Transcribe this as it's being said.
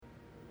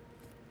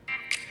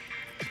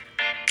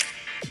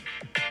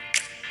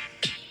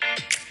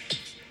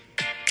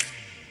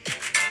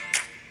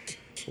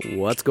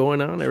What's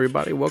going on,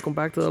 everybody? Welcome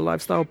back to the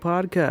Lifestyle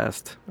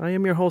Podcast. I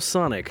am your host,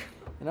 Sonic.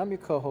 And I'm your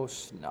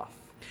co-host, Snuff.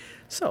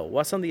 So,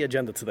 what's on the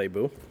agenda today,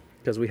 Boo?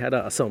 Because we had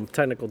some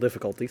technical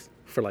difficulties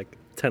for like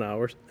 10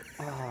 hours.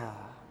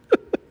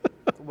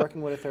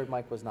 Working with a third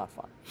mic was not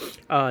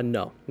fun.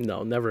 No,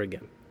 never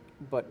again.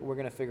 But we're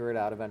going to figure it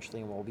out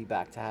eventually, and we'll be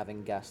back to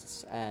having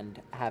guests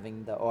and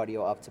having the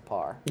audio up to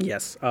par.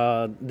 Yes,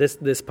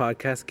 this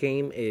podcast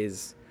game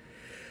is...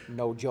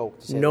 No joke.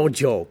 No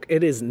joke.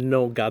 It is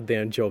no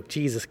goddamn joke.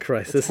 Jesus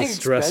Christ, this is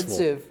stressful.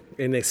 Expensive.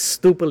 And it's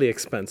stupidly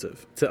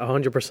expensive. To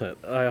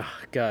 100%.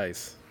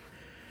 Guys,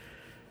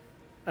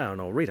 I don't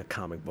know. Read a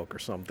comic book or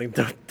something.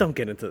 Don't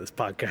get into this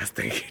podcast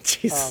thing.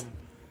 Jeez.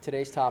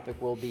 Today's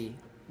topic will be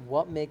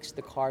what makes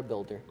the car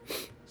builder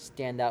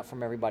stand out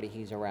from everybody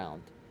he's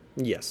around.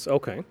 Yes,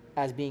 okay.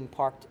 As being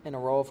parked in a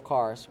row of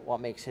cars,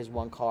 what makes his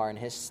one car and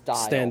his style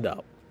stand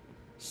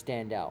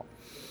out.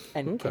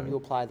 And Okay. can you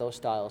apply those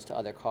styles to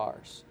other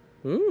cars?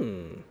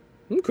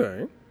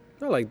 Okay.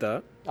 I like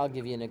that. I'll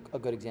give you a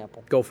good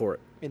example. Go for it.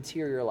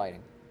 Interior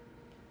lighting.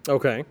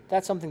 Okay.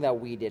 That's something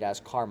that we did as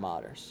car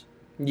modders.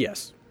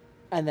 Yes.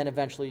 And then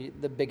eventually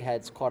the big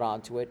heads caught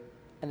on to it,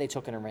 and they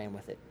took it and ran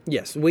with it.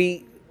 Yes.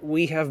 We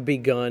have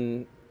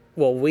begun...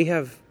 Well, we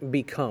have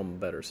become,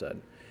 better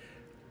said,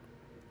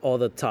 all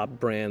the top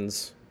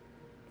brands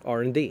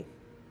R&D.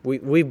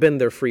 We've been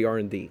their free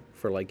R&D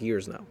for like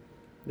years now.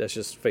 That's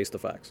just face the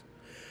facts.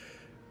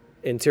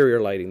 Interior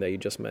lighting that you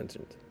just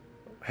mentioned.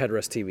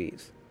 Headrest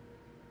TVs.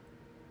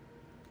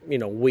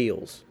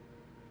 Wheels.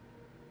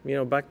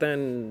 Back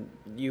then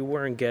you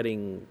weren't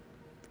getting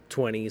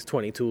 20s,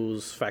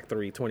 22s,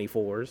 factory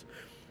 24s.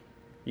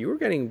 You were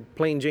getting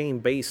plain Jane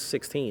base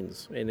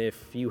 16s. And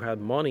if you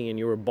had money and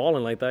you were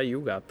balling like that, you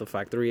got the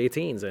factory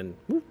 18s and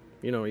whoop,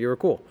 you were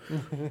cool.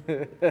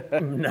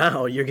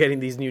 Now you're getting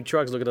these new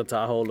trucks. Look at the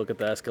Tahoe, look at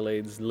the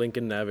Escalades,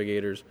 Lincoln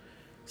Navigators.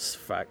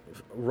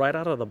 Right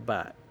out of the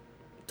bat,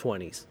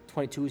 20s.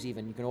 22s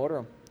even, you can order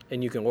them.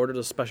 And you can order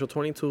the special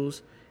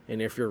 22s.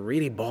 And if you're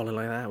really balling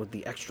like that with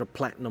the extra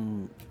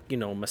platinum,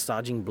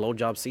 massaging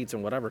blowjob seats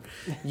and whatever,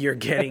 you're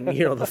getting,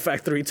 the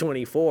factory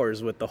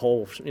 24s with the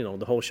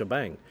whole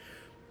shebang.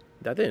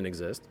 That didn't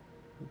exist.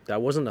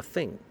 That wasn't a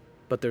thing.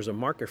 But there's a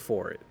market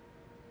for it.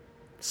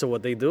 So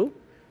what they do?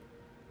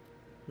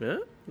 Yeah,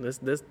 let's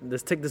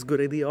take this good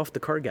idea off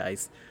the car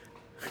guys.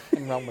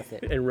 And run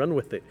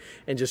with it.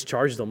 And just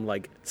charge them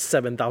like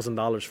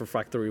 $7,000 for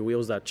factory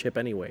wheels that chip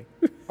anyway.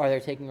 Or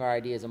they're taking our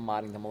ideas and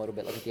modding them a little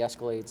bit, like at the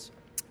Escalades.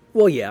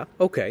 Well, yeah,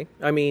 okay.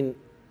 I mean,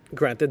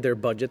 granted, their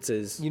budgets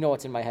is... You know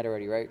what's in my head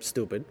already, right?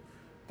 Stupid.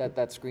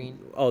 That screen?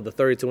 Oh, the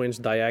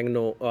 32-inch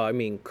diagonal,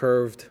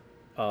 curved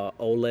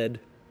OLED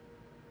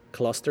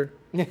cluster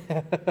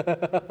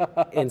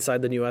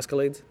inside the new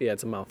Escalades. Yeah,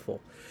 it's a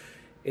mouthful.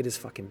 It is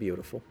fucking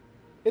beautiful.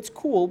 It's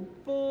cool,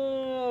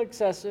 but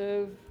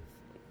excessive.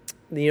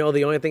 The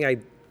only thing I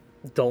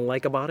don't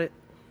like about it,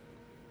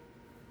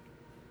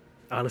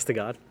 honest to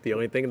God, the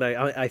only thing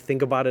that I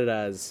think about it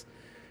as,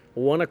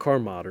 one, a car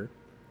modder,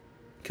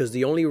 because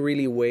the only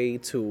really way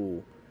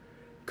to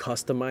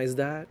customize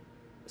that,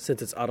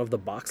 since it's out of the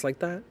box like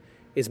that,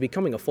 is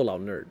becoming a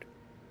full-out nerd.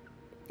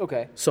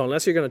 Okay. So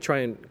unless you're going to try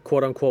and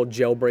quote-unquote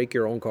jailbreak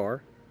your own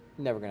car.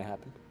 Never going to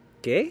happen.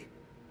 Okay?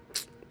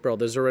 Bro,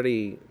 there's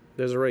already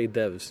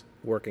devs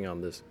working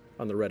on this,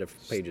 on the Reddit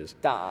pages.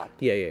 Stop.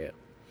 Yeah.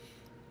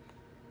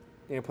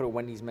 You're going to put a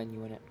Wendy's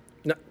menu in it.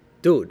 No,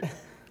 dude,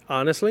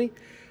 honestly,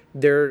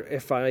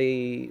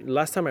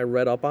 last time I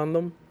read up on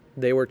them,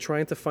 they were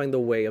trying to find a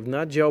way of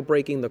not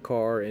jailbreaking the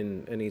car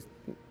and any,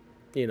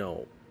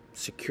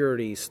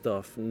 security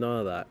stuff,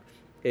 none of that.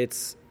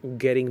 It's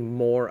getting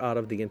more out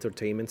of the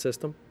entertainment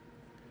system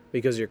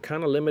because you're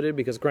kind of limited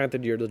because,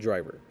 granted, you're the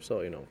driver.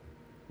 So,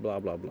 blah,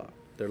 blah, blah.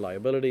 Their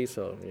liability,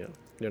 so,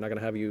 they're not going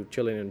to have you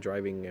chilling and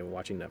driving and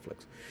watching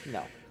Netflix.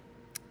 No.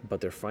 But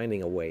they're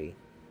finding a way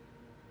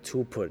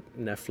to put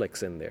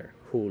Netflix in there,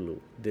 Hulu,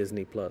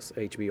 Disney Plus,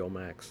 HBO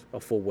Max, a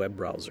full web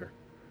browser.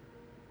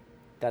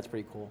 That's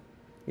pretty cool.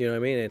 You know what I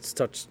mean? It's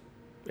touch,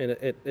 and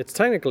it's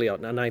technically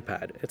an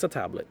iPad. It's a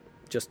tablet,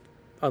 just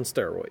on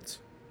steroids.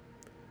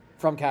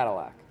 From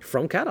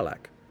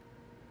Cadillac.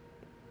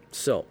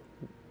 So,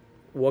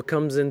 what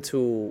comes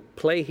into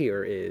play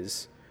here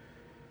is...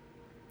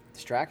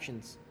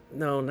 Distractions.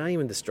 No, not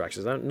even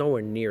distractions. I'm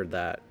nowhere near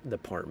that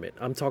department.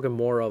 I'm talking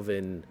more of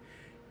in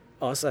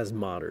us as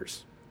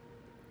modders.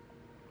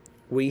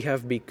 We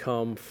have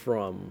become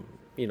from,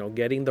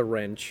 getting the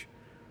wrench,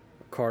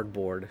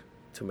 cardboard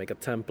to make a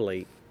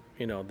template,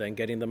 then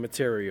getting the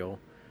material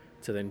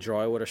to then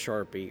draw it with a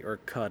Sharpie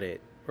or cut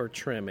it or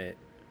trim it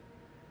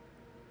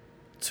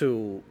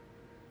to,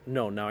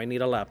 no, now I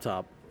need a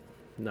laptop.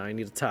 Now I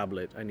need a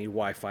tablet. I need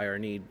Wi-Fi. Or I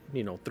need,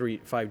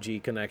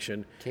 5G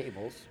connection.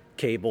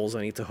 Cables.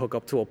 I need to hook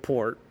up to a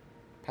port.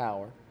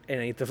 Power.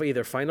 And I need to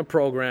either find a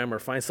program or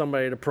find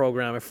somebody to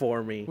program it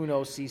for me. Who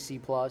knows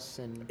CC Plus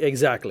and...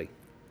 Exactly.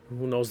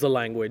 Who knows the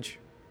language.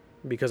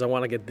 Because I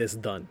want to get this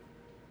done.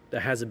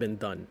 That hasn't been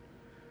done.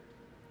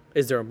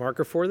 Is there a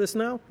market for this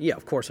now? Yeah,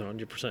 of course,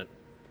 100%.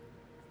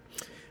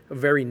 A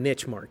very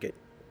niche market.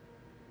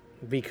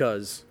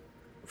 Because,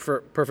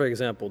 for perfect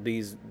example,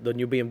 the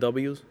new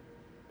BMWs,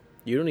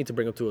 you don't need to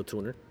bring them to a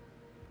tuner.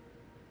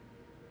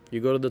 You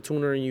go to the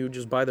tuner and you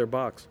just buy their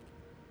box,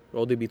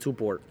 ODB2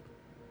 port.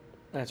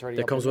 That's already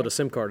That comes with a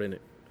SIM card in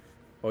it.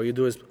 All you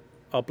do is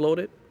upload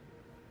it,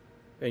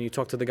 and you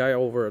talk to the guy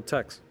over a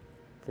text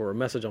or a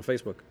message on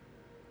Facebook.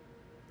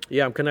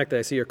 Yeah, I'm connected.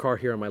 I see your car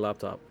here on my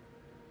laptop.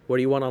 What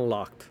do you want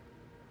unlocked?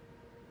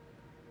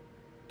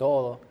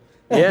 Todo.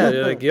 Yeah,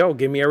 you're like, yo,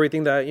 give me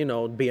everything that,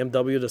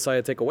 BMW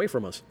decided to take away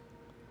from us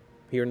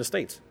here in the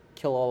States.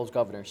 Kill all those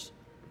governors.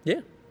 Yeah.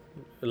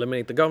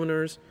 Eliminate the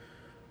governors.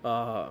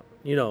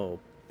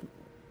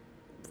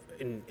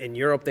 In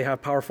Europe, they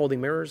have power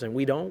folding mirrors, and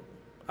we don't.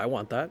 I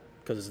want that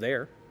because it's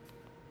there.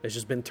 It's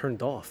just been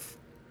turned off.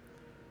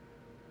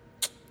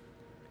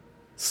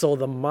 So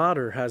the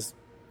modder has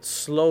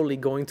slowly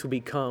going to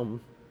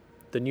become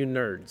the new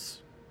nerds,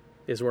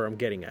 is where I'm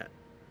getting at.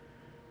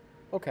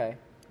 Okay.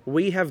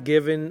 We have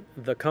given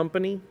the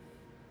company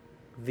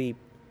the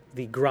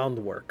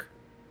groundwork.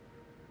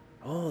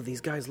 Oh,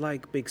 these guys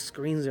like big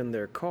screens in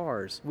their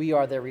cars. We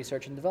are their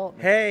research and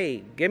development.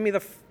 Hey, give me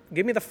the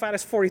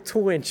fattest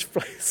 42-inch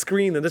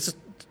screen and let's just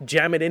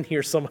jam it in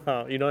here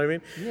somehow. You know what I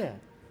mean? Yeah.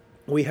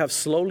 We have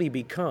slowly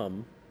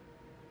become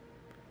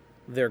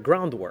their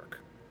groundwork,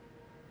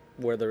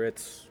 whether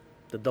it's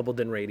the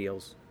double-din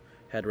radios,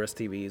 headrest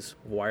TVs,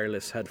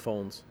 wireless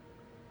headphones.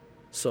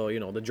 So,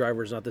 the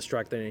driver's not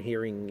distracted and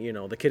hearing,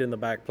 the kid in the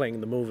back playing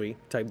the movie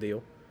type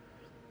deal.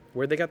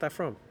 Where'd they get that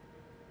from?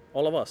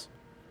 All of us.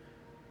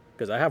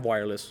 Because I have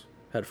wireless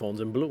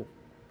headphones in blue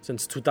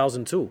since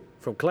 2002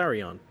 from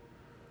Clarion.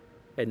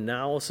 And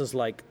now, since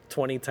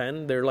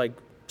 2010, they're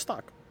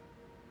stock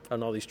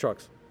on all these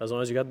trucks. As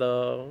long as you got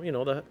the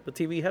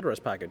TV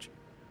headrest package.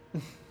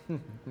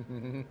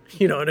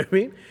 You know what I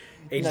mean?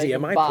 HDMI you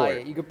can buy port.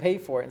 it. You could pay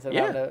for it instead of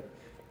having to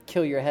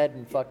kill your head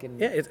and fucking...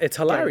 Yeah, it's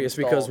hilarious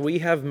because installed. we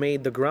have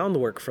made the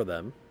groundwork for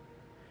them.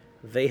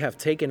 They have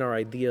taken our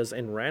ideas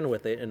and ran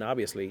with it. And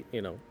obviously,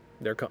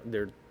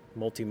 they're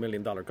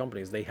multi-million-dollar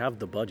companies. They have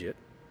the budget.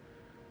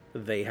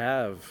 They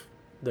have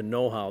the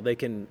know-how. They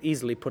can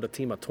easily put a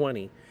team of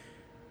 20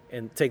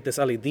 and take this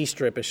LED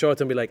strip and show it to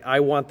them and be like, I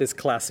want this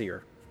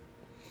classier.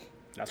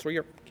 That's what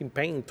you're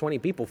paying 20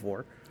 people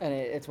for. And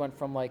it's went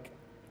from the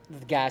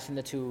gas in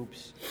the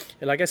tubes.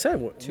 And like I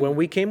said, when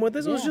we came with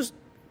this, it was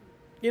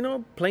Yeah.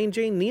 just, plain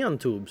Jane neon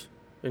tubes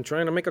and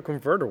trying to make a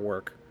converter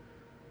work.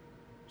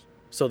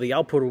 So the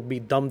output would be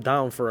dumbed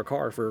down for a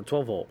car for a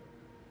 12-volt.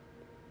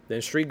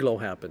 Then Street Glow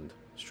happened.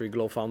 Street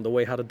Glow found a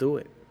way how to do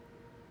it.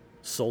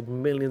 Sold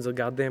millions of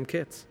goddamn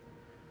kits.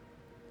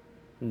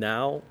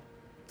 Now,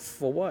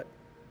 for what?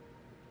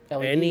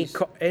 LEDs.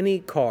 Any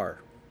car.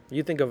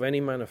 You think of any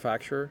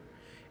manufacturer,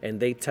 and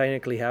they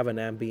technically have an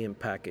ambient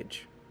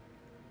package.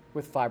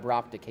 With fiber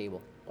optic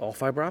cable. All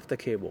fiber optic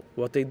cable.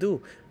 What they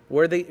do.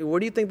 Where do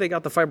you think they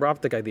got the fiber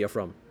optic idea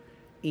from?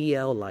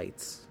 EL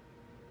lights.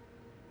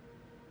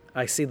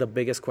 I see the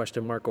biggest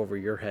question mark over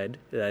your head.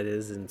 That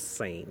is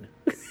insane.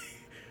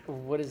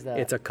 What is that?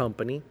 It's a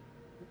company.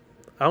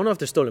 I don't know if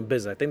they're still in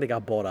business. I think they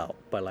got bought out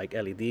by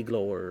LED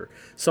Glow or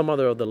some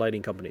other of the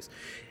lighting companies.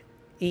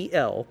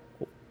 EL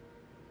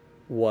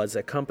was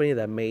a company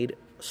that made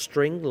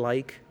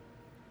string-like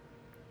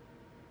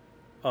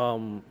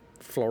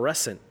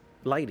fluorescent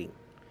lighting.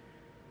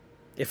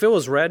 If it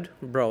was red,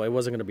 bro, it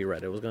wasn't going to be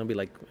red. It was going to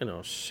be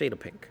shade of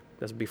pink.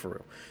 Let's be for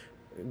real.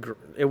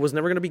 It was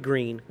never going to be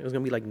green. It was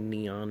going to be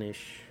neonish,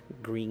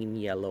 green,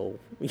 yellow,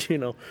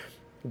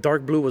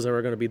 Dark blue was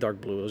never going to be dark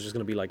blue. It was just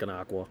going to be an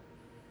aqua.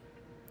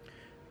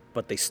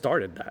 But they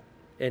started that.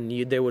 And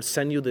they would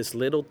send you this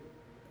little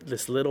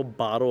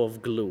bottle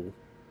of glue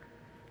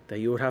that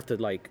you would have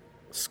to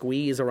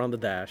squeeze around the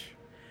dash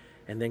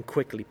and then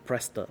quickly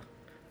press the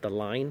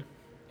line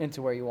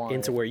into where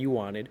you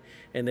wanted.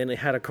 And then it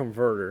had a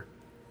converter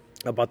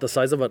about the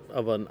size of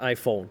an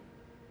iPhone.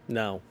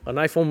 Now, an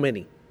iPhone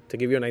mini, to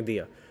give you an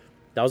idea.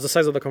 That was the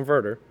size of the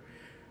converter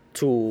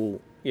to,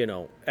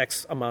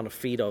 X amount of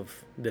feet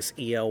of this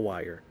EL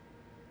wire.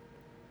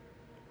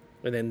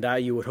 And then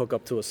that you would hook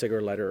up to a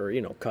cigarette lighter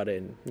or, cut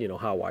it and,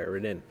 hot wire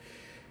it in.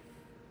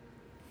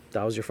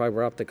 That was your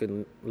fiber optic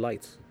and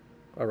lights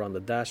around the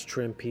dash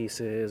trim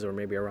pieces or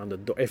maybe around the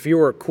door. If you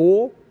were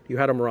cool, you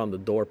had them around the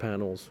door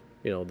panels,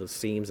 the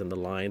seams and the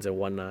lines and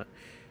whatnot.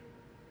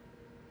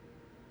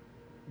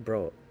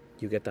 Bro,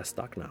 you get that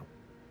stock now.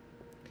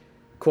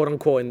 Quote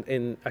unquote,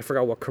 in I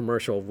forgot what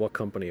commercial of what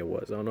company it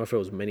was. I don't know if it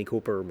was Mini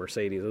Cooper or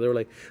Mercedes. They were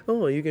like,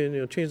 oh, you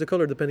can change the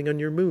color depending on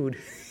your mood.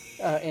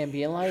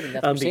 Ambient lighting.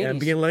 That's On Mercedes. the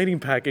ambient lighting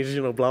package,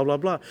 blah, blah,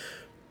 blah.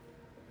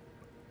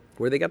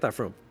 Where'd they get that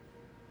from?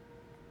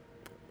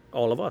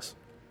 All of us.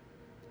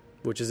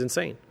 Which is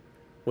insane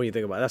when you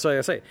think about it. That's why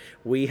I say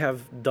we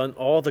have done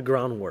all the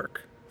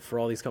groundwork for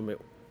all these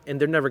companies, and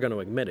they're never going to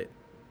admit it.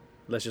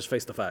 Let's just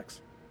face the facts.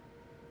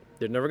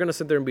 They're never going to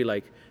sit there and be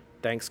like,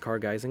 thanks, car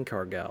guys and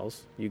car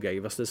gals. You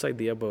gave us this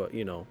idea, but,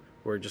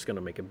 we're just going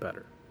to make it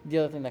better. The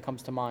other thing that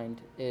comes to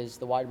mind is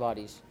the wide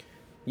bodies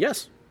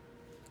Yes.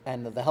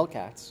 and the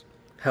Hellcats.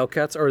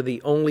 Hellcats are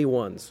the only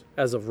ones,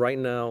 as of right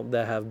now,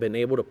 that have been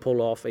able to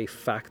pull off a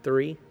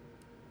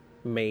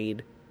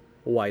factory-made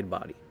wide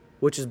body,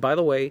 which is, by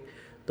the way,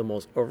 the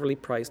most overly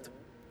priced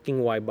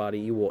wide body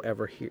you will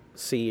ever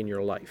see in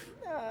your life.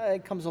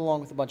 It comes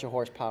along with a bunch of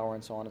horsepower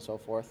and so on and so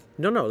forth.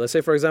 No. Let's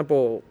say, for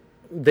example,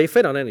 they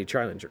fit on any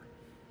Challenger.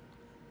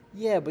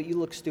 Yeah, but you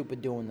look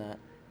stupid doing that.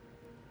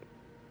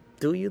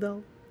 Do you,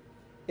 though?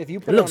 If you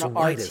put it on an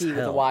RT with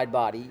a wide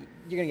body,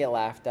 you're going to get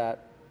laughed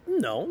at.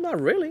 No,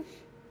 not really.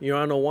 You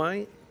want to know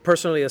why?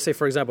 Personally, let's say,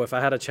 for example, if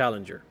I had a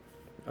Challenger,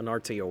 an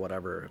RT or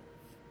whatever,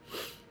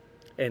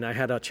 and I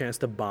had a chance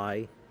to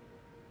buy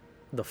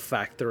the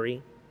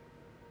factory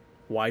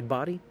wide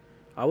body,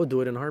 I would do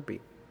it in a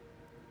heartbeat.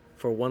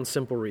 For one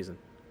simple reason.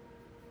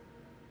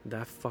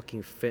 That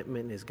fucking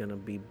fitment is going to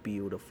be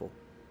beautiful.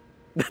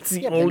 That's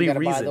the only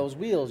reason. You got to buy those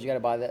wheels. You got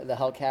to buy the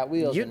Hellcat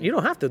wheels. You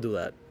don't have to do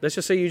that. Let's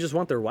just say you just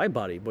want their wide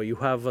body, but you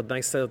have a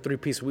nice set of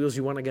 3-piece wheels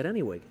you want to get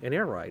anyway, an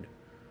air ride.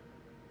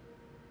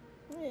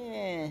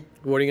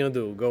 What are you going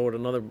to do? Go with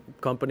another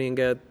company and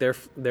get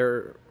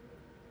their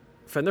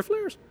fender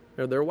flares?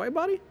 Or their wide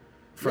body?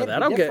 For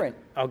that,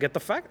 I'll get the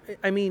fact.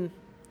 I mean,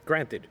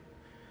 granted,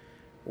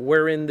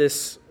 we're in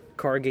this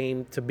car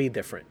game to be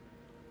different.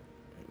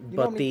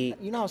 You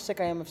know how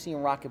sick I am of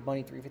seeing Rocket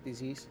Bunny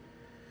 350Zs?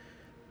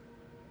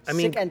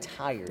 Sick and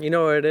tired. You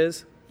know what it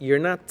is? You're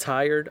not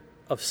tired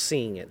of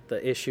seeing it.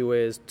 The issue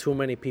is too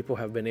many people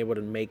have been able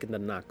to make the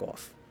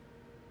knockoff,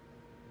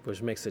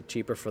 which makes it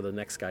cheaper for the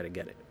next guy to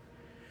get it.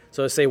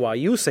 So let's say while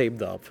you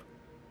saved up,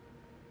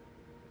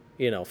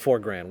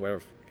 $4,000,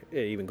 whatever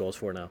it even goes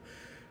for now,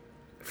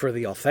 for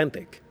the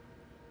authentic,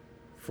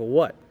 for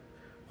what?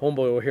 Homeboy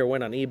over here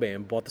went on eBay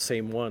and bought the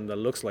same one that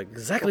looks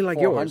exactly like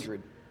yours.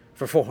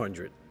 For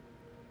 $400.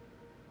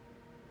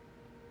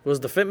 Was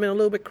the fitment a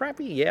little bit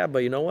crappy? Yeah,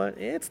 but you know what?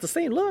 It's the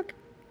same look.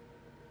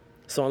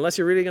 So unless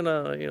you're really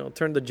gonna,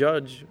 turn the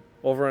judge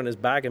over on his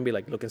back and be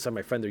like, "Look inside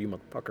my fender, you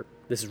motherfucker.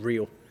 This is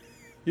real,"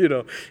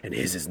 and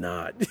his is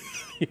not.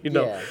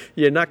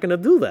 You're not gonna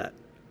do that.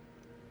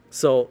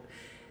 So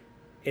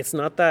it's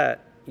not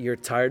that you're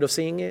tired of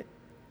seeing it.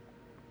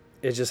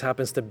 It just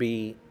happens to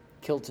be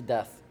killed to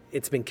death.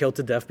 It's been killed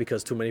to death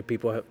because too many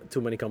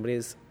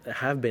companies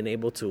have been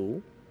able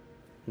to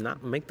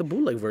not make the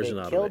bootleg version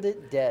out of it. They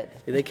killed it dead.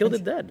 They killed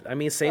it dead. I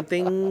mean, same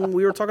thing.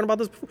 We were talking about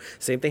this before.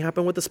 Same thing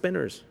happened with the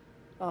spinners.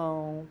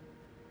 Oh.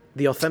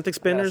 The authentic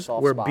spinners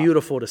were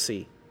beautiful to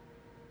see.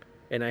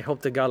 And I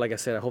hope to God, like I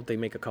said, I hope they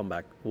make a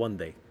comeback one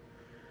day.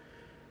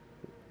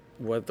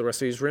 What the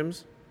rest of these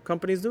rims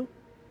companies do?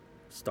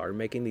 Start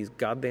making these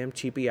goddamn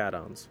cheapy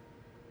add-ons.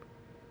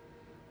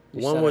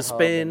 One would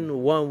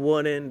spin, one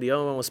wouldn't. The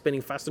other one was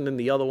spinning faster than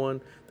the other one.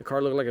 The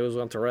car looked like it was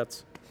on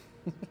Tourette's.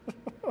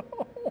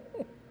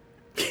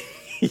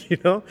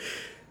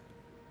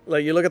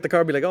 Like you look at the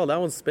car and be like, "Oh, that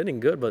one's spinning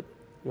good, but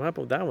what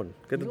happened with that one?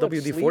 Get the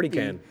WD-40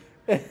 can."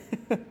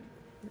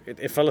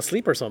 It fell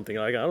asleep or something.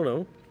 Like, I don't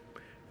know.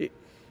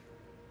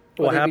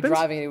 What happened?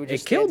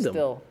 It killed them.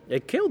 Still.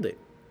 It killed it.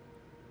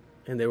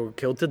 And they were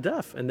killed to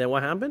death. And then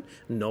what happened?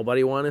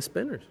 Nobody wanted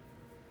spinners.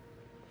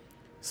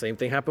 Same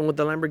thing happened with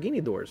the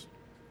Lamborghini doors.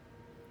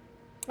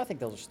 I think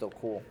those are still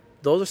cool.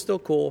 Those are still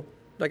cool.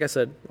 Like I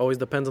said, always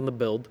depends on the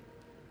build.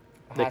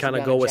 They kind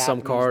of go with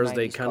some cars.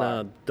 They kind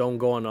of don't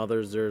go on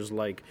others. There's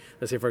let's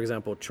say, for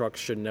example, trucks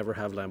should never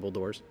have Lambo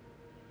doors.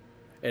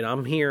 And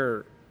I'm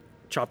here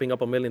chopping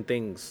up a million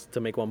things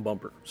to make one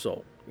bumper.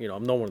 So,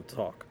 I'm no one to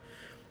talk.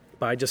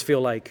 But I just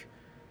feel like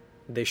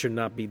they should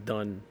not be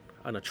done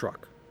on a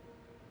truck.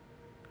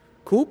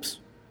 Coupes,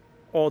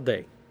 all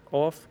day.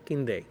 All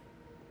fucking day.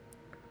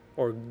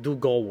 Or do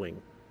Gull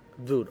Wing.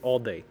 Dude, all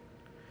day.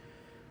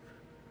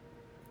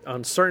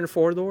 On certain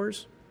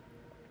 4-doors,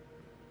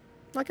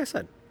 like I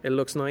said, it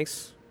looks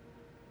nice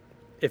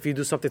if you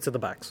do something to the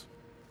backs.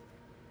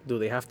 Do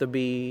they have to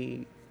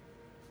be,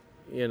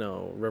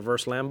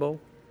 reverse Lambo?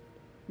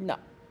 No.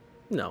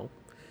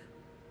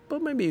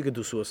 But maybe you could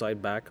do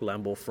suicide back,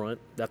 Lambo front.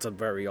 That's a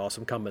very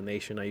awesome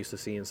combination I used to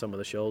see in some of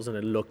the shows, and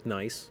it looked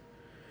nice.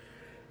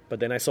 But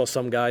then I saw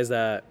some guys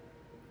that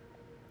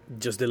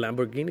just did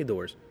Lamborghini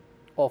doors.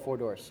 All 4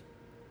 doors.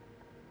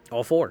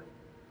 All 4.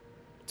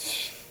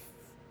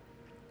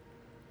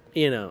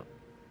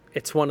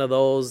 It's one of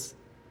those,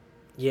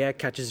 it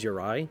catches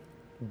your eye,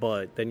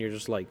 but then you're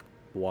just like,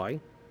 why?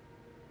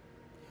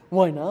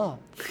 Why not?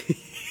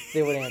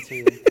 They would answer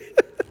you.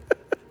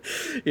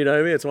 You know what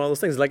I mean? It's one of those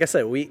things. Like I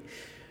said, we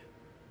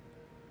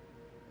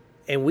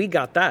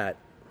got that.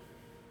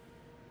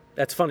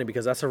 That's funny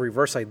because that's a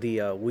reverse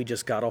idea we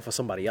just got off of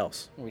somebody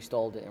else. We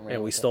stole it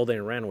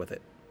and ran with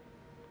it.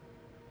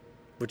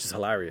 Which is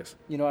hilarious.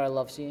 You know what I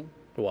love seeing?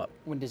 What?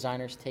 When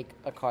designers take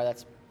a car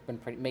that's been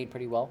made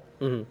pretty well,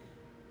 and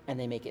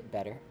they make it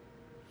better.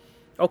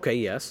 Okay,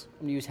 yes. I'm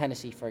going to use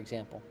Hennessy, for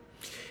example.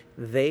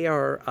 They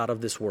are out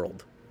of this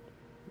world.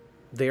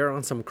 They are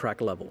on some crack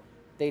level.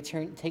 They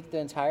take the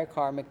entire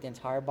car, make the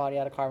entire body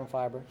out of carbon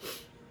fiber,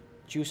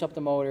 juice up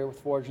the motor with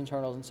forged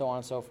internals and so on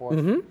and so forth.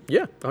 Mm-hmm.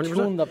 Yeah, 100%.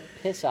 Tune the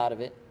piss out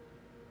of it,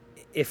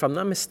 if I'm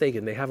not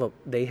mistaken,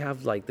 they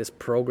have like this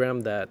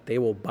program that they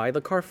will buy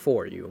the car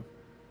for you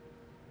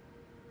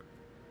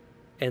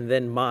and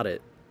then mod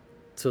it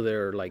to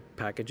their like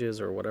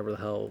packages or whatever the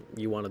hell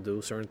you want to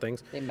do, certain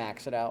things. They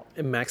max it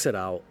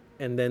out.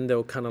 And then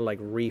they'll kind of like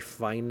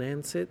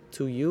refinance it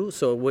to you.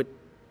 So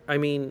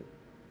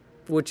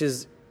which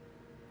is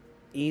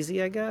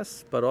easy, I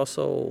guess, but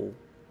also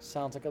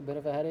sounds like a bit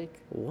of a headache.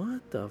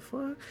 What the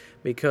fuck?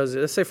 Because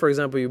let's say, for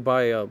example, you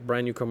buy a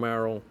brand new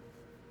Camaro,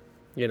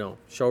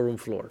 showroom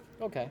floor.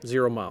 Okay.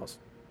 0 miles.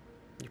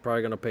 You're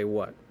probably going to pay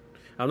what?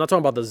 I'm not talking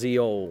about the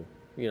ZO,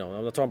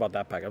 I'm not talking about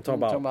that pack. I'm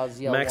talking about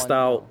maxed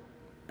out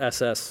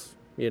SS,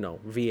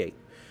 V8.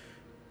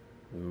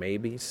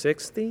 Maybe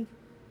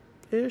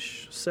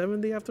 60-ish,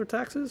 70 after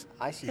taxes?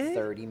 I see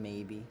 30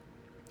 maybe,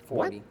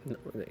 40.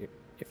 What?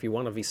 If you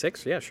want a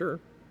V6, yeah, sure.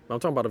 I'm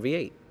talking about a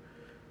V8.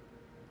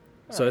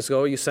 So let's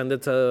go, you send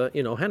it to,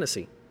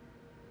 Hennessy.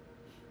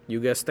 You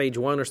get stage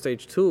 1 or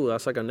stage 2,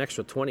 that's like an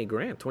extra 20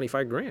 grand,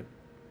 25 grand.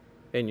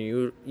 And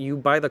you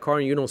buy the car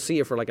and you don't see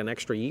it for like an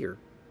extra year.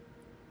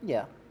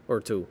 Yeah. Or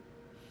 2.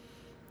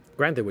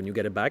 Granted, when you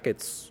get it back,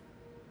 it's,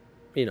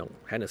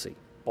 Hennessy.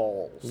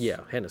 Balls.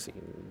 Yeah, Hennessy.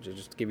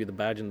 Just give you the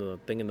badge and the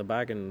thing in the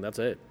back and that's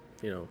it.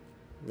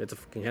 It's a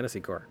fucking Hennessy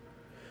car.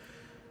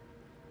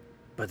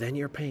 But then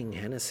you're paying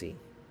Hennessy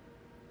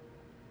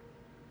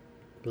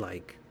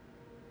like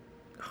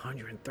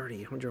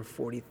 $130,000,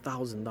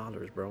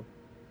 $140,000, bro.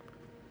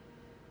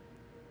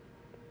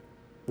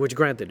 Which,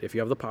 granted, if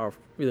you have the power,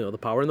 the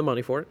power and the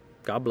money for it,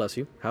 God bless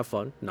you. Have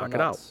fun. Knock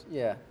it out.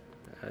 Yeah.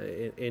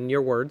 In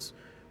your words,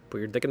 put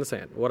your dick in the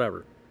sand.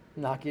 Whatever.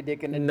 Knock your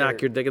dick in the dirt.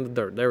 Knock your dick in the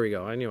dirt. There we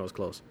go. I knew I was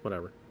close.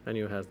 Whatever. I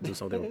knew it has to do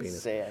something with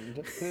penis.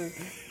 Sand.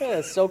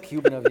 That's so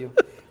Cuban of you.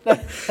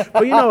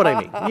 But you know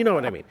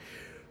what I mean.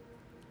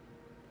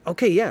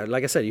 Okay, yeah.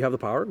 Like I said, you have the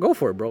power. Go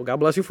for it, bro. God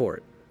bless you for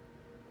it.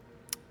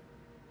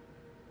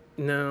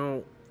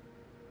 Now,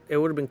 it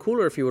would have been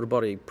cooler if you would have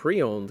bought a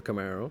pre-owned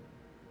Camaro.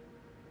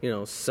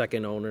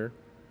 Second owner,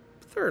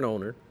 third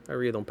owner. I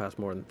really don't pass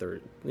more than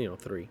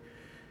 3.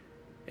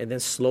 And then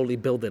slowly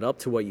build it up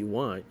to what you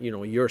want.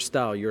 Your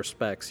style, your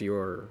specs,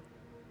 your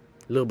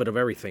little bit of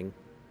everything.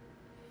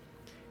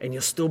 And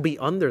you'll still be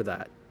under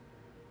that,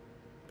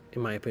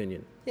 in my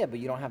opinion. Yeah, but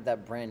you don't have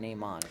that brand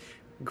name on it.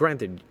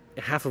 Granted,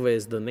 half of it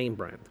is the name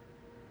brand.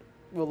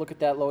 Well, look at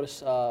that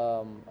Lotus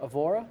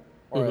Evora,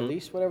 or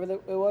Elise, whatever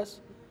it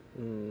was.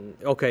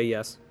 Okay,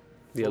 yes.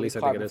 The Elise, I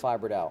think it is. Carbon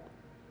fibered out.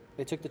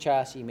 They took the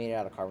chassis, made it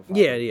out of carbon fiber.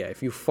 Yeah.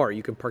 If you fart,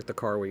 you can park the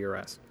car where your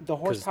ass. The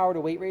horsepower to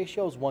weight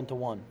ratio is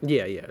 1-to-1.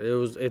 Yeah.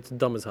 It's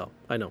dumb as hell.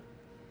 I know.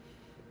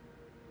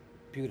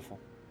 Beautiful.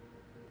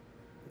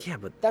 Yeah,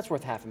 but that's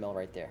worth $500,000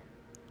 right there.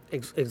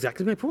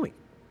 Exactly my point.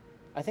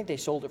 I think they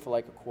sold it for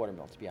like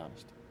 $250,000, to be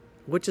honest.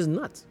 Which is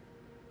nuts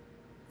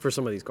for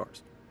some of these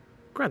cars.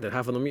 Granted,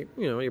 half of them,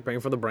 you're paying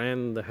for the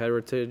brand, the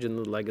heritage, and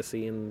the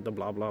legacy, and the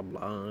blah, blah,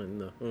 blah,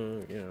 and the,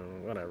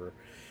 whatever.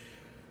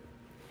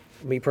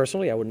 Me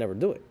personally, I would never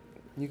do it.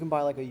 You can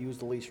buy like a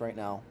used Elise right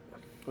now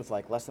with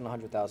like less than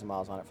 100,000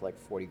 miles on it for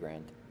like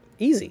 $40,000.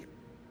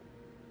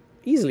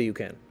 Easily you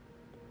can.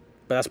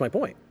 But that's my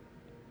point.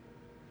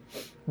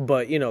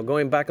 But,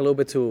 going back a little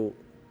bit to,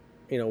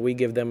 we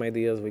give them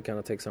ideas, we kind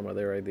of take some of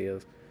their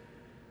ideas.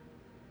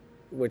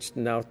 Which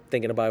now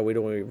thinking about it, we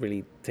don't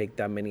really take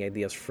that many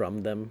ideas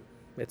from them.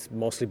 It's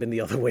mostly been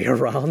the other way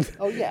around.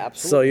 Oh, yeah,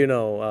 absolutely.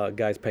 So,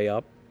 guys, pay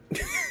up.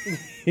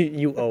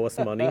 You owe us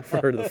money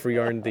for the free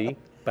R&D,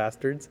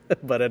 bastards.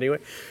 But anyway,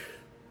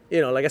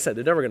 like I said,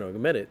 they're never going to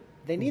admit it.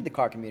 They need the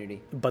car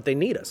community. But they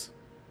need us.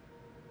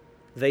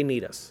 They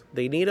need us.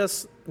 They need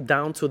us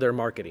down to their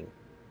marketing.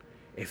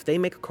 If they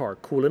make a car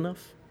cool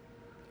enough,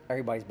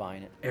 everybody's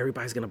buying it.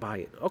 Everybody's going to buy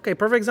it. Okay,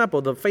 perfect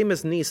example, the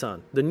famous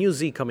Nissan, the new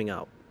Z coming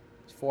out.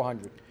 It's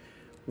 $400,000.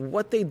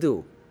 What they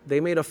do,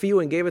 they made a few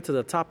and gave it to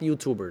the top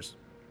YouTubers.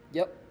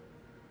 Yep.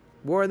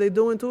 What are they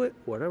doing to it?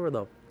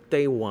 Whatever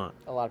they want.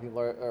 A lot of people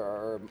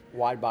are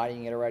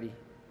wide-bodying it already.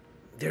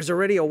 There's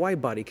already a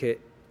wide-body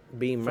kit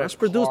being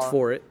mass-produced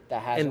for it,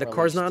 and the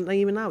car's not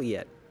even out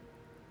yet.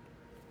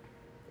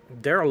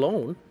 They're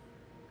alone.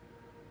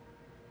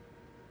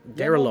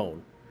 They're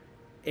alone.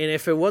 And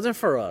if it wasn't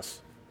for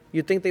us,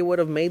 you think they would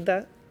have made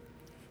that?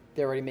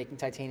 They're already making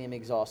titanium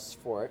exhausts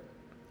for it.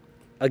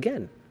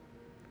 Again,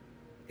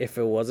 if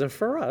it wasn't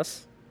for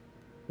us,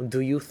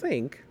 do you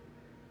think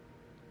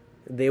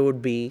they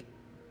would be...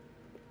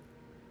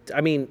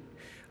 I mean,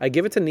 I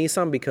give it to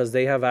Nissan because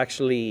they have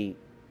actually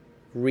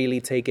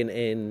really taken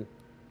in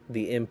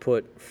the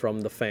input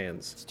from the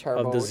fans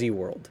of the Z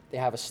world. They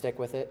have a stick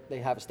with it. They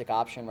have a stick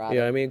option, rather.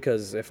 Yeah, I mean,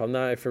 because if I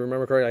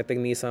remember correctly, I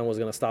think Nissan was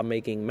going to stop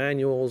making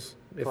manuals.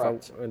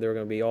 Correct. They were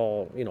going to be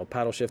all,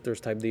 paddle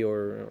shifters type deal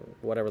or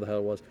whatever the hell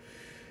it was.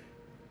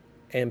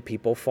 And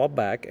people fought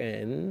back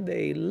and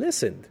they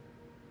listened,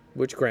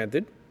 which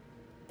granted,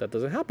 that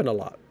doesn't happen a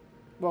lot.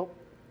 Well,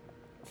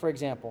 for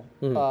example,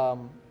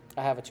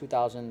 I have a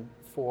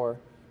 2004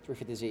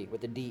 350Z with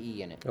the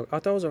DE in it. I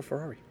thought it was a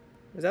Ferrari.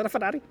 Is that a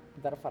Ferrari?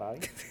 Is that a Ferrari?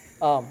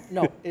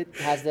 No, it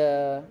has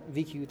the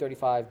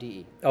VQ35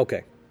 DE.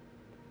 Okay.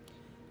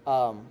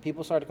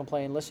 people started to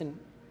complain, listen,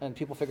 and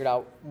people figured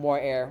out more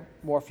air,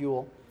 more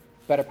fuel,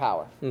 better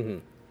power. Mm-hmm.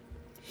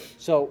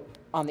 So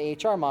on the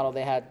HR model,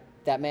 they had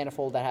that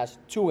manifold that has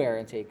 2 air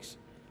intakes.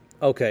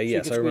 Okay,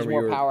 yes, I remember you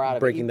were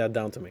breaking that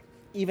down to me.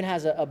 Even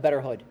has a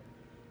better hood.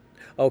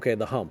 Okay,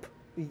 the hump,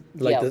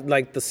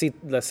 like the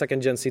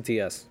second gen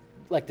CTS,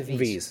 like the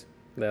V's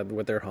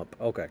with their hump.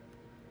 Okay,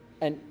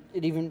 and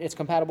it's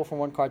compatible from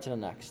one car to the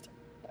next,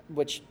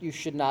 which you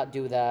should not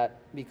do that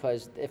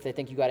because if they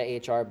think you got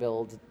an HR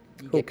build,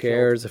 who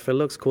cares? If it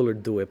looks cooler,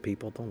 do it.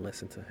 People don't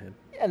listen to him.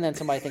 And then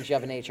somebody thinks you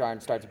have an HR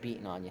and starts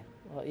beating on you.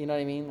 You know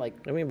what I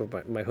mean?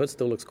 But my hood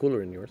still looks cooler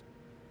than yours.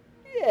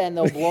 Yeah, and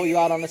they'll blow you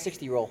out on a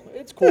 60 roll.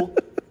 It's cool.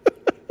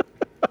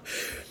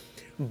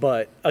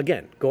 But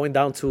again, going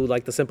down to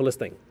like the simplest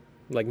thing,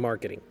 like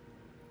marketing.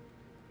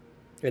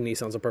 And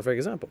Nissan's a perfect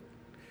example.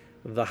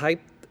 The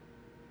hype,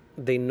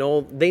 they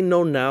know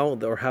now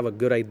or have a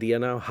good idea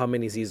now how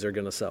many Zs they're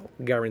gonna sell,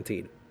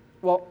 guaranteed.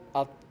 Well,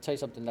 I'll tell you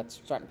something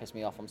that's starting to piss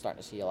me off. I'm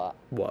starting to see a lot.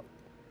 What?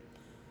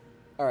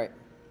 All right,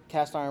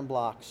 cast iron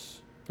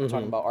blocks. We're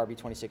talking about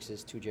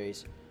RB26s,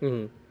 2Js.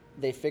 Mm-hmm.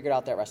 They figured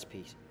out that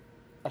recipe.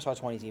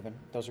 SR20s even.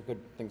 Those are good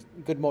things,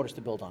 good motors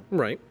to build on.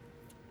 Right.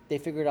 They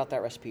figured out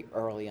that recipe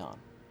early on.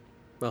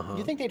 Uh-huh.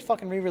 You think they'd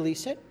fucking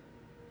re-release it?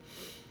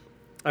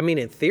 I mean,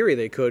 in theory,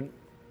 they could.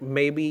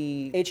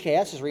 Maybe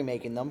HKS is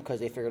remaking them because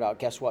they figured out.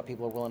 Guess what?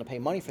 People are willing to pay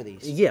money for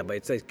these. Yeah, but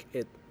it's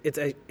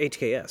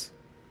HKS.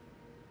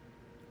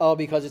 Oh,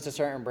 because it's a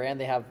certain brand,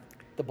 they have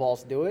the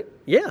balls to do it.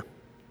 Yeah.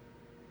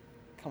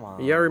 Come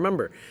on. Yeah,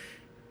 remember,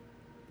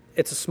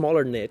 it's a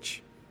smaller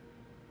niche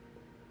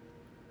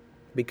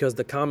because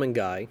the common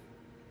guy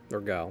or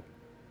gal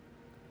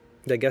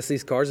that gets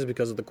these cars is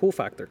because of the cool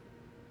factor.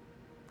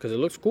 Because it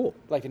looks cool.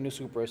 Like the new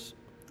Supras.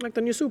 Like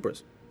the new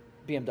Supras.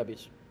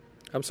 BMWs.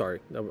 I'm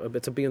sorry.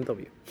 It's a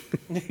BMW.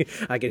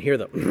 I can hear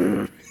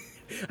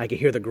I can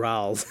hear the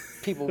growls.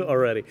 People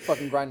already.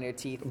 Fucking grinding their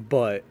teeth.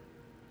 But,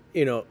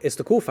 it's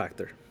the cool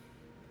factor.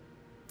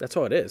 That's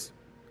all it is.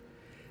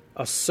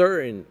 A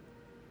certain,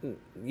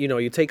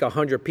 you take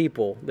 100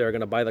 people that are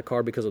going to buy the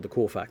car because of the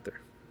cool factor.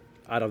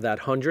 Out of that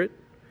 100,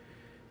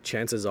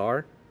 chances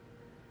are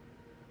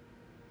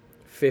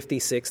 50,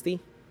 60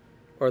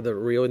 are the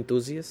real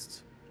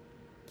enthusiasts.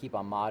 Keep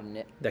on modding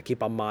it. That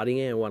keep on modding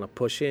it and want to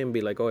push it and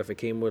be like, oh, if it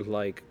came with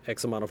like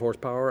X amount of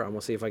horsepower, I'm going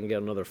to see if I can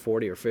get another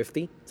 40 or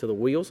 50 to the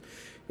wheels.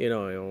 I'm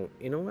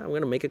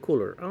going to make it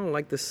cooler. I don't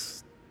like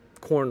this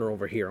corner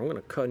over here. I'm going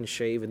to cut and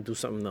shave and do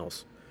something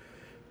else.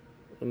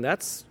 And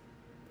that's,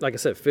 like I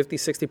said, 50,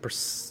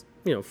 60%,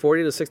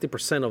 40 to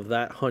 60% of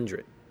that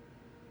 100.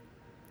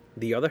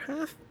 The other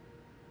half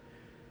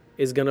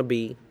is going to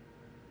be...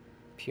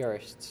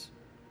 purists.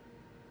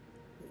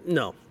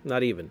 No,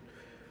 not even.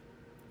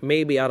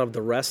 Maybe out of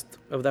the rest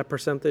of that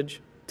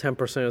percentage,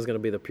 10% is going to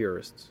be the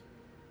purists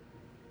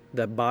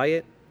that buy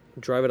it,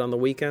 drive it on the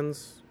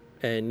weekends,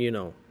 and,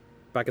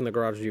 back in the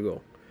garage you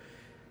go.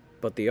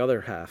 But the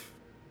other half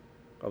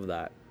of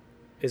that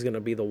is going to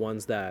be the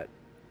ones that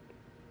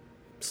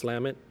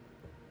slam it,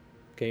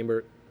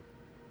 camber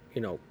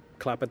it,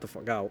 clap it the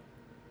fuck out,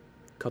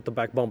 cut the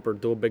back bumper,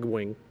 do a big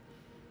wing.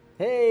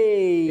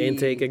 Hey!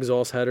 Intake,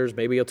 exhaust headers,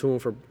 maybe a tune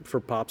for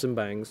pops and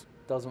bangs.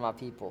 Those are my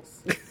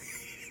peoples.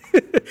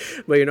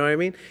 But you know what I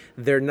mean?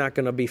 They're not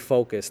going to be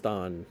focused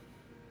on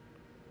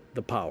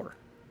the power.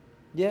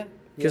 Yeah.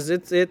 Because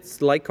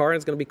it's light car and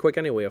it's going to be quick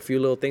anyway. A few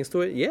little things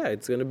to it, yeah,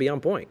 it's going to be on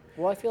point.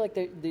 Well, I feel like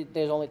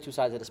there's only two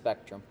sides of the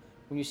spectrum.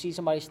 When you see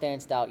somebody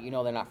stand out,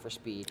 they're not for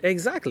speed.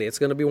 Exactly. It's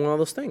going to be one of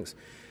those things.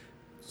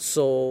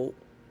 So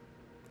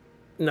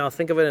now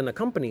think of it in a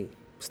company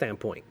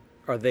standpoint.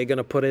 Are they going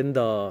to put in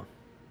the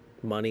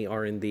money,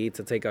 R&D,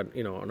 to take an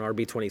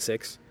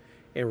RB26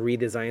 and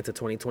redesign it to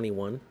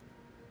 2021?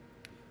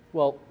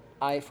 Well,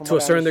 to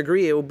a certain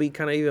degree, it will be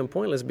kind of even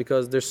pointless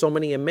because there's so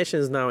many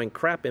emissions now and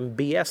crap and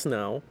BS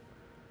now.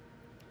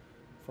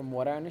 From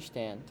what I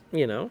understand,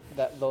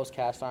 that those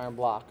cast iron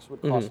blocks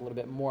would cost a little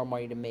bit more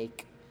money to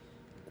make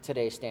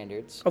today's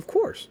standards. Of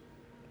course,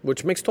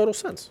 which makes total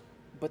sense.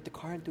 But the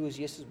car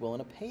enthusiast is willing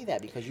to pay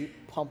that because you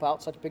pump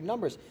out such big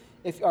numbers.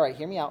 All right,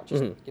 hear me out.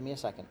 Just give me a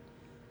second.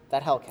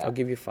 That Hellcat. I'll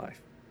give you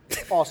 5.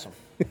 Awesome.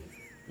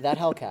 That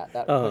Hellcat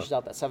that pushes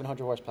out that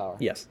 700 horsepower.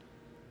 Yes.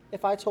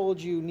 If I told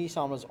you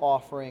Nissan was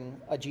offering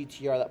a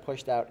GTR that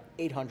pushed out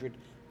 800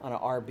 on an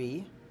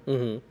RB,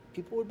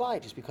 people would buy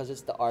it just because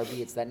it's the RB,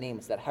 it's that name,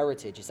 it's that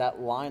heritage, it's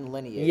that line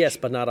lineage. Yes,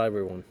 but not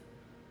everyone.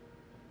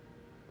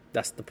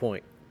 That's the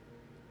point.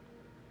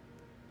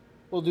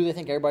 Well, do they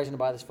think everybody's going to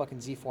buy this fucking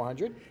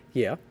Z400?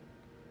 Yeah.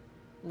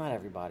 Not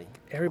everybody.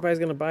 Everybody's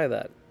going to buy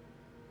that.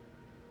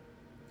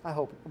 I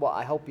hope. Well,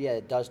 I hope. Yeah,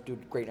 it does do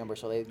great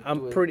numbers. So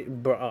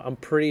I'm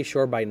pretty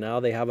sure by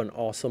now they have an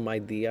awesome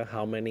idea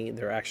how many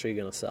they're actually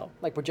going to sell.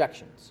 Like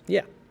projections.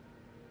 Yeah.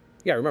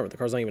 Yeah. Remember, the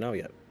car's not even out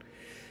yet.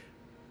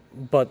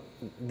 But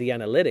the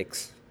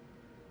analytics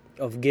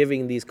of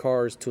giving these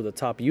cars to the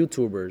top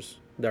YouTubers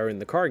that are in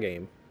the car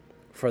game,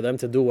 for them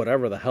to do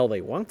whatever the hell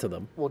they want to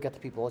them, will get the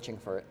people itching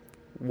for it.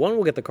 One,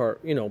 will get the car.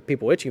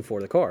 People itching for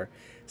the car.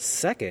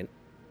 Second,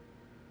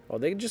 Oh,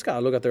 they just got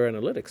to look at their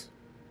analytics.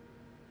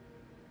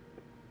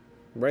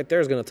 Right there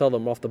is going to tell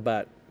them off the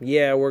bat,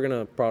 yeah, we're going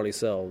to probably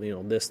sell,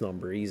 this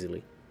number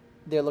easily.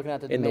 They're looking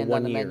at the In the demand 1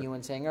 on the year. menu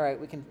and saying, all right,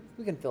 we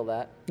can fill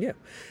that. Yeah.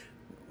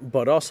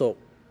 But also,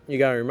 you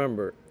got to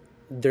remember,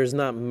 there's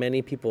not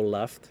many people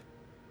left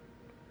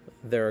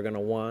that are going to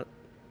want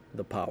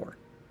the power,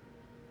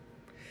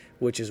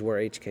 which is where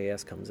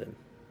HKS comes in,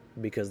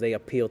 because they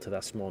appeal to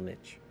that small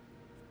niche.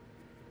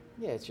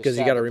 Yeah, it's just 'Cause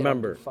you sad gotta that they don't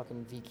remember- do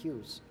fucking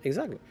VQs.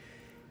 Exactly.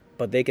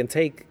 But they can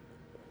take,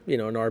 an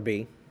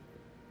RB,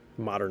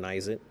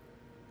 modernize it,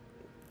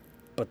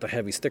 but the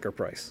heavy sticker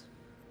price.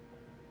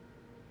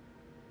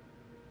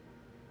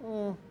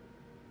 Because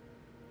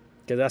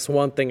that's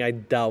one thing I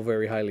doubt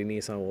very highly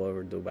Nissan will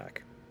ever do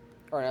back.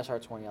 Or an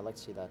SR20, I'd like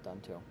to see that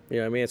done too.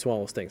 It's one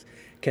of those things.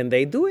 Can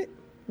they do it?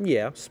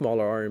 Yeah,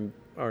 smaller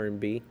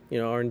R&B,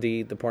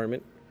 R&D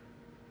department.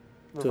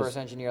 Reverse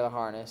engineer the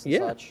harness and Yeah.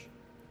 such.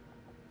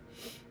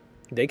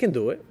 They can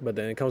do it, but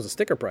then it comes to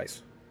sticker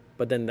price.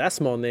 But then that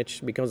small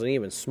niche becomes an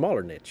even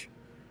smaller niche.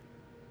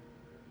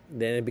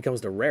 Then it becomes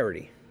the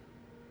rarity.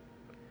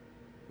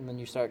 And then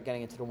you start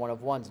getting into the one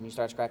of ones and you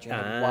start scratching your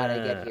head, why'd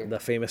I get here? The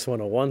famous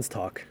 101s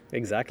talk.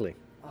 Exactly.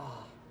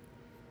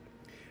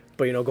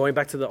 But, going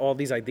back to all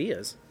these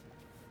ideas,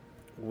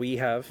 we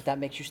have... That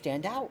makes you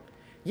stand out.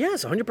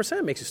 Yes,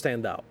 100% makes you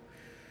stand out.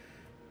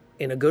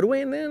 In a good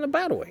way and then in a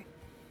bad way.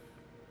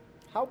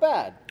 How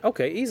bad?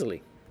 Okay,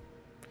 easily.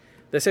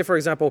 Let's say, for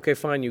example, okay,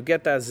 fine, you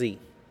get that Z.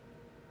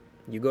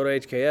 You go to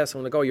HKS,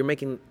 I'm like, oh, you're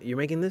making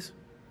this?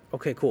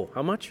 Okay, cool.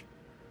 How much?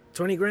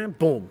 20 grand?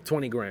 Boom,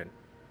 20 grand.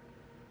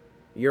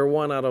 You're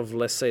one out of,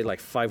 let's say, like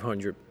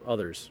 500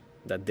 others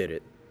that did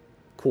it.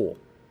 Cool.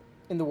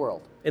 In the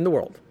world. In the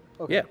world.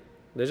 Okay. Yeah.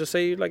 Let's just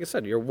say, like I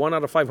said, you're one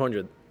out of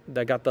 500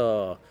 that got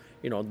the,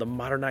 the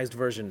modernized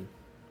version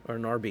or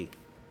an RB.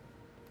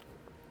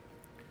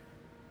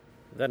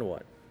 Then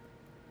what?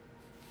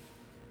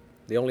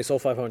 They only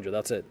sold 500.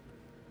 That's it.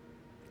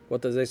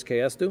 What does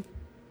HKS do?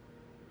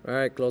 All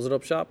right, close it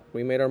up shop.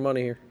 We made our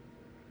money here.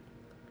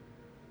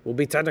 We'll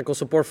be technical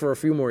support for a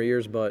few more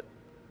years, but...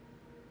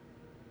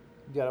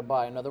 You gotta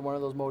buy another one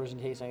of those motors in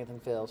case anything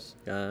fails.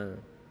 All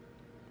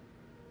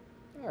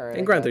right.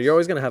 And granted, you're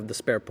always going to have the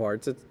spare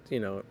parts. It's,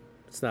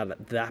 it's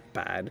not that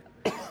bad.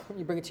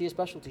 You bring it to your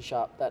specialty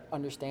shop that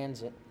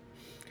understands it.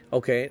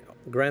 Okay,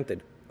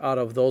 granted, out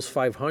of those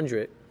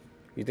 500,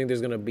 you think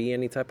there's going to be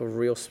any type of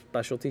real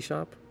specialty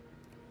shop?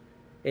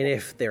 And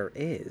if there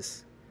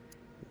is,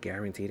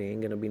 guaranteed it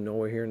ain't going to be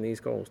nowhere here in the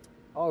East Coast.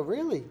 Oh,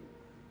 really?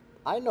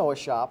 I know a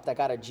shop that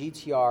got a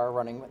GTR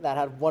running that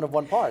had one of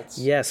one parts.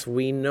 Yes,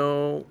 we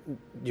know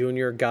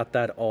Junior got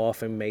that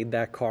off and made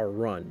that car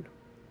run.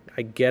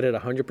 I get it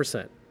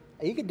 100%.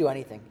 He can do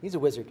anything. He's a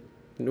wizard.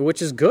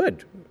 Which is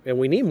good, and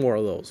we need more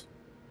of those.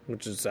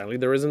 Which is sadly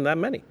there isn't that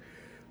many.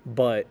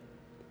 But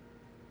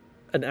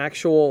an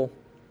actual...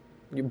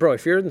 Bro,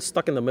 if you're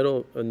stuck in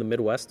the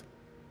Midwest,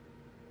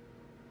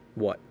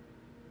 what?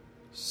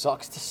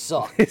 Sucks to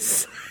suck. You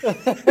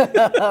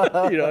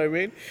know what I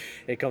mean?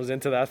 It comes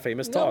into that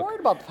famous You're talk. not worried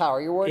about the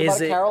power. You're worried Is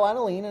about a it-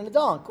 Carolina Lean and a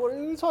Donk. What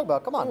are you talking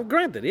about? Come on. Well,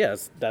 granted,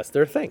 yes, that's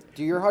their thing.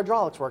 Do your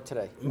hydraulics work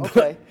today?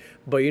 Okay.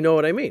 But you know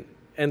what I mean?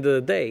 End of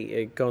the day,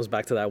 it comes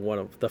back to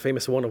that the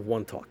famous one of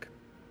one talk.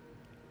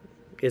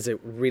 Is it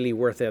really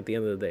worth it at the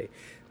end of the day?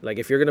 Like,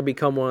 if you're going to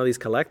become one of these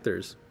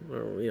collectors,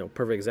 or,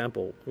 perfect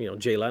example,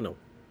 Jay Leno.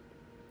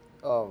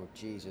 Oh,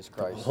 Jesus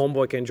Christ.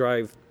 Homeboy can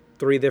drive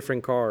 3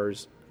 different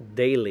cars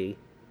daily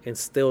and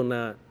still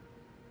not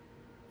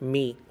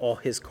meet all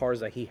his cars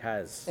that he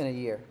has In a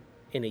year.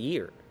 in a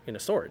year in a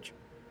storage,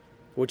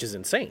 which is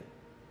insane.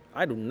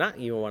 I do not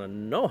even want to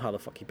know how the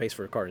fuck he pays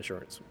for car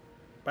insurance.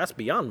 That's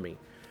beyond me.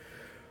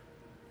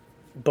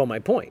 But my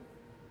point,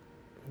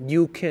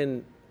 you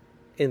can,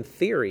 in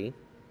theory,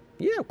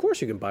 yeah, of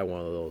course you can buy one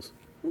of those.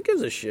 Who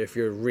gives a shit if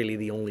you're really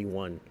the only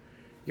one?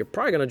 You're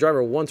probably going to drive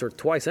it once or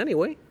twice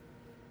anyway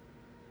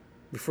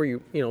before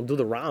you do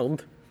the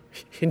round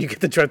and you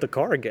get to drive the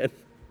car again.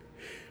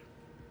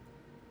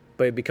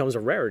 But it becomes a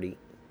rarity.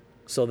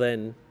 So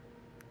then,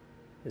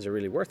 is it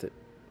really worth it?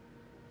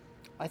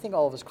 I think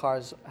all of his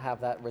cars have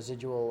that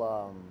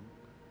residual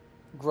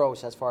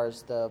gross as far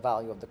as the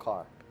value of the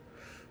car.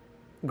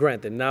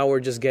 Granted, now we're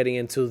just getting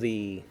into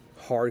the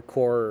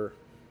hardcore,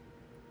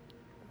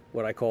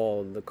 what I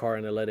call the car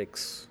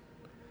analytics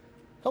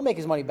He'll make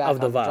his money back of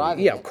the on value.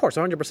 driving Yeah, it. of course,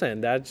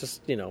 100%. That's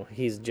just,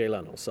 he's Jay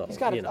Leno. So, He's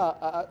got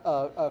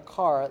a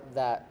car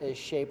that is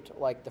shaped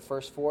like the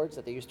first Fords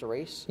that they used to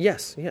race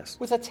Yes.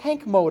 with a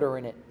tank motor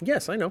in it.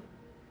 Yes, I know.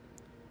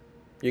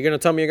 You're going to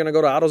tell me you're going to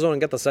go to AutoZone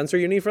and get the sensor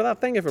you need for that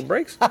thing if it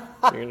breaks?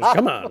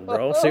 Come on,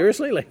 bro.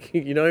 Seriously? Like,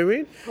 you know what I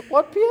mean?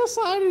 What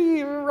PSI do you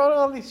even run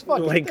on these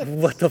fucking Like, things?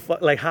 what the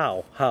fuck? Like,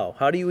 how?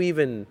 How do you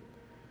even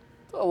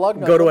A lug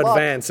nut, go to a lug.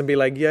 advance and be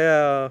like,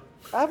 yeah,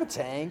 I have a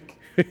tank.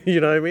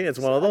 you know what I mean? It's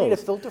one of I need a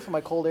those. filter for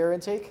my cold air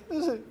intake.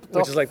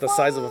 Which is like the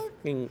size of a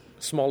fucking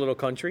small little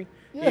country.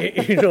 Yeah.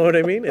 You know what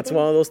I mean? It's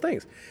one of those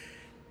things.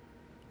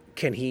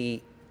 Can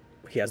he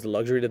he has the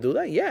luxury to do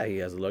that. Yeah, he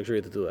has the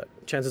luxury to do that.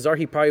 Chances are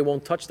he probably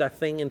won't touch that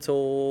thing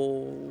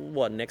until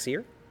what, next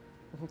year?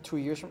 2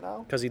 years from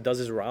now? Because he does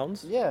his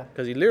rounds. Yeah.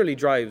 Because he literally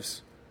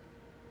drives,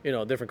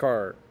 a different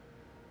car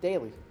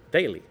Daily.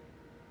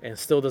 and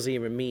still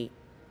doesn't reach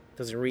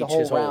whole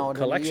his whole round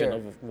in a collection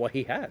year. of what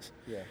he has.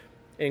 Yeah.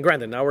 And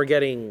granted, now we're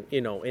getting,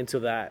 into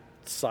that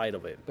side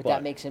of it. But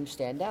that makes him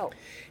stand out.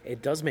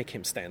 It does make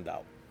him stand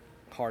out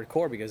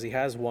hardcore because he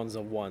has ones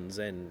of ones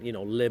and,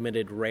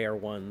 limited rare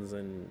ones.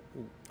 And,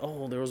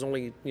 there was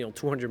only,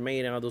 200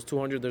 made. Out of those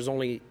 200, there's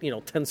only,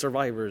 10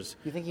 survivors.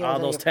 You think he out owns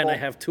of any those of 10, I Paul-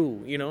 have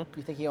 2, You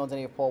think he owns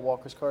any of Paul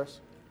Walker's cars?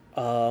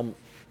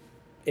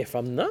 If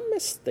I'm not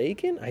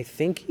mistaken, I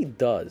think he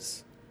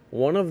does.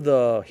 One of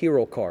the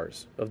hero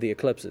cars of the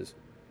Eclipses.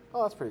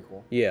 Oh, that's pretty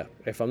cool. Yeah,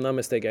 if I'm not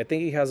mistaken. I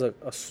think he has a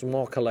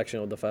small collection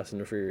of the Fast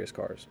and the Furious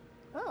cars.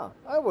 Oh,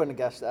 I wouldn't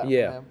have guessed that.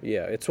 Yeah, from him.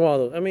 yeah. It's one of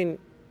those. I mean,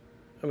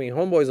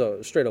 Homeboy's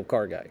a straight up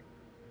car guy.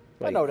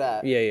 I know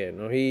that. Yeah.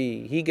 No,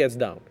 he gets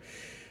down.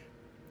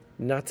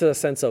 Not to the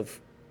sense of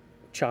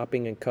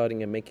chopping and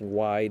cutting and making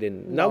wide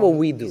and not what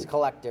we do. He's a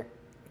collector.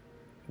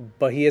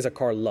 But he is a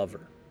car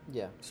lover.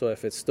 Yeah. So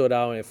if it stood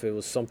out, if it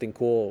was something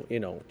cool,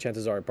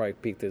 chances are it probably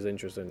piqued his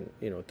interest and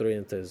threw it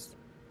into his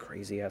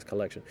crazy ass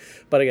collection.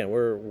 But again,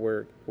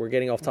 we're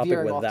getting off topic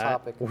Veering with off that.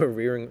 topic.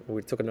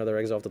 We took another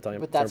exit off the time.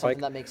 But that's turnpike.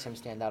 something that makes him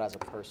stand out as a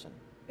person.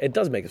 It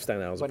does make him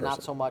stand out as a But person.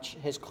 not so much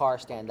his car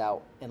stand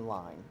out in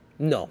line.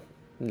 No.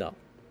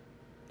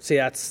 See,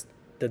 that's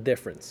the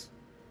difference.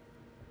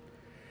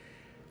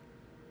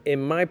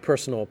 In my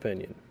personal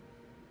opinion,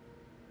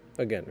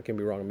 again, I can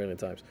be wrong a million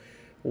times,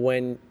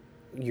 when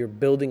you're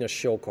building a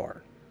show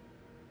car,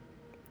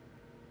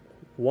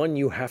 one,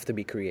 you have to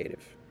be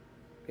creative.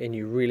 And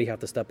you really have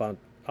to step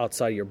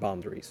outside your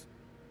boundaries,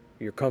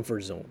 your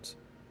comfort zones.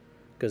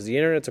 Because the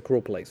internet's a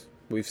cruel place.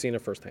 We've seen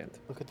it firsthand.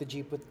 Look at the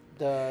Jeep with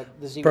the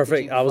Z. Perfect. With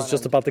the Jeep I was front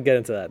just end. about to get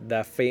into that.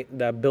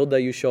 That build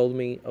that you showed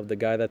me of the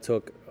guy that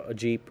took a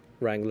Jeep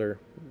Wrangler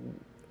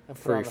And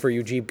for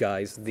you Jeep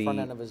guys, the front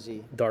end of a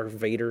Z. Darth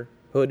Vader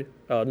hood.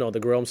 No, the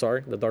grill. I'm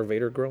sorry, the Darth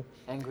Vader grill.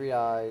 Angry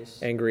eyes.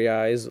 Angry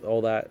eyes,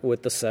 all that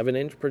with the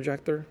 7-inch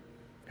projector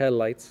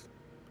headlights,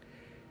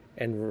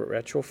 and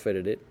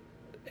retrofitted it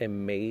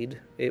and made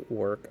it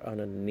work on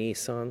a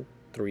Nissan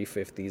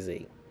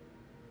 350Z.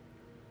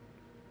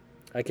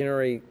 I can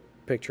already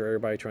picture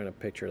everybody trying to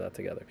picture that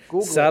together.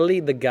 Google Sadly,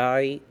 the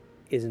guy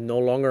is no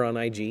longer on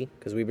IG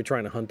because we've been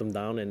trying to hunt him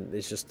down and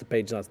it's just the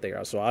page not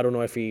there. So I don't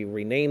know if he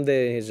renamed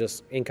it, it's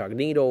just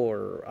incognito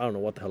or I don't know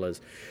what the hell it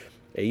is.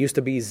 It used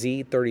to be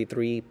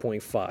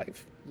Z33.5,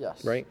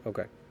 Yes. right?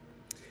 Okay.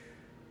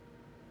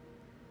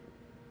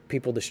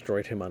 People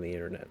destroyed him on the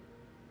internet.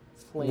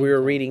 Flame We were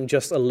time. reading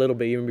just a little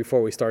bit even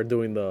before we started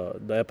doing the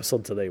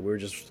episode today. We were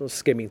just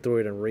skimming through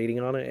it and reading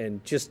on it,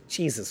 and just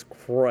Jesus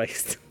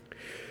Christ,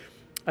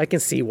 I can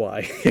see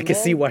why. I can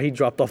see why he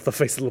dropped off the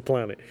face of the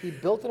planet. He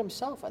built it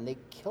himself, and they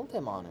killed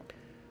him on it.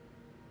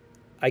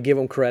 I give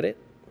him credit.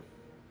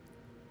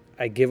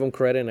 I give him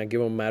credit, and I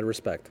give him mad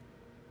respect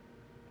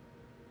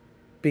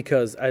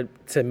because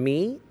to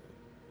me,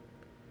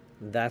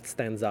 that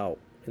stands out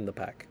in the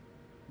pack.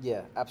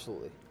 Yeah,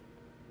 absolutely.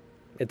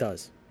 It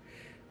does.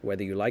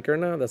 Whether you like it or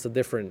not, that's a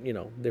different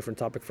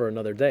topic for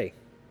another day.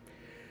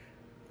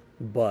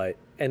 But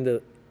and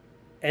the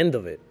end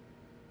of it,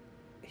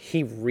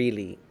 he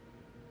really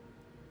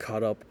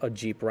cut up a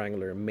Jeep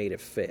Wrangler and made it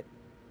fit.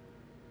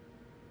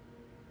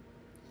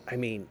 I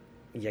mean,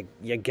 you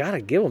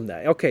gotta give him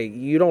that. Okay,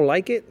 you don't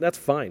like it? That's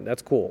fine.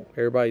 That's cool.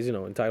 Everybody's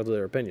entitled to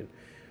their opinion.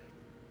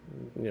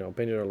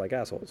 Opinions are like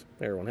assholes.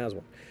 Everyone has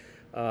one.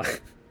 Yeah,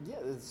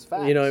 it's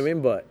facts. You know what I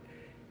mean? But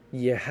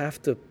you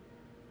have to,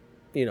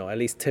 at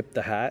least tip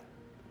the hat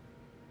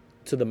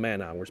to the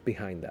man hours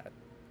behind that.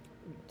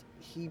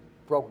 He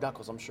broke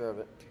knuckles, I'm sure of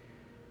it.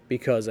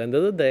 Because end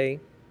of the day,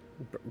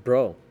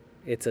 bro,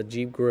 it's a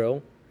Jeep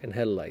grill and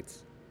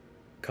headlights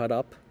cut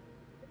up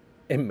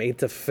and made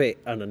to fit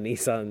on a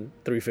Nissan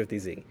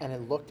 350Z. And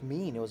it looked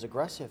mean. It was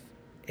aggressive.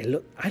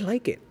 I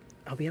like it.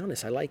 I'll be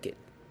honest, I like it.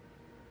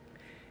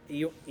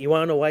 You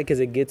want to know why?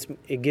 Because it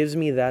gives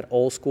me that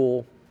old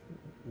school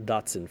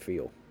Datsun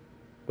feel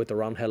with the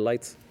round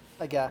headlights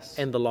I guess.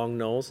 and the long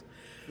nose.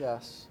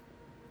 yes.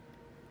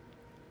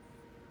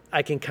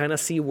 I can kind of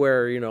see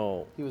where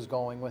He was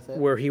going with it.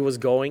 where he was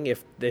going.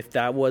 If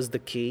that was the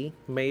key,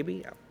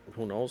 maybe,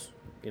 who knows?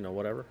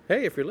 Whatever.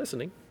 Hey, if you're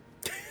listening,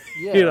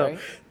 Yeah, right?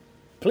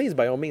 please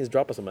by all means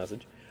drop us a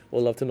message.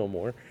 We'll love to know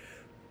more.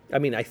 I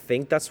mean, I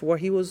think that's what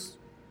he was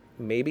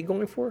maybe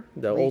going for,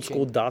 the old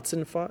school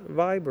Datsun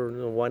vibe or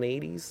the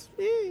 180s.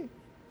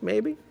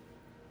 Maybe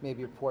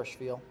Maybe a Porsche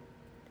feel.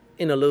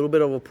 in a little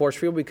bit of a Porsche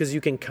feel because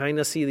you can kind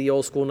of see the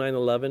old school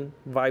 911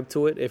 vibe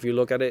to it. If you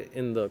look at it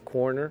in the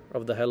corner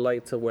of the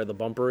headlight to where the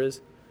bumper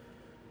is,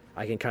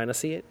 I can kind of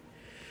see it.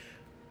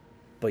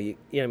 But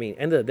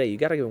end of the day, you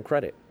got to give him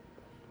credit.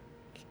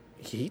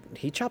 He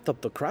chopped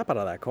up the crap out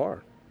of that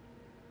car.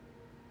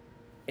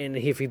 And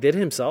if he did it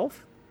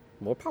himself,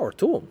 more power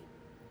to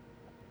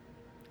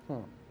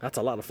him. That's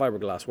a lot of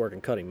fiberglass work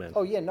and cutting, man.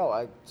 Oh yeah, no,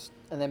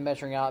 and then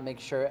measuring out,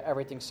 making sure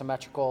everything's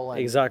symmetrical.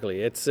 And,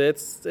 Exactly. It's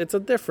a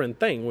different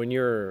thing when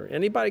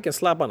anybody can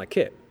slap on a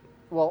kit.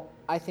 well,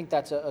 I think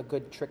that's a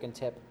good trick and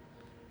tip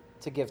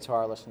to give to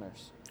our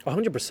listeners.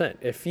 100%.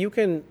 If you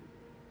can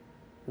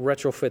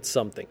retrofit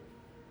something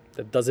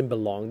that doesn't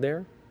belong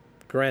there,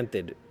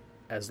 granted,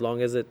 as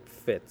long as it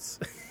fits,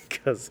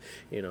 because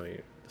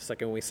the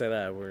second we say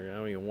that, I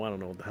don't even want to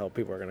know what the hell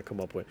people are going to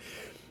come up with.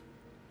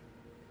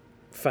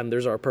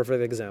 Fenders are a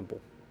perfect example.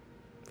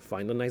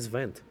 Find a nice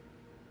vent.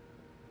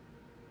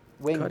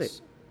 Wings. Cut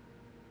it.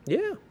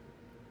 Yeah.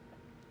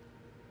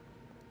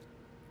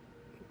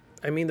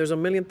 I mean, there's a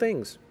million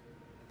things.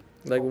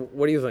 Like,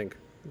 what do you think?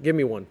 Give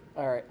me one.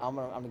 All right, I'm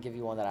gonna give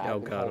you one that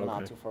I've been holding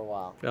on to for a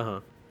while.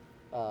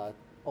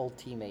 Old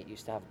teammate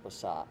used to have a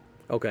Passat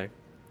Okay.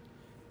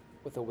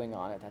 with a wing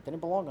on it that didn't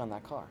belong on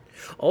that car.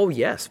 Oh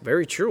yes,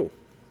 very true.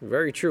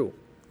 Very true.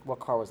 What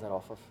car was that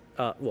off of?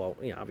 Well,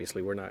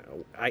 obviously we're not.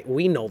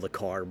 We know the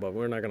car, but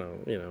we're not gonna,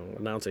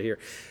 announce it here.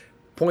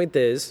 Point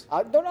is,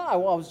 No, I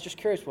was just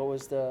curious. What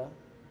was the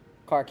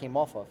car came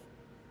off of?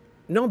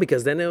 no,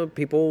 because then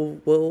people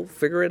will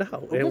figure it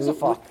out. Who gives a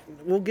fuck?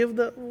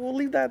 We'll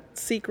leave that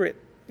secret,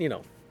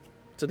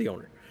 to the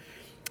owner.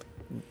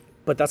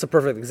 But that's a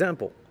perfect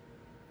example.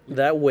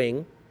 That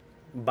wing,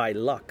 by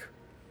luck,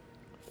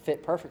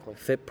 Fit perfectly.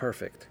 fit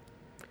perfect.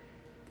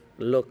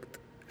 Looked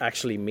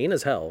actually mean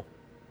as hell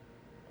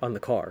on the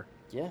car.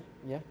 Yeah.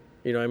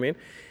 You know what I mean?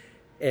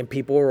 And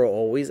people were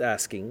always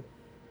asking,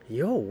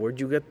 yo, where'd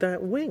you get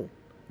that wing?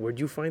 Where'd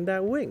you find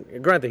that wing?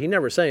 Granted, he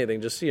never said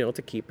anything, just,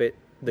 to keep it,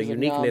 the He's like,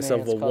 uniqueness "Nah,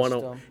 man, of a it's one.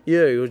 custom."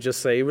 Yeah, he would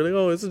just say, like,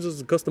 oh, this is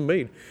just custom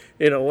made.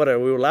 Whatever.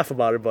 We would laugh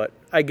about it, but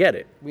I get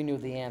it. We knew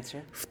the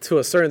answer. To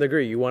a certain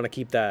degree, you want to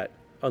keep that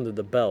under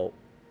the belt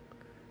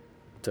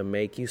to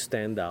make you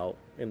stand out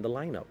in the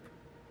lineup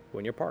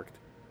when you're parked.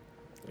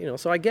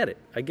 So I get it.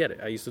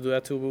 I used to do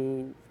that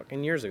too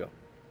fucking years ago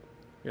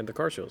at the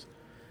car shows.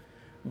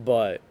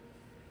 But,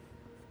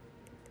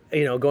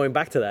 going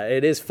back to that,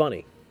 it is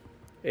funny.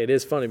 It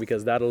is funny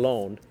because that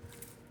alone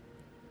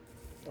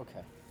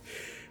Okay.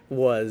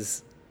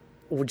 was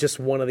just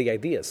one of the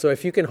ideas. So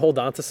if you can hold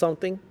on to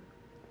something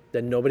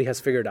that nobody has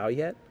figured out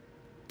yet,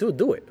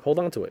 do it. Hold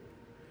on to it.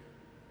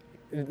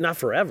 Not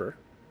forever,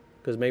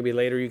 because maybe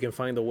later you can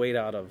find a way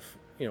out of,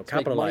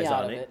 capitalize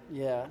out on of it.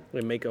 Yeah.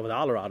 And make $1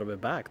 out of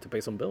it back to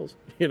pay some bills,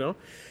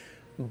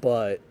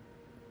 But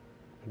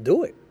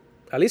do it.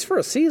 At least for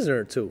a season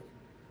or two,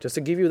 just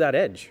to give you that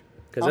edge.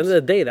 Because at the end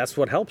of the day, that's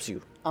what helps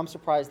you. I'm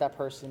surprised that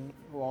person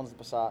who owns the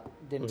Passat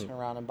didn't Mm-hmm. turn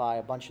around and buy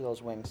a bunch of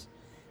those wings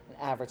and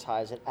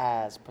advertise it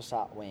as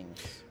Passat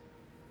wings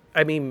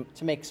I mean,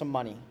 to make some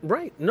money.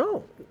 right,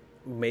 no.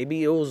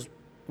 Maybe it was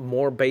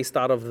more based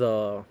out of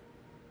the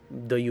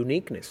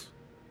uniqueness.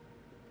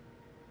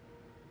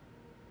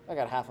 I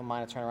got half of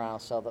mine to turn around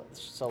and sell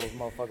those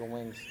motherfucking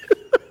wings.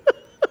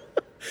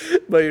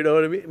 But you know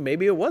what I mean?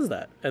 Maybe it was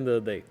that, end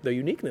of the day, the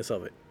uniqueness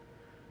of it.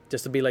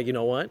 Just to be like, you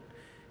know what?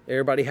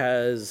 Everybody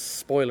has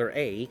spoiler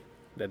A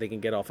that they can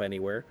get off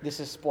anywhere. This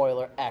is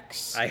spoiler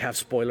X. I have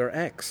spoiler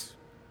X.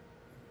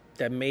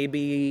 That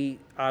maybe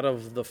out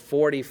of the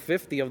 40,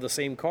 50 of the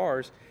same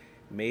cars,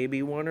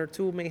 maybe one or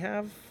two may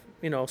have,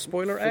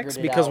 spoiler X Figured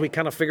it because out. we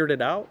kind of figured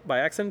it out by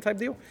accident type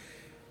deal.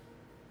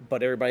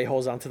 But everybody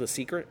holds on to the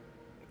secret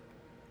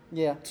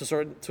Yeah.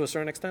 to a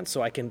certain extent,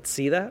 so I can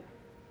see that.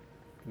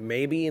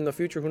 Maybe in the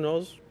future, who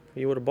knows?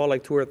 You would have bought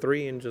like 2 or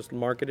 3 and just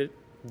marketed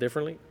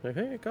differently. Like,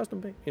 hey,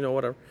 custom paint,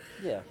 whatever.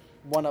 Yeah.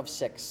 1 of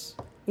 6.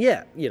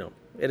 Yeah,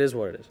 it is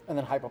what it is. And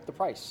then hype up the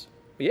price.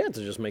 Yeah,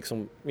 to just make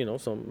some,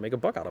 make a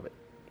buck out of it.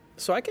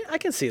 So I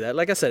can see that.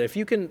 Like I said, if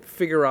you can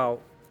figure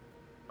out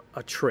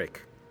a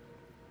trick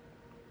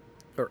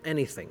or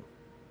anything,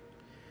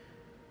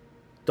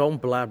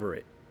 don't blabber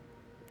it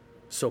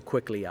so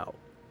quickly out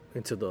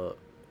into the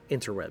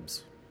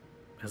interwebs,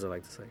 as I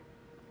like to say.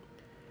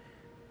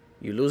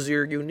 You lose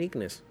your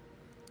uniqueness.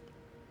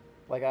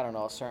 Like, I don't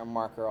know, a certain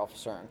marker off a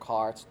certain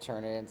car to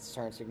turn it into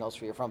turn signals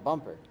for your front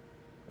bumper.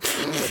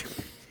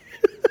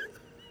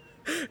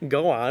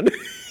 Go on.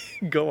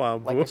 Go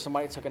on, Like boo. if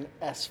somebody took an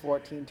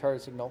S14 turn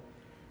signal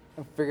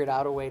and figured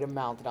out a way to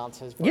mount it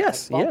onto his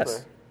Yes, bumper,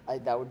 yes.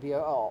 that would be an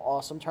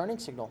awesome turning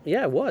signal.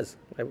 Yeah, it was.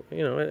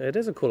 It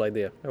is a cool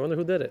idea. I wonder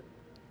who did it.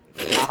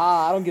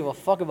 Aha, I don't give a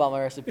fuck about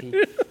my recipe.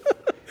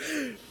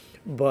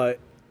 But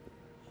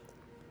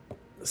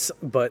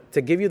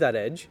to give you that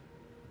edge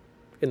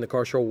in the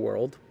car show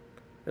world,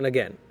 and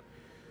again,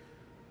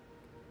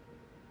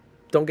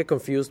 don't get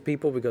confused,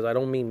 people, because I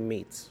don't mean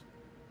meats.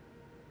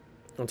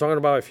 I'm talking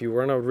about if you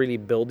want to really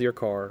build your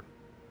car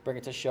Bring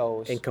it to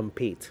shows. and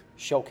compete.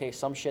 Showcase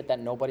some shit that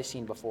nobody's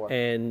seen before.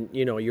 And,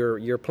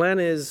 your plan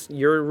is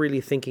you're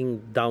really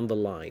thinking down the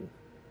line.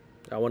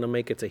 I want to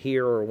make it to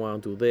here, or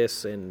want to do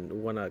this, and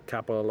want to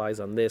capitalize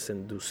on this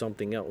and do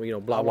something else, blah, I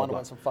blah, want to blah.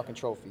 win some fucking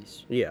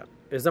trophies. Yeah.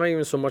 It's not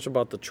even so much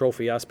about the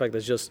trophy aspect.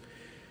 It's just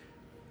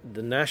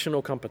the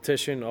national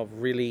competition of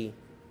really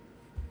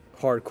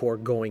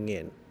hardcore going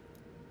in.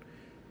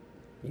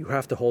 You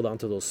have to hold on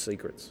to those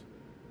secrets.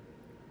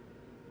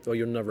 or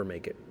you'll never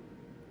make it.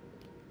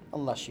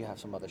 Unless you have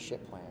some other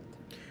shit planned.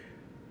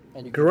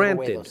 And you can give away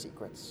Granted, those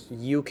secrets.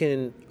 you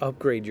can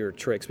upgrade your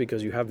tricks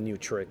because you have new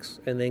tricks,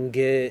 and then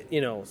get,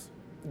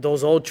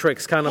 those old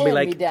tricks kind of be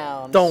like,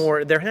 Hand-me-downs. don't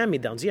worry, they're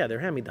hand-me-downs. Yeah, they're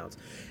hand-me-downs.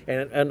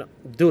 And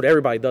dude,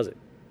 everybody does it.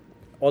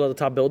 All of the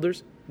top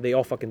builders, they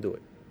all fucking do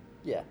it.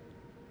 Yeah.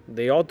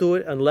 They all do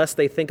it unless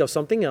they think of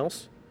something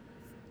else.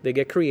 They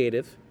get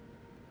creative,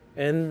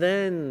 and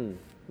then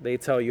they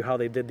tell you how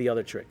they did the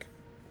other trick.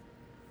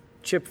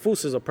 Chip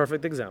Foose is a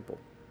perfect example.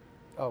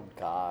 Oh,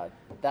 God.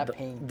 That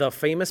paint. The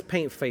famous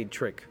paint fade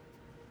trick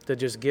to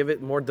just give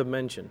it more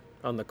dimension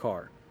on the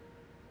car.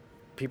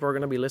 People are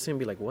going to be listening and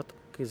be like, what the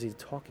fuck is he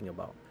talking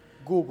about?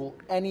 Google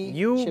any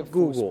You Chip Foose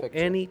Google picture.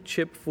 any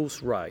Chip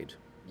Foose ride.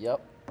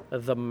 Yep.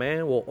 The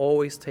man will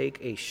always take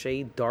a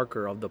shade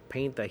darker of the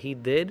paint that he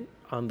did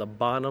on the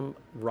bottom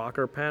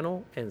rocker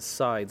panel and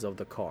sides of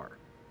the car.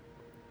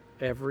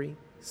 Every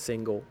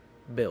single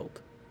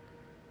build.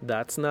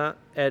 That's not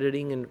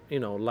editing in,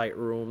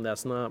 Lightroom.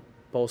 That's not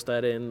post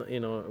that in,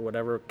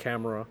 whatever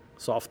camera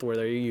software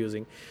that you're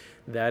using.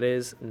 That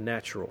is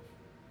natural.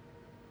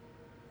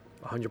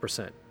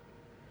 100%.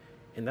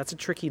 And that's a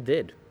trick he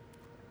did.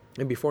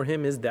 And before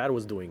him, his dad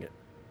was doing it.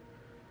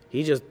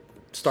 He just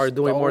started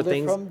doing more Stole it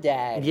things. from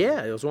Dad.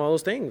 Yeah, it was one of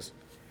those things.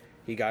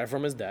 He got it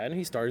from his dad, and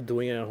he started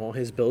doing it on all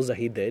his builds that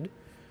he did.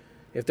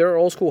 If there are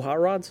old school hot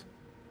rods,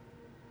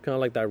 kind of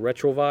like that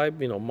retro vibe,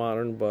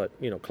 modern but,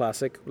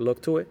 classic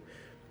look to it,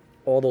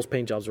 all those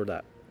paint jobs were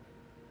that.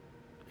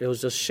 It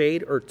was just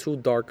shade or two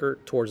darker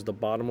towards the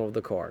bottom of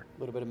the car. A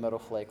little bit of metal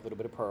flake, a little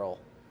bit of pearl.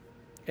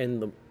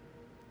 And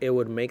it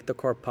would make the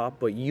car pop,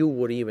 but you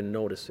wouldn't even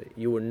notice it.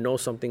 You would know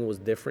something was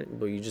different,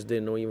 but you just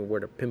didn't know even where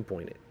to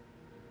pinpoint it.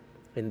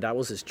 And that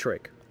was his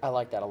trick. I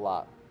like that a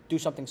lot. Do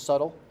something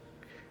subtle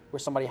where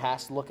somebody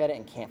has to look at it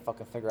and can't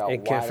fucking figure out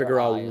And why can't figure their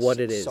out eye what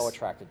it is. so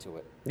attracted to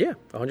it. Yeah,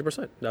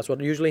 100%. That's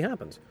what usually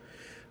happens.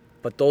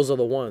 But those are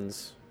the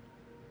ones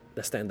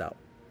that stand out.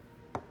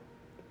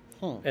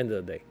 End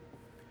of the day.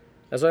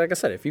 That's like I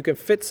said. If you can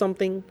fit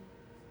something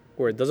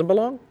where it doesn't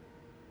belong,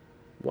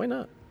 why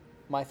not?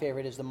 My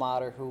favorite is the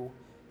modder who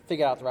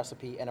figured out the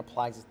recipe and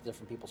applies it to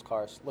different people's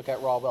cars. Look at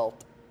Raw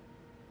Welt.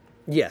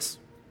 Yes.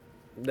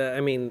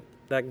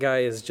 That guy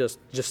is just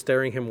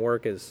staring him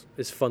work is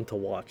fun to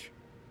watch.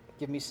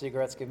 Give me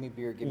cigarettes, give me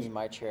beer, give me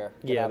my chair.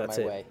 Get Yeah, out of that's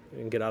my it. way.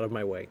 And get out of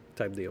my way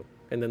type deal.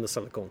 And then the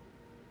silicone.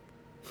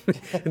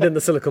 And then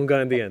the silicone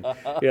gun in the end.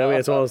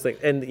 It's one of those things.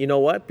 And you know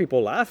what?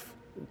 People laugh,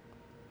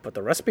 but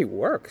the recipe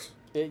works.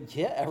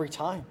 Yeah, every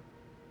time.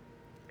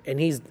 And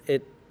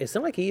it's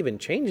not like he even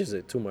changes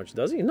it too much,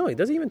 does he? No, he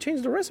doesn't even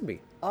change the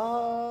recipe.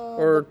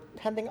 Or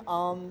Depending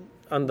on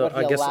the, what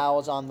I he guess,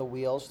 allows on the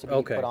wheels to be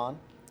Okay. put on.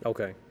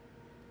 okay,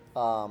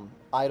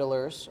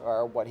 Idlers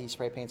are what he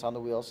spray paints on the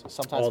wheels.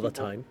 Sometimes all the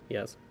people time,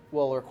 yes.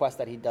 will request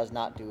that he does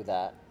not do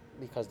that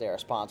because they are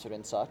sponsored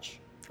and such.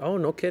 Oh,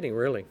 no kidding,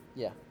 really?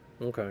 Yeah.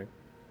 Okay.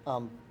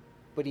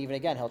 But even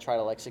again, he'll try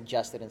to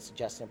suggest it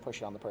and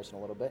push it on the person a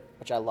little bit,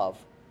 which I love.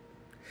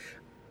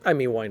 I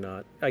mean, why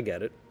not? I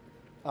get it.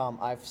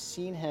 I've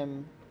seen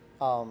him.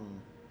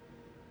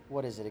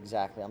 What is it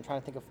exactly? I'm trying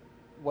to think of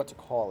what to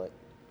call it.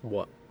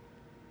 What?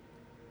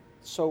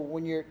 So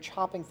when you're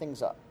chopping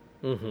things up,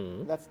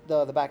 Mm-hmm. that's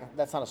the back.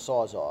 That's not a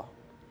sawzall.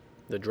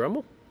 The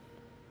Dremel?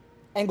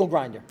 Angle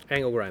grinder.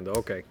 Angle grinder,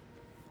 okay.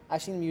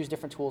 I've seen him use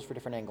different tools for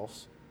different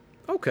angles.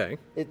 Okay.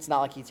 It's not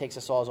like he takes a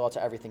sawzall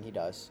to everything he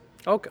does.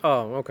 Okay.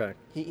 Oh, okay.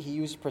 He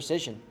used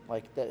precision,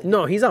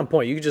 No, he's on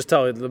point. You can just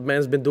tell the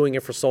man's been doing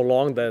it for so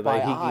long that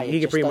By eye, he it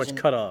can just pretty much doesn't-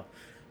 cut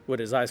with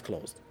his eyes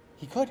closed.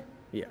 He could.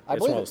 Yeah, I it's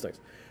believe one of it. those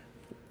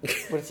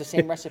things. But it's the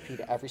same recipe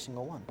to every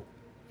single one.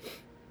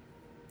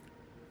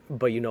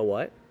 But you know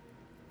what?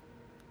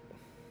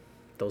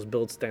 Those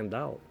builds stand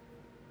out.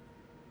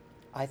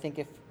 I think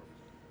if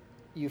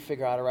you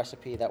figure out a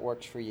recipe that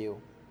works for you,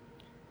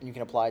 and you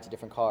can apply it to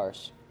different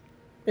cars,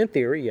 In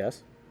theory,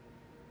 yes.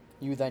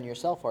 you then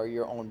yourself are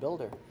your own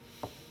builder.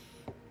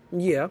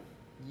 Yeah.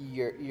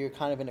 You're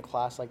kind of in a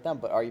class like them,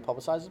 but are you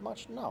publicized as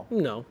much? No.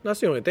 No, that's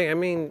the only thing. I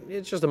mean,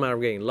 it's just a matter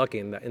of getting lucky.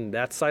 In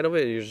that side of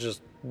it, you're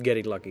just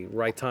getting lucky.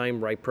 Right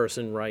time, right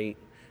person, right,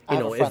 I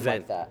have a friend event.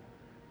 like that.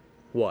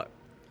 What?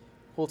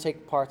 Who'll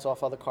take parts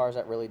off other cars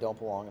that really don't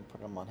belong and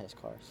put them on his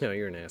cars. No,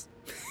 you're an ass.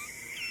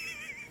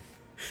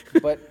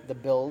 But the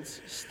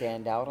builds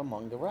stand out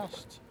among the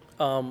rest.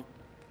 I'll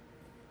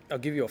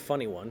give you a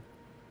funny one.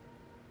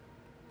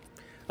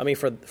 I mean,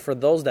 for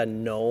those that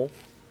know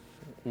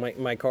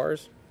my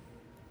cars,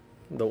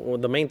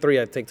 the main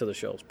three I take to the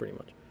shows, pretty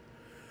much.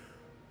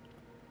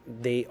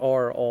 They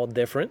are all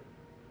different,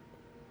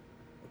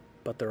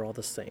 but they're all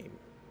the same.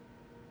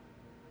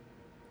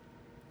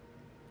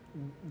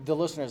 The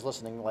listeners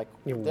listening,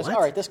 this, What?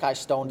 all right, this guy's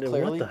stoned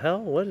clearly. What the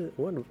hell?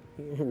 What?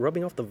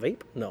 Rubbing off the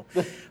vape? No.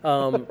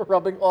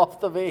 Rubbing off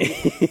the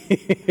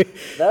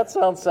vape. That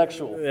sounds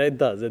sexual. It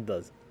does. give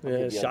you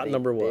a Shot vape,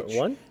 number bitch.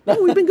 one?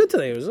 No, we've been good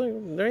today. It was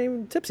they're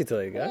even tipsy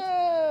today, guys.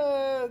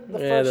 The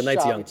Yeah, first the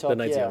night's shot young. we took, The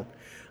night's yeah.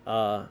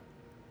 young.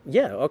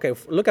 Yeah, okay.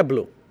 Look at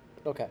blue.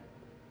 Okay.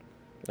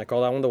 I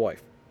call that one the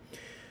wife.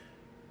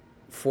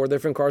 4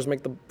 different cars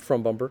make the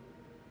front bumper.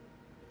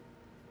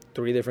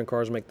 3 different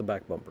cars make the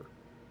back bumper.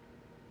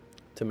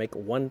 To make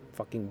one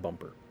fucking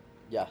bumper.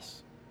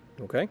 Yes.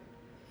 Okay?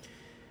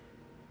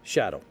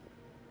 Shadow.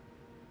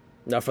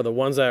 Now, for the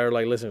ones that are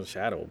like, listen,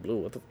 Shadow,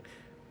 Blue.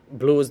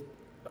 Blue is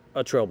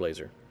a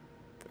trailblazer.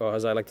 Or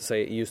as I like to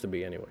say, it used to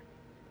be anyway.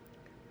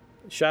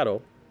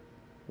 Shadow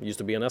used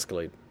to be an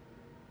Escalade.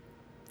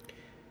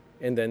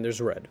 And then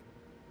there's Red.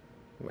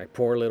 My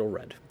poor little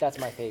Red. That's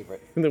my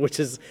favorite. Which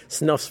is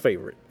Snuff's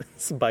favorite.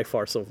 By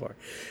far so far.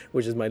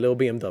 Which is my little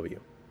BMW.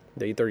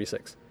 The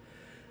E36.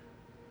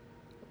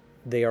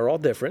 They are all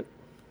different.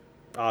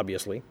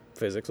 Obviously.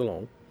 Physics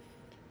alone.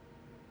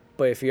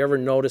 But if you ever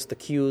notice the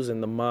cues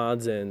and the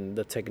mods and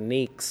the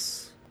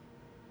techniques,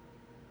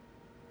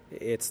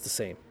 it's the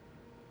same.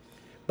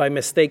 By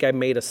mistake, I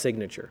made a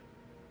signature.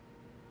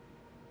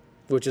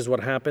 Which is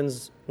what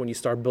happens when you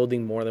start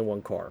building more than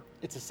one car.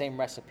 It's the same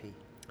recipe.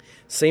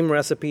 Same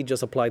recipe,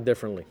 just applied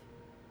differently.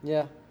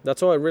 Yeah.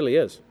 That's all it really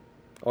is.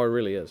 All it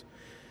really is.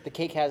 The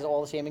cake has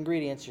all the same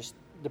ingredients, just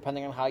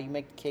depending on how you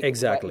make the cake.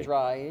 Exactly. Wet and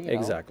dry. You know.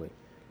 Exactly.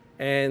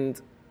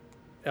 And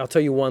I'll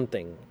tell you one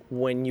thing.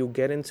 When you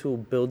get into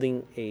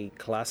building a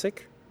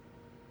classic,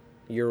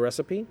 your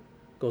recipe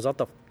goes out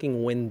the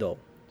fucking window.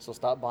 So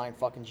stop buying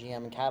fucking GM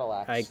and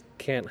Cadillacs. I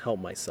can't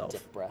help myself.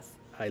 Dick breath.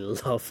 I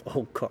love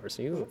old cars.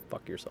 You go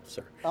fuck yourself,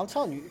 sir. I'm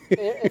telling you,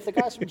 if the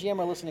guys from GM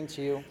are listening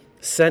to you,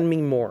 send me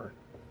more.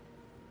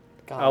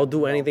 God, I'll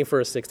do anything for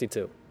a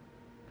 62.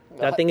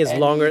 That thing is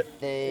longer.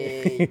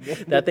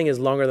 That thing is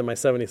longer than my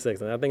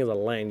 76, and that thing is a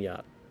land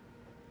yacht.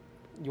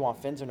 You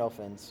want fins or no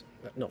fins?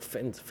 No,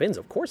 fins. Fins,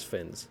 of course,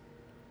 fins.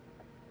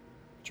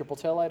 Triple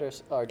tail light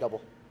or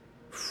double?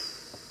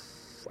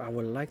 I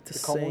would like to The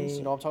say... cones,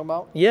 you know what I'm talking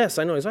about? Yes,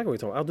 I know exactly what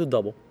you're talking about. I'll do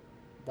double.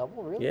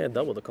 Double, really? Yeah,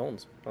 double the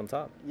cones on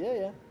top.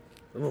 Yeah.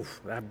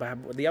 Oof,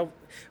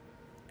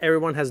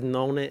 everyone has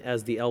known it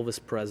as the Elvis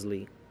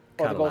Presley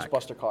Or Cadillac. the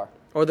Ghostbuster car.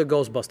 Or the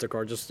Ghostbuster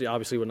car, just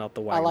obviously without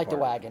the wagon I like the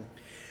part.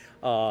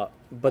 wagon.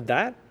 But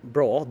that,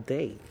 bro, all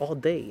day.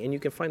 And you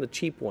can find a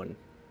cheap one.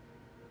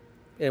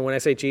 And when I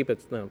say cheap,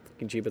 it's not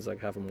fucking cheap. It's like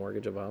half a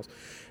mortgage of a house.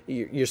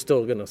 You're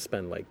still gonna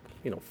spend like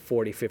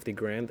 40, 50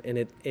 grand,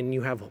 and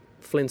you have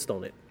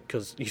Flintstone it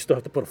because you still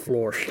have to put a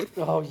floor.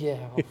 Oh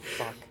yeah. Oh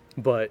fuck.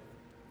 But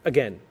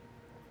again,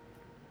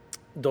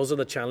 those are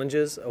the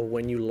challenges of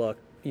when you love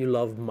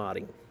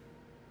modding,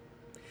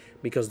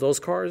 because those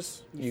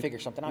cars You figure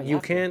something out. You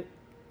have to. can't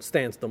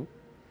stance them,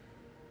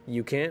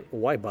 you can't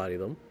white body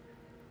them,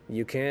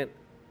 you can't.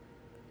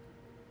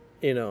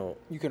 You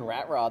can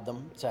rat rod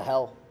them to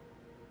hell.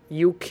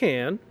 You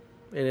can,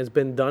 and it's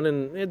been done,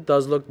 and it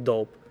does look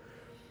dope.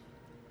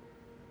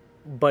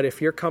 But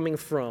if you're coming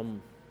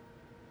from,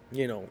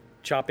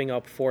 chopping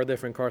up 4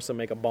 different cars to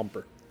make a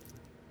bumper,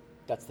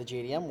 That's the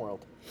JDM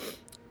world.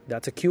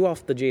 that's a cue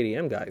off the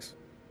JDM guys.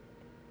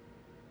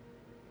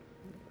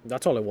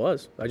 That's all it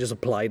was. I just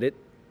applied it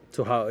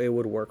to how it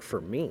would work for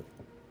me.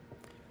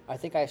 I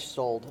think I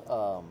sold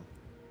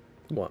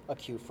What? a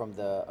cue from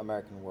the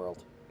American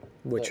world.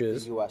 Which the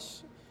is?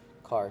 U.S.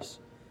 cars.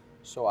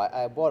 So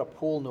I bought a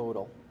pool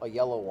noodle, a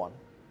yellow one,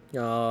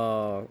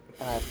 Oh,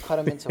 and I've cut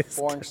them into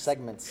 4-inch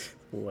segments.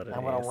 what And an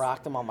I'm going ass. to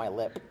rock them on my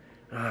lip.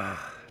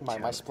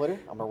 My splitter,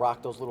 I'm going to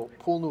rock those little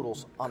pool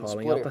noodles on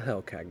Calling the out the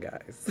splitter. Hellcat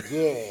guys.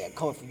 Yeah,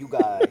 coming for you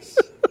guys.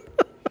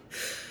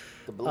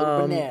 The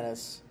little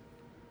bananas.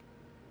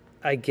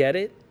 I get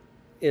it.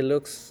 It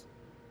looks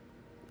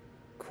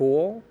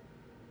cool.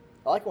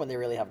 I like it when they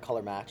really have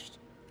color matched.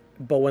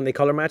 But when they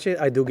color match it,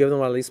 I do give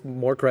them at least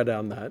more credit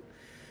on that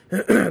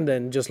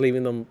than just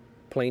leaving them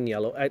plain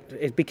yellow.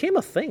 It became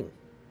a thing.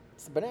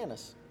 It's the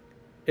bananas.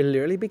 It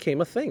literally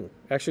became a thing,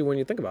 actually, when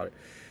you think about it.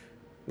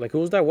 Like, who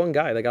was that one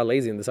guy that got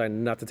lazy and decided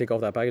not to take off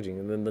that packaging?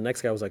 And then the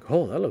next guy was like,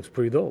 oh, that looks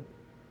pretty dope.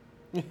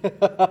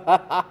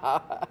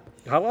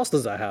 How else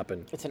does that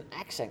happen? It's an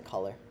accent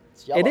color.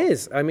 It's yellow. It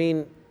is. I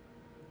mean,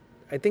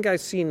 I think I've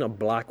seen a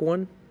black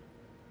one,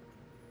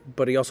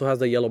 but he also has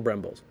the yellow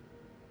Brembos.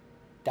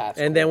 That's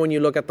And then when you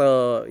look at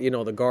the,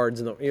 the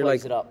guards, and you're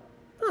Plays like, it up.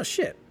 oh,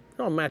 shit.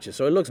 No, it matches.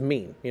 So it looks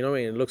mean. You know what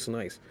I mean? It looks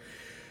nice.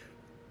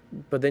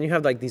 But then you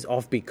have like these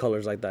offbeat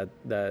colors like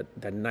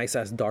that nice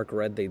ass dark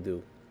red they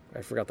do.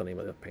 I forgot the name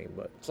of the paint,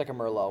 but It's like a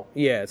Merlot.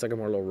 yeah, it's like a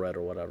more low red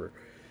or whatever.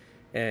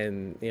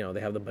 And they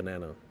have the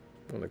banana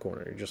on the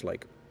corner. You're just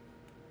like,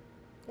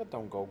 That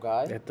don't go,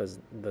 guy. that does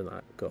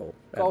not go.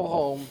 At Go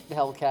all. home,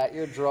 Hellcat.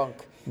 You're drunk.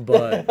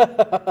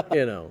 But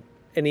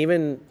and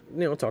even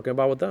talking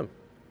about with them,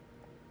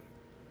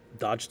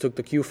 Dodge took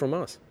the cue from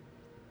us.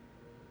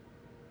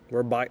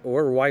 We're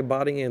wide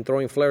bodying and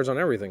throwing flares on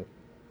everything.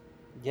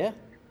 Yeah.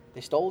 They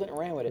stole it and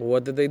ran with it.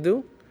 What did they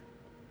do?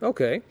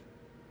 Okay.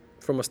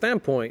 From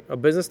a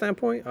business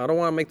standpoint, I don't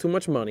want to make too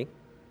much money,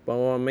 but I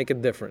want to make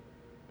it different.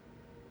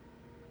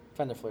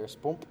 Fender flares.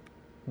 Boom.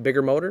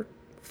 Bigger motor,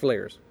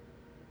 flares,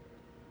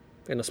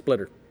 and a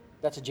splitter.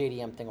 That's a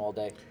JDM thing all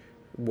day.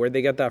 Where'd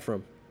they get that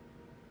from?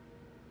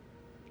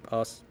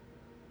 Us.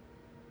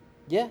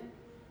 Yeah.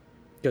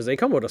 Because they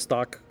come with a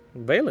stock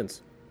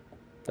valence.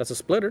 That's a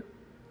splitter.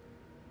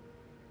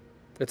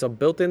 It's a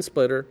built-in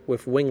splitter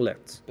with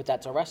winglets. But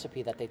that's a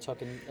recipe that they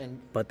took and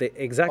But they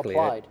exactly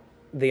applied.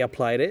 They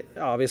applied it.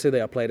 Obviously,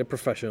 they applied it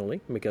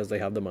professionally because they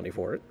have the money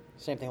for it.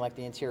 Same thing like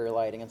the interior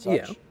lighting and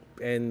such. Yeah.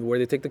 And where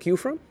they take the cue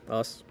from?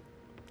 Us.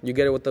 You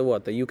get it with the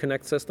what? The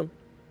Uconnect system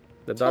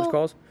that Dodge Oh.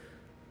 calls?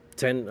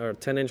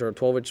 10-inch or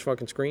 12-inch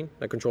fucking screen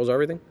that controls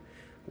everything?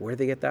 Where did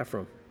they get that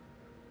from?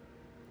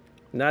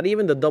 Not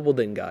even the double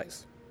din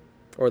guys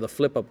or the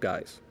flip-up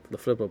guys, the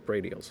flip-up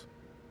radios.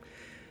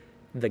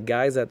 The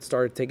guys that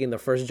started taking the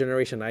first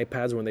generation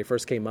iPads when they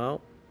first came out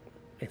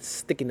and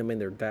sticking them in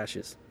their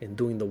dashes and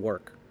doing the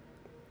work.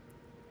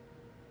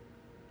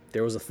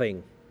 There was a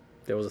thing.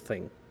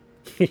 Snuff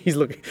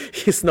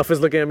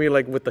is looking at me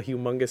like with the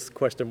humongous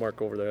question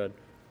mark over their head.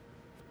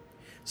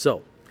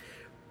 So,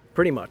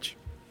 pretty much,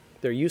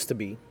 there used to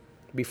be,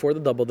 before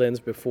the double dins,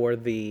 before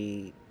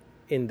the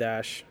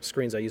in-dash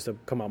screens that used to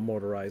come out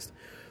motorized,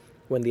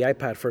 when the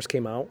iPad first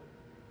came out,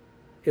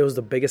 it was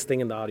the biggest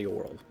thing in the audio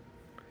world.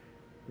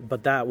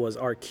 But that was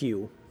our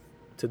cue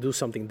to do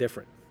something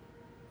different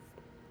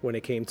when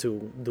it came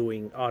to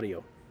doing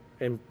audio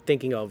and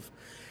thinking of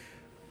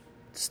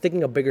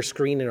sticking a bigger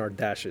screen in our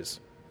dashes,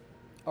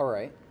 All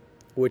right.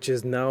 which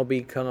has now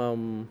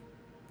become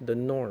the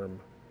norm.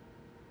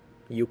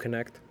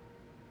 Uconnect,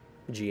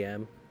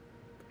 GM,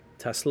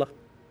 Tesla.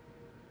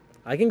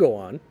 I can go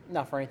on.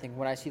 Not for anything.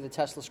 When I see the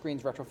Tesla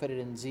screens retrofitted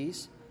in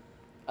Z's,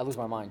 I lose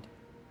my mind.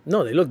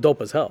 No, they look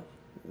dope as hell.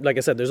 Like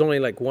I said, there's only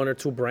like one or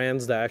two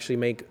brands that actually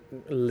make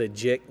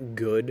legit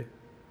good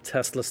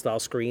Tesla-style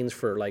screens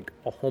for like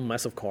a whole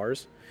mess of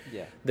cars.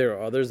 Yeah. There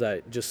are others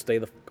that just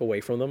stay away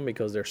from them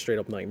because they're straight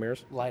up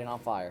nightmares. Lighting on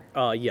fire.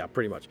 Yeah,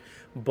 pretty much.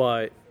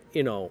 But,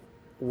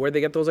 where'd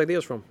they get those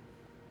ideas from?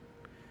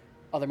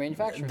 Other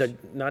manufacturers.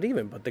 Not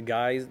even, but the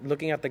guys,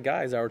 looking at the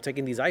guys that are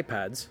taking these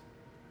iPads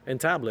and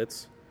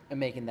tablets and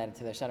making that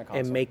into their center console.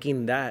 and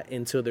making that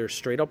into their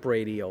straight up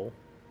radio,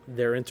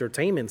 their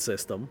entertainment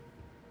system,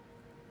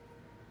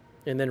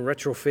 and then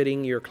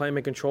retrofitting your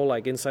climate control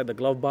like inside the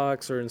glove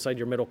box or inside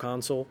your middle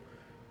console.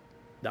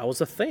 That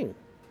was a thing.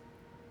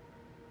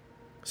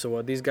 So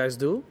what these guys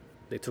do,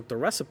 they took the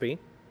recipe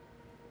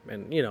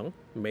and,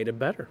 made it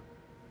better.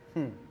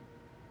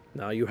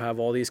 Now you have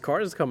all these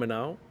cars coming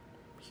out,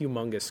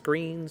 humongous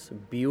screens,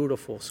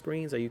 beautiful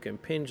screens that you can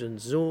pinch and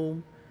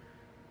zoom,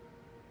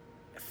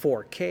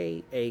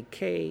 4K,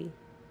 8K.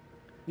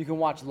 You can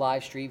watch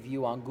live street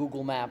view on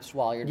Google Maps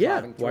while you're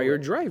driving through while you're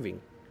it.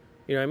 driving.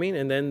 You know what I mean?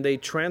 And then they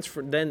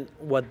transferred. Then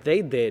what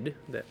they did,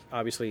 that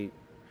obviously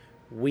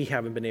we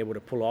haven't been able to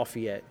pull off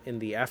yet in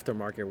the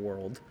aftermarket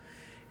world,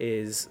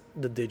 is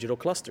the digital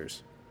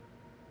clusters.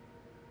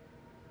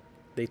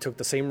 They took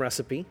the same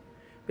recipe,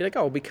 be like,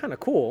 oh, it'd be kind of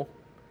cool.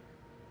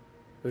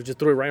 They just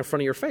threw it right in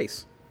front of your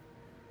face.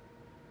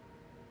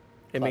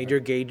 It made Clever. your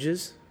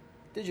gauges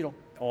Digital.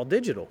 all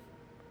digital.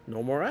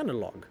 No more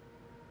analog.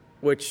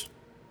 Which,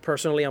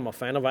 personally, I'm a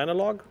fan of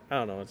analog.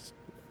 I don't know.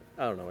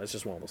 It's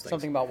just one of those things.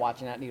 Something about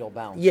watching that needle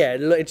bounce. Yeah,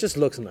 it just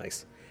looks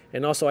nice.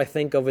 And also, I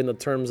think of in the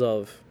terms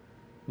of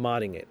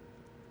modding it.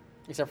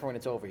 Except for when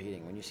it's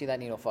overheating. When you see that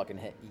needle fucking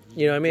hit.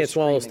 You know what I mean? you're It's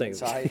one of those screaming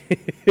things. inside.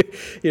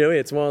 You know,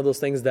 it's one of those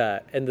things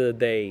that, end of the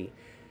day,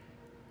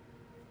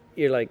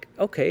 you're like,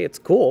 okay, it's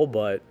cool,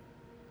 but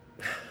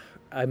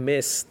I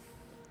miss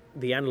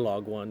the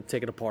analog one.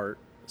 Take it apart,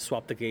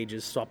 swap the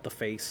gauges, swap the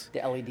face. The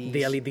LEDs.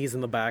 The LEDs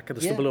in the back,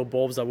 the stupid little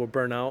bulbs that would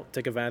burn out.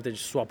 Take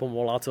advantage, swap them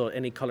all out to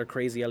any color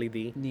crazy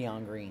LED.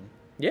 Neon green.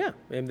 Yeah,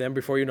 and then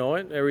before you know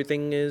it,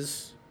 everything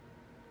is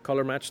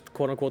color matched,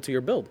 quote unquote, to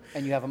your build.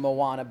 And you have a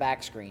Moana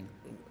back screen.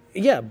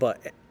 Yeah, but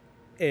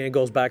and it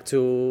goes back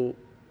to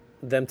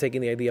them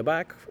taking the idea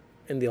back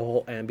and the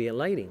whole ambient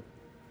lighting.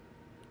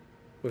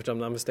 Which I'm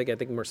not mistaken, I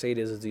think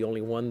Mercedes is the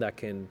only one that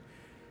can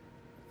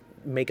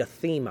make a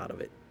theme out of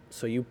it.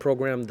 So you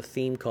program the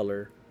theme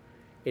color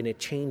and it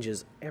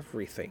changes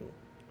everything.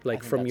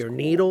 Like think from that's your cool.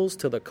 needles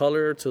to the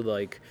color to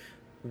like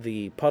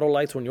the puddle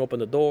lights when you open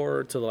the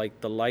door to like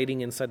the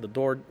lighting inside the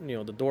door,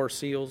 the door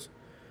seals,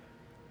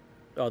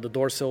 the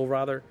door sill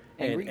rather,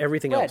 and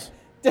everything red. else.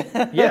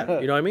 Yeah,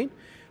 you know what I mean?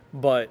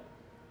 But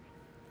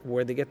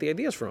where'd they get the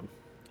ideas from?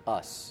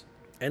 Us.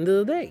 End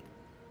of the day.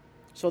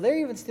 So they're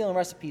even stealing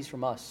recipes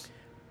from us.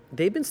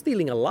 They've been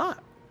stealing a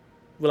lot.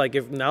 Like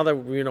if now that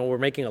we're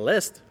making a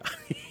list,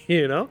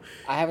 I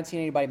haven't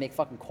seen anybody make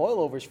fucking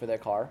coilovers for their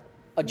car.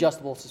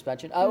 Adjustable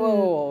suspension.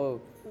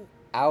 Whoa.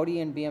 Audi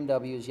and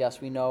BMWs,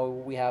 yes, we know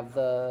we have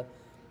the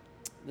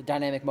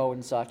dynamic mode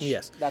and such.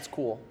 Yes. That's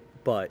cool.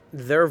 But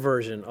their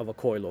version of a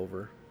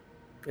coilover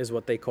is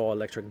what they call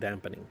electric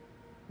dampening,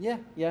 Yeah,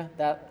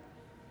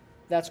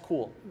 that's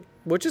cool.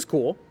 which is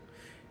cool.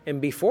 And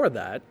before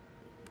that,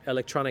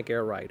 electronic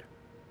air ride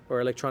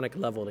or electronic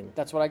leveling.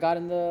 That's what I got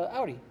in the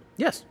Audi.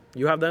 Yes,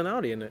 you have that in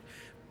Audi in it.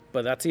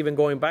 But that's even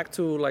going back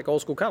to like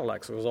old school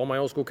Cadillacs, because all my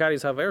old school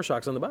Caddies have air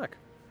shocks in the back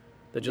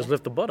that just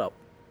lift the butt up.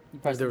 You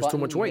press There the was too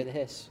button, much you weight. hear the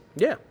hiss.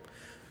 Yeah.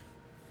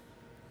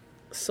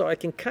 So I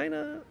can kind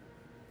of,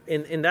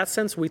 in that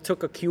sense, we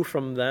took a cue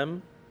from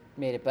them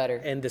Made it better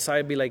and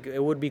decided to be like,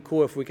 it would be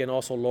cool if we can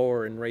also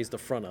lower and raise the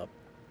front up.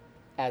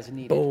 as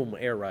needed. Boom,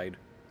 air ride.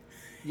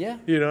 Yeah.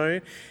 You know what I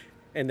mean?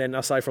 And then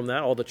aside from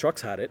that, all the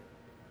trucks had it.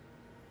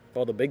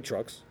 All the big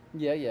trucks.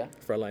 Yeah.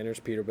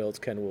 Fredliners, Peterbilts,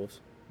 Kenwolves.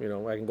 You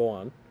know, I can go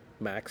on.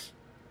 Max.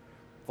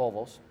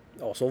 Volvos.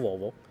 Also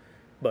Volvo.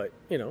 But,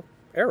 you know,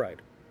 air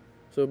ride.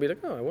 So it'd be like,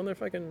 oh, I wonder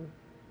if I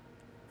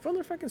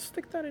can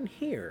stick that in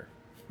here.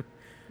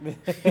 You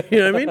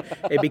know what I mean?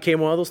 It became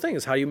one of those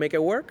things. How do you make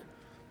it work?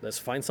 Let's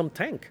find some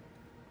tank.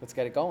 Let's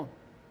get it going.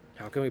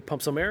 How can we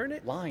pump some air in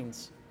it?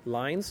 Lines.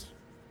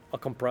 A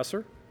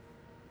compressor.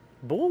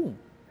 Boom.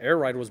 Air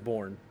ride was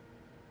born.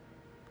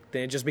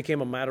 Then it just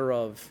became a matter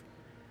of,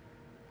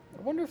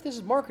 I wonder if this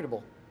is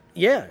marketable.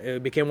 yeah,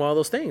 it became one of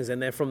those things.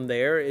 And then from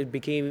there, it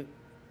became,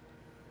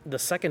 the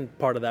second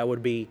part of that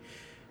would be,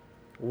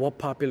 what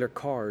popular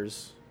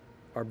cars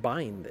are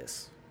buying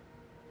this?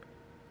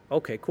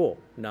 Okay, cool.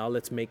 Now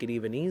let's make it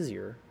even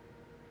easier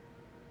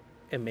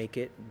and make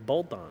it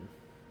bolt-on.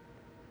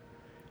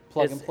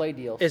 Plug and play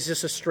deals. It's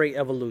just a straight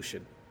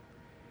evolution,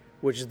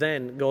 which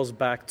then goes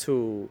back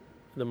to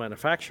the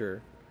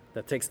manufacturer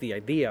that takes the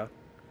idea,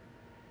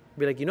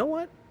 be like, you know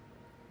what?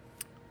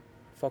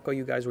 Fuck all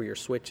you guys with your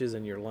switches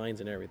and your lines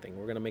and everything.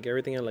 We're going to make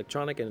everything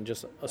electronic and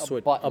just a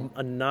switch,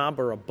 a knob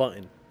or a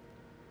button.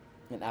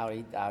 And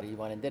Audi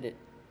went and did it.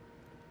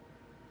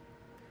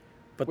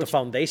 But the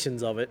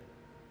foundations of it,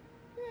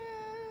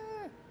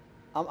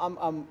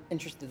 I'm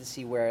interested to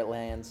see where it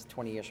lands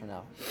 20 years from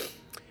now.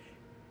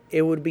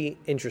 it would be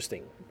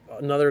interesting.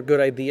 Another good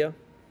idea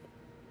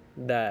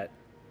that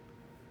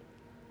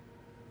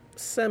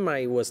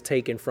semi was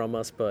taken from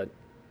us, but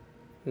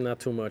not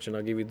too much, and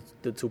I'll give you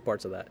the two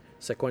parts of that.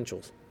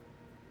 Sequentials.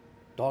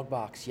 Dog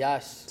box,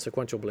 yes.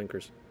 Sequential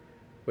blinkers.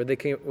 Where'd they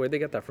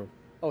get that from?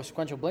 Oh,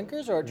 sequential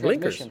blinkers or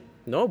Blinkers. transmission?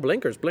 No,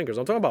 blinkers.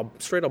 I'm talking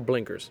about straight up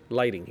blinkers.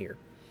 Lighting here.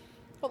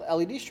 Oh, the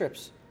LED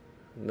strips.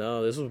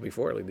 No, this was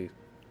before LED.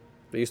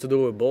 They used to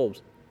do it with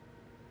bulbs.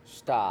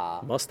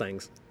 Stop.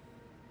 Mustangs.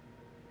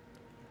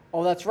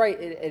 Oh, that's right.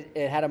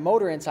 It had a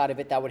motor inside of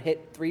it that would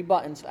hit 3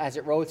 buttons as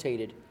it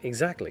rotated.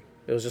 Exactly.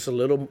 It was just a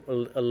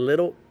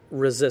little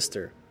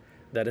resistor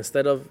that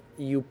instead of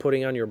you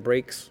putting on your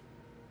brakes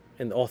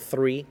and all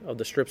 3 of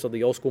the strips of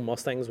the old school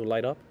Mustangs would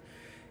light up,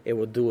 it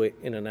would do it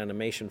in an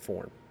animation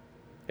form.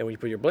 And when you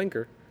put your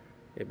blinker,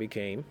 it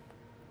became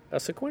a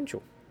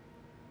sequential.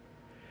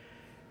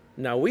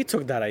 Now we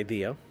took that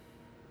idea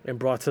and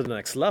brought it to the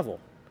next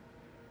level.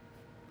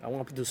 I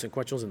want to do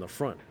sequentials in the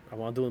front. I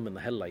want to do them in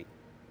the headlight,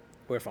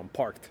 or if I'm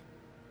parked.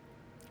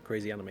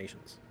 Crazy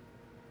animations.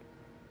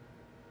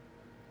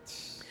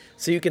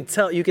 So you can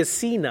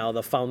see now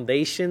the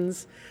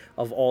foundations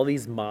of all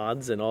these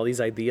mods and all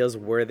these ideas,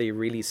 where they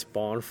really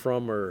spawn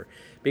from, or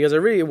because it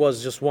really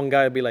was just one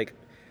guy would be like,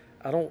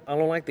 I don't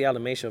like the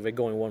animation of it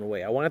going one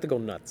way. I want it to go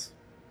nuts.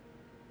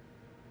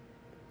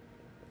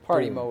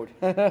 Party Boom.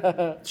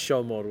 mode.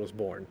 Show mode was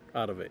born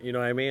out of it. You know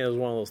what I mean? It was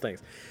one of those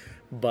things.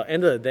 But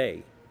end of the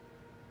day,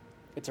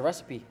 It's a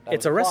recipe.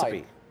 it's a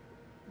recipe.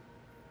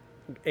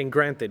 And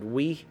granted,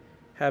 we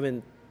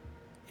haven't,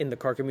 in the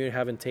car community,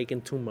 haven't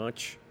taken too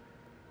much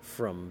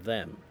from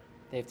them.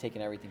 They've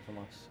taken everything from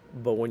us.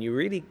 But when you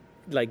really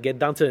get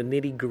down to the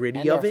nitty gritty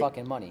And of their it,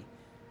 fucking money.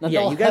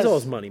 yeah, you guys owe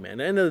us money, man. At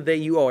the end of the day,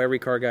 you owe every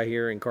car guy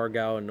here in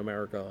Cargal in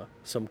America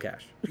some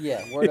cash.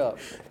 Yeah, word up.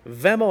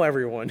 Venmo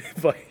everyone,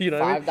 but you know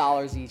what I mean?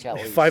 $5 each at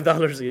least.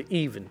 $5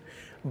 even.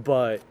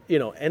 But,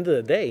 end of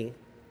the day,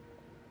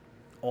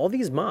 all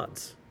these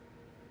mods,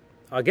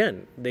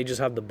 again, they just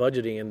have the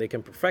budgeting and they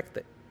can perfect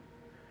it.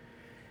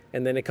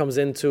 And then it comes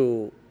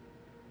into,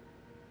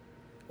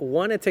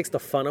 one, it takes the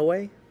fun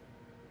away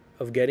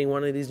of getting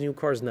one of these new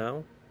cars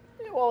now.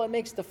 Yeah, well, it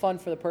makes the fun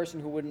for the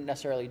person who wouldn't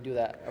necessarily do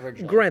that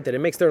originally. Granted, it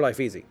makes their life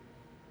easy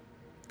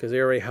because they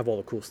already have all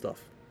the cool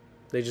stuff.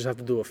 They just have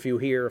to do a few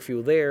here, a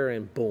few there,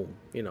 and boom,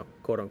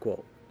 quote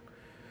unquote.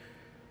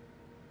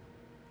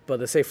 But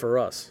they say for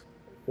us,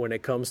 when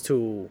it comes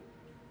to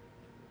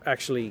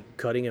actually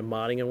cutting and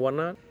modding and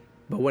whatnot,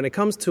 but when it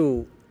comes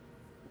to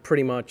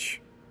pretty much,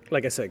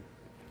 like I said,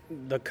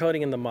 the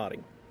cutting and the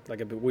modding,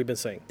 like we've been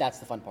saying, That's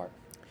the fun part.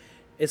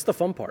 it's the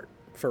fun part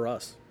for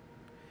us.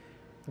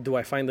 Do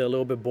I find it a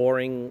little bit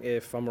boring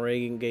if I'm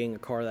already getting a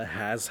car that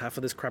has half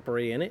of this crap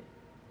already in it?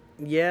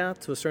 Yeah,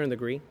 to a certain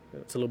degree.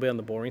 It's a little bit on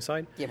the boring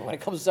side. Yeah, but when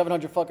it comes to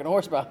 700 fucking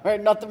horsepower,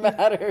 right, nothing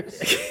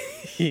matters.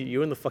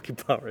 You and the fucking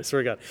power, I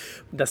swear to God.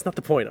 That's not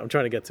the point I'm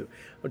trying to get to.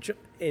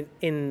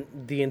 In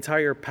the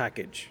entire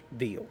package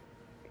deal,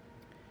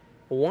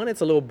 one,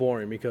 it's a little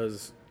boring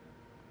because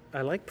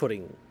I like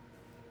putting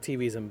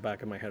TVs in the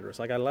back of my headrest.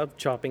 Like, I love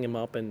chopping them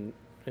up and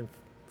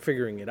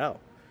figuring it out.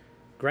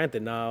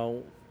 Granted,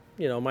 now,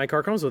 my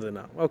car comes with it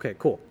now. Okay,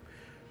 cool.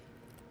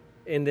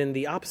 And then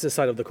the opposite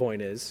side of the coin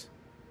is,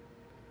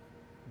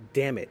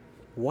 damn it,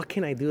 what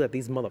can I do that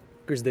these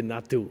motherfuckers did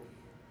not do?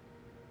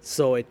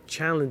 So it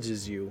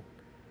challenges you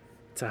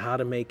to how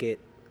to make it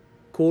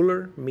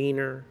cooler,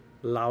 meaner,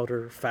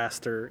 louder,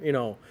 faster,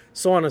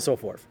 so on and so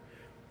forth.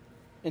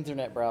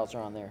 Internet browser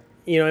on there.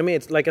 You know what I mean?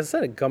 It's like I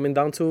said, coming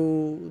down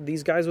to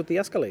these guys with the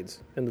Escalades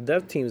and the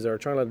dev teams that are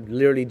trying to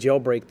literally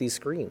jailbreak these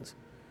screens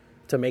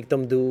to make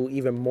them do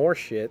even more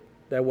shit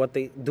than what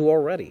they do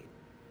already.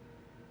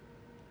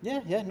 Yeah,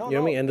 no, You know what I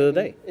mean? End of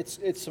the day.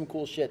 It's some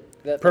cool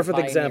shit. That Perfect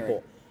they're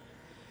pioneering.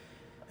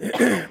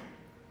 example.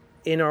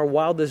 In our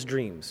wildest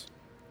dreams,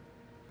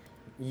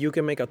 you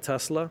can make a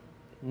Tesla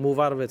move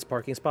out of its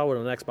parking spot with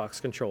an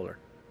Xbox controller.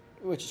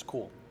 Which is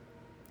cool.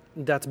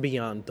 That's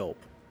beyond dope.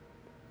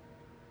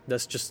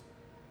 Let's just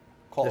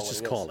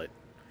Call it.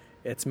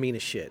 It's mean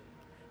as shit.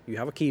 You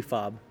have a key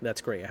fob.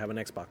 That's great. I have an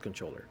Xbox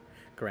controller.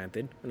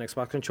 Granted, an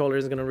Xbox controller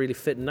isn't going to really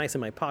fit nice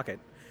in my pocket.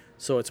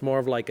 So it's more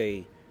of like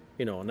a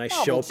nice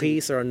Novelty.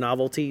 showpiece or a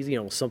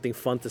novelty, something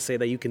fun to say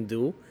that you can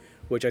do,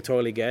 which I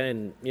totally get,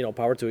 and,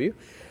 power to you.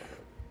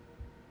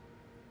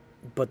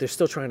 But they're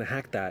still trying to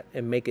hack that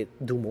and make it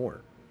do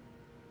more.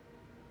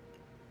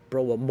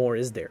 Bro, what more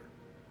is there?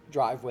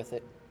 Drive with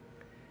it.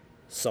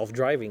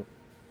 Self-driving.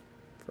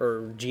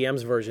 Or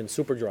GM's version,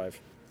 Super Drive.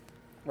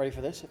 Ready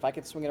for this? If I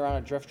could swing it around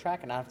a drift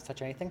track and not have to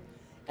touch anything,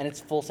 and it's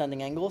full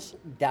sending angles,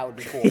 that would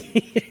be cool.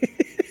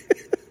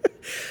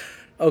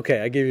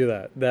 Okay, I give you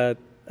that.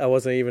 I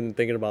wasn't even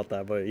thinking about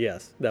that, but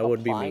yes, that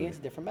would be Applying me. it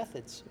to different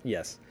methods.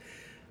 Yes.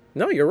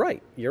 No, you're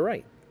right.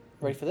 Ready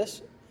for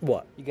this?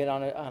 What? You get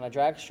on a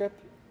drag strip.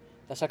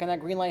 The second that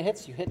green light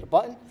hits, you hit the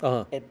button.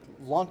 Uh-huh.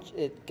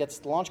 It gets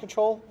the launch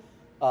control.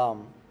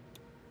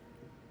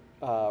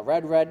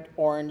 Red,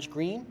 orange,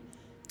 green.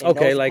 It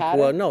Okay, knows the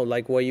pattern,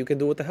 like what you can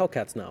do with the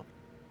Hellcats now.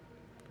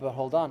 But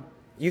hold on.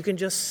 You can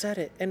just set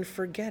it and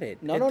forget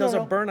it. No, it no, does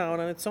no. a burnout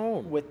on its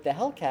own. With the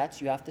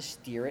Hellcats, you have to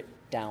steer it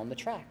down the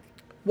track.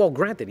 Well,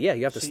 granted, yeah,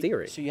 you have to So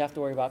steer it. So you have to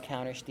worry about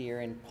counter steer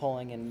and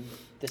pulling and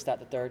this, that,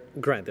 the third.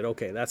 Granted,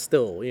 okay, that's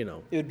still, It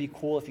would be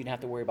cool if you didn't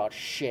have to worry about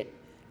shit.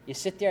 You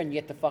sit there and you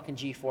get the fucking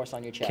G-force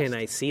on your chest. Can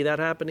I see that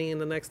happening in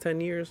the next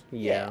 10 years?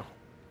 Yeah.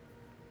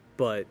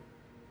 But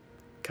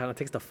kind of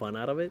takes the fun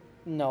out of it.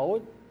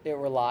 No,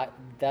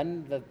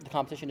 then the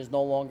competition is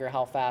no longer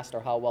how fast or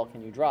how well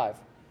can you drive.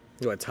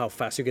 It's how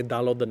fast you can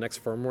download the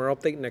next firmware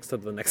update next to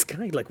the next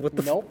guy. Like, what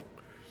the Nope.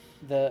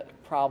 The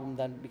problem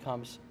then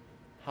becomes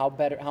how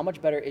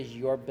much better is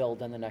your build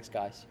than the next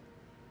guy's?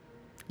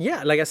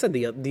 Yeah, like I said,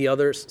 the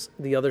other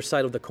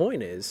side of the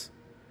coin is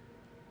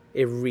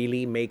it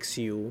really makes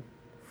you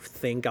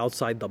think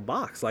outside the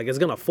box. Like, it's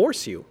gonna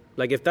force you.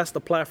 Like, if that's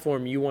the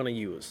platform you want to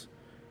use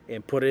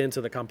and put it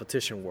into the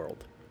competition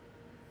world,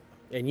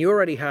 and you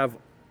already have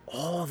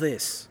all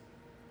this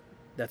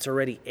that's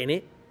already in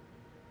it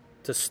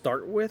to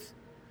start with,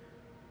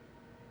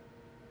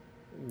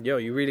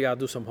 you really gotta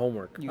do some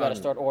homework. You got to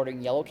start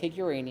ordering yellow cake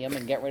uranium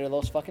and get rid of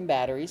those fucking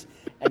batteries.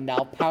 And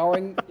now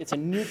it's a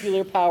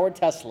nuclear powered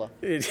Tesla.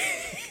 Good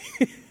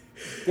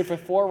for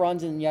 4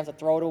 runs, and you have to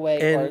throw it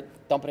away or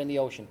dump it in the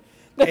ocean.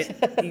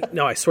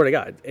 No, I swear to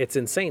God, it's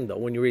insane though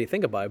when you really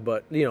think about it.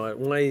 But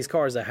one of these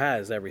cars that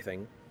has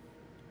everything,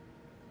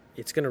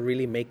 it's gonna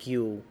really make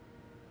you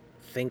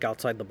think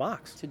outside the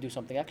box To do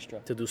something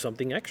extra. to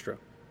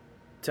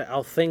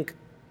outthink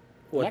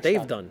what Next they've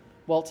time. done.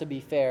 Well, to be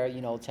fair,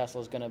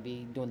 Tesla's going to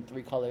be doing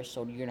 3 colors,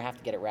 so you're going to have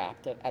to get it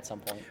wrapped at some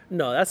point.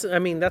 No, that's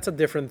a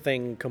different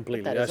thing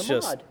completely. But that That's is a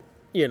just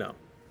mod.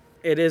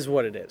 it is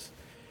what it is.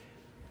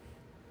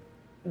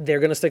 They're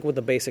gonna stick with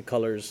the basic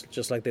colors,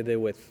 just like they did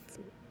with,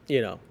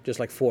 just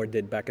like Ford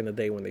did back in the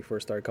day when they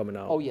first started coming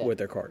out Oh, yeah. with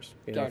their cars.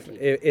 Guaranteed.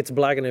 It's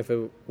black,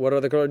 and what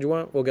other color do you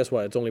want? Well, guess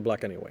what? It's only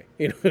black anyway.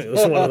 It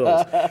was one of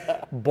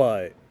those.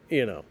 But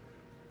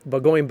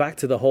but going back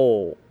to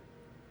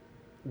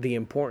the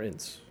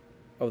importance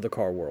of the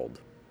car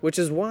world, which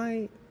is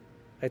why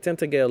I tend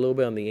to get a little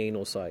bit on the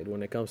anal side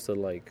when it comes to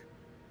like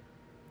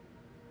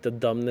the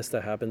dumbness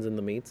that happens in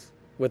the meets,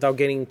 without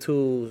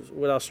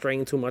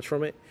straying too much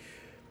from it,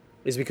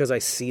 is because I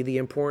see the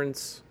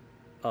importance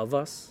of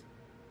us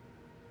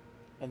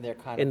And they're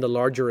kind of... in the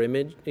larger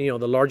image, the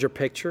larger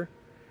picture.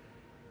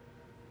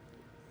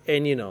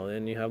 And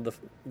then you have the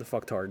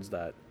fucktards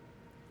that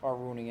are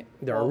ruining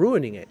it. are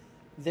ruining it.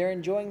 They're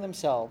enjoying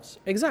themselves.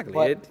 Exactly.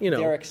 But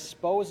they're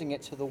exposing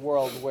it to the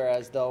world,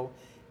 whereas though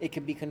it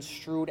could be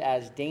construed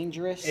as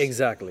dangerous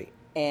Exactly.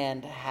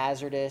 and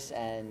hazardous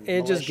and It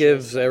just malicious.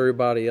 gives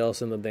everybody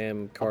else in the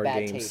damn card bad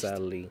game, taste.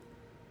 sadly,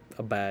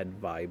 a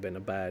bad vibe and a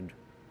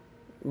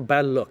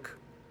bad look.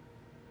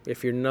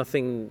 If you're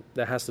nothing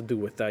that has to do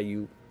with that,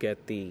 you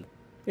get the,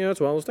 it's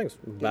one of those things.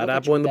 They Bad look at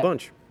apple you in the with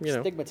bunch.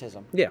 that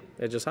Stigmatism. Yeah,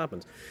 it just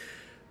happens.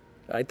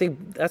 I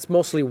think that's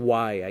mostly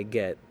why I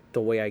get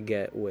the way I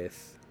get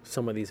with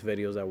some of these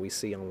videos that we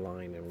see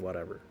online and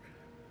whatever.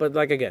 But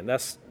like, again,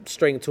 that's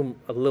straying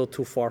a little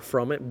too far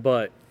from it,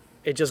 but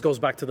it just goes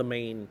back to the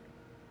main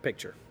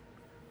picture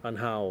on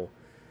how,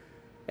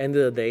 end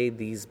of the day,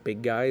 these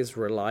big guys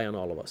rely on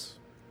all of us.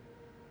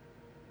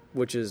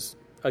 Which is,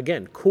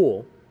 again,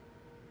 cool,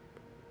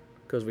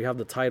 because we have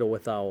the title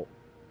without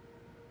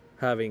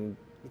having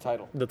The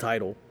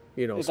title.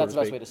 so That's to the best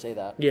speak. way to say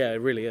that. Yeah,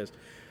 it really is.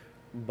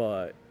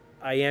 But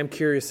I am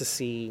curious to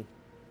see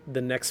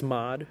the next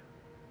mod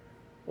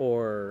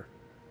or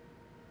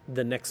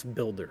the next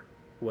builder,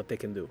 what they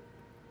can do.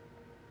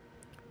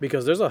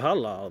 Because there's a hell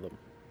lot of them.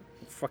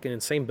 Fucking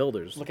insane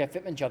builders. Look at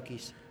Fitment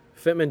Junkies.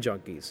 Fitment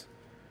junkies.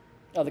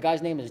 Oh, the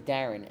guy's name is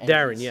Darren. And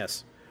Darren,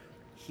 yes.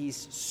 He's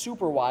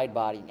super wide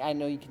body. I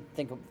know you can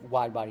think of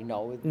wide body.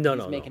 No, he's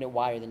no, making it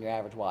wider than your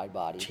average wide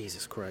body.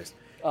 Jesus Christ.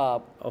 Uh,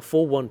 A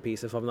full one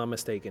piece, if I'm not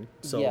mistaken.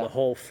 So Yeah. the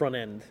whole front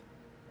end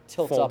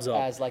tilts folds up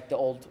up. as like the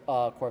old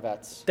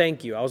Corvettes.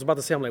 Thank you. I was about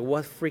to say, I'm like,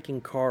 what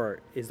freaking car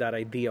is that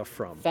idea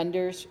from?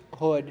 Fenders,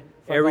 hood,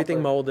 front Everything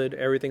bumper. molded,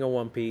 everything in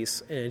one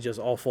piece, and it just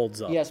all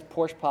folds up. He has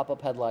Porsche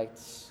pop-up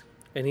headlights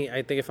And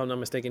I think if I'm not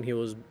mistaken, he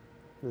was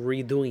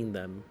redoing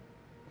them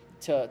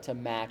to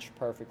match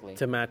perfectly.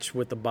 to match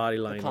with the body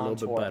line a little bit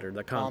Contour better.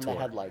 The contour. on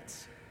the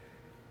headlights.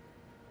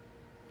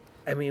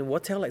 I mean,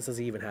 what taillights does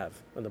he even have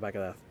on the back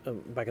of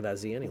that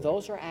Z anyway?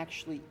 Those are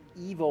actually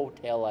Evo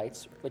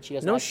taillights, which he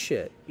doesn't No like.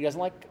 shit. He doesn't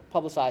like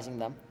publicizing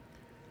them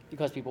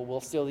because people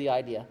will steal the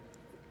idea.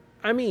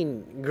 I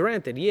mean,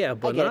 granted, yeah, I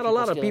but get it, not a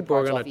lot of stealing people are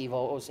parts gonna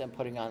off Evos and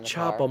putting on the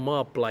chop car. them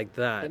up like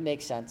that. It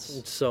makes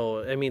sense. So,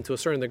 I mean, to a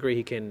certain degree,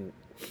 he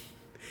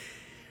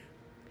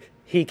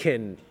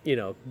can,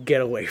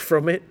 get away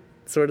from it,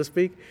 so to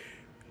speak.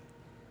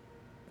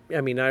 I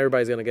mean, not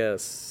everybody's going to get a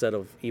set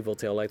of evil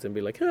taillights and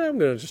be like, I'm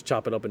going to just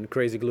chop it up and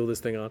crazy glue this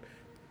thing on.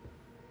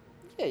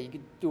 Yeah, you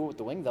could do it with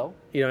the wing though.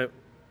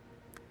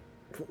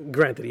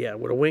 Granted, yeah,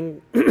 with a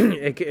wing,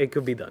 it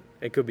could be done.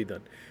 It could be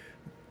done.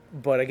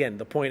 But again,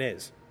 the point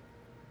is,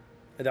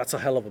 that's a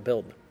hell of a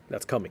build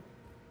that's coming.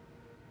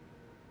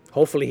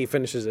 Hopefully he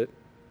finishes it,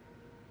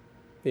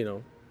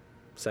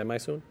 semi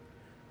soon.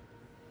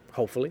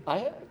 Hopefully.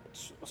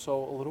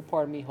 So a little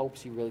part of me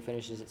hopes he really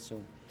finishes it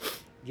soon.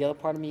 The other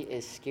part of me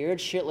is scared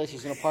shitless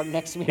he's gonna park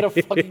next to me at a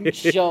fucking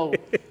show.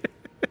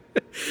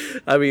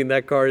 I mean,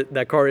 that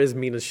car is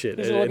mean as shit.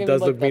 He's gonna look It at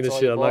does me look like, mean "That's as all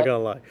shit. you I'm not bought?"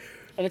 gonna lie.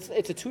 And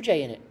it's a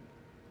 2J in it.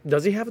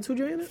 Does he have a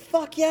 2J in it?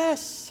 Fuck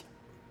yes.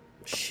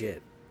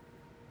 Shit,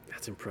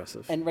 that's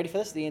impressive. And ready for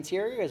this? The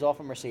interior is all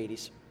from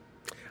Mercedes.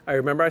 I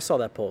remember I saw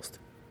that post.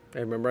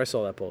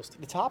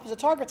 The top is a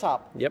Targa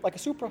top. Yep. Like a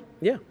Supra.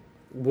 Yeah,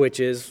 which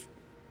is,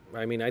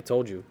 I mean, I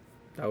told you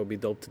that would be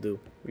dope to do.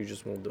 You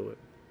just won't do it.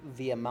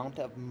 The amount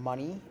of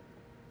money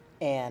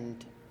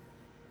and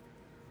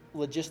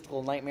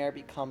logistical nightmare it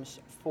becomes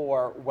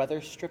for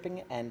weather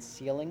stripping and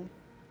sealing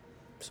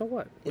So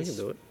what? We can is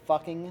do it.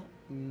 fucking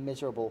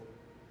miserable.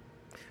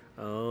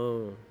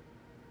 Oh,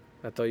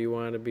 I thought you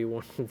wanted to be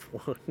one of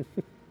one.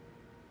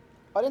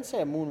 I didn't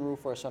say a moonroof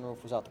or a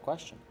sunroof was out the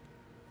question.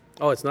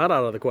 Oh, it's not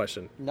out of the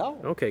question. No.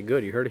 Okay,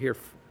 good. You heard it here.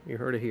 You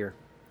heard it here.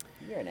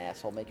 You're an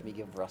asshole making me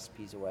give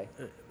recipes away.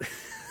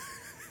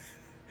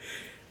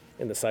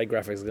 And the side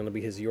graphic is going to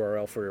be his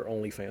URL for your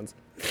OnlyFans.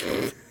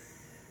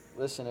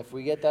 Listen, if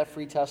we get that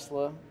free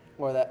Tesla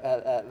or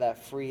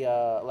that free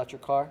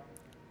electric car,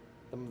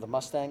 the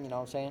Mustang, you know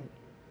what I'm saying?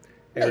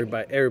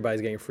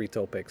 Everybody's getting free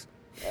toe picks.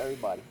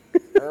 Everybody.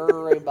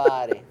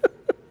 Everybody.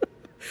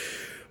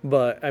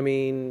 But, I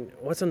mean,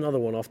 what's another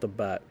one off the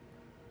bat?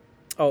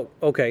 Oh,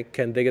 okay,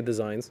 Kendiga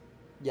Designs.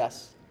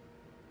 Yes.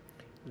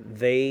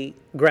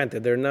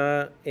 Granted, they're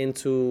not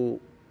into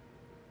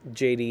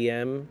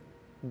JDM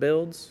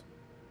builds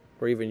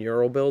or even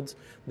Euro builds.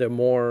 They're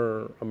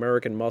more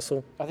American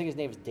muscle. I think his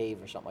name is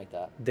Dave or something like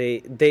that.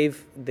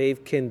 Dave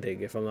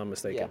Kindig, if I'm not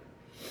mistaken.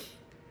 Yeah.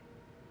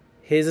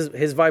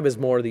 His vibe is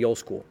more the old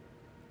school,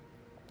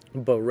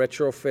 but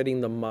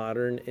retrofitting the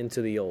modern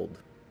into the old,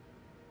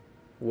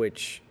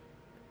 which,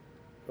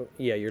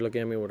 yeah, you're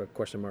looking at me with a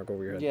question mark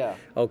over your head. Yeah.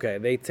 Okay,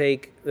 they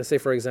take, let's say,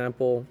 for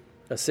example,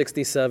 a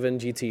 67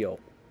 GTO,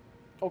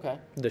 Okay.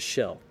 the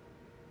shell,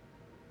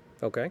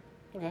 okay,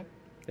 Okay.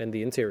 and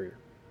the interior.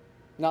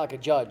 Not like a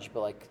Judge, but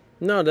like...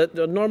 No,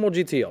 the normal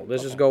GTO.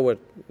 Let's just go with,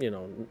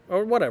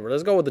 or whatever.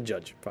 Let's go with the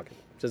Judge. Fuck it.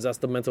 Because that's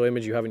the mental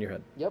image you have in your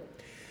head. Yep.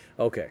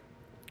 Okay.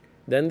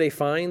 Then they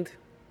find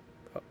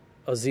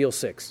a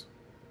Z06,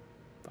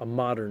 a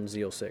modern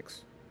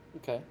Z06.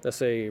 Okay. Let's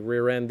say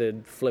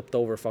rear-ended, flipped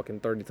over fucking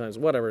 30 times,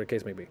 whatever the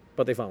case may be.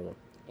 But they found one.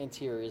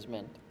 Interior is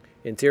mint.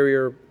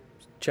 Interior,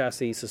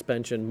 chassis,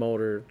 suspension,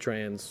 motor,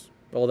 trans,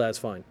 all that's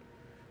fine.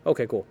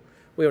 Okay, cool.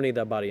 We don't need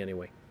that body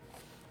anyway.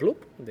 Bloop.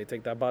 They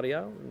take that body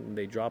out, and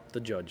they drop the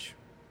Judge.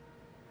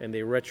 And they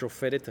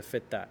retrofit it to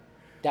fit that.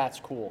 That's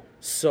cool.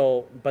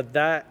 So, but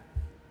that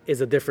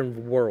is a different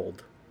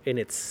world in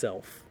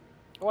itself.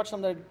 I watched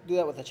them do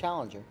that with a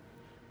Challenger.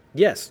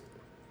 Yes.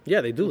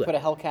 Yeah, they do Put that. a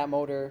Hellcat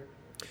motor.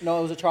 No,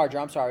 it was a Charger.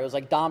 I'm sorry. It was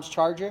like Dom's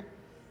Charger.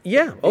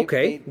 Yeah,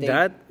 okay. they-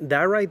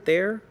 that right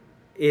there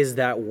is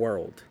that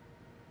world.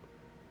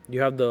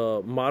 You have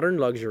the modern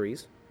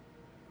luxuries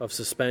of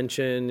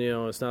suspension.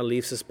 It's not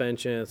leaf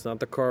suspension. It's not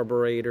the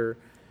carburetor.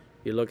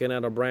 You're looking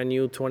at a brand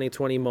new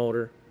 2020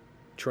 motor,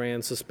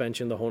 trans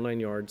suspension, the whole 9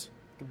 yards.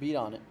 Could beat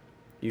on it.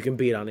 You can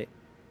beat on it,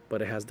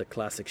 but it has the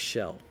classic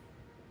shell.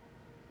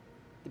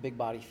 The big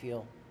body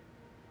feel.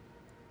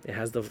 It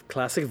has the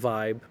classic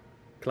vibe,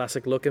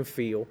 classic look and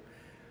feel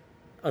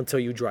until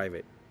you drive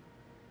it.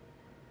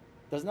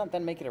 Doesn't that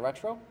then make it a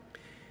retro?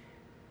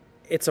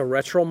 It's a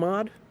retro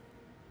mod,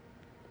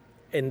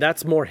 and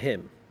that's more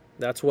him.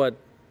 That's what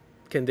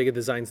Kendiga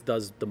Designs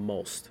does the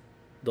most,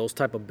 those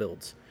type of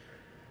builds.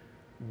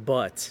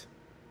 But,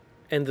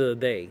 end of the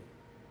day,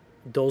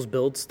 those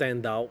builds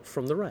stand out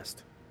from the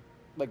rest.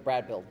 Like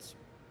Brad builds.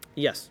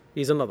 Yes,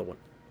 he's another one.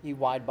 He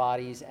wide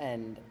bodies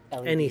and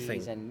LEDs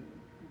Anything.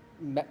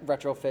 and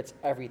retrofits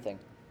everything.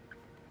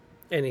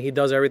 And he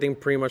does everything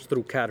pretty much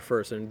through CAD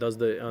first, and does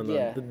the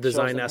shows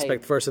design them,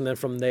 aspect hey, first, and then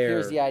from there,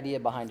 Here's the idea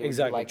behind it. Would you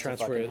exactly like to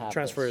fucking have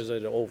transfers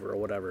this? it over or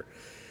whatever.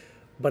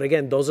 But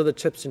again, those are the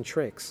tips and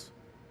tricks.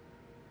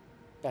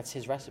 That's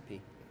his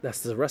recipe.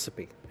 That's the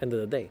recipe. End of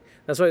the day.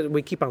 That's why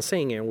we keep on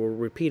saying it, and we'll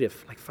repeat it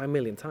like 5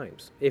 million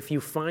times. If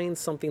you find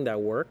something that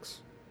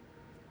works,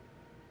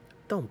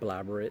 don't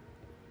blabber it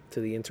to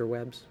the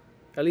interwebs.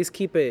 At least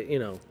keep it, To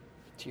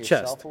yourself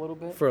chest a little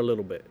bit. for a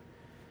little bit.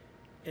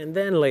 And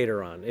then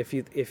later on, if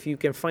you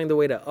can find a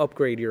way to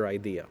upgrade your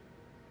idea,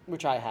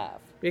 Which I have.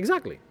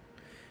 exactly,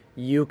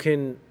 you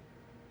can,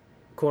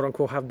 quote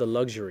unquote, have the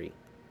luxury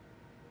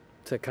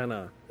to kind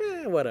of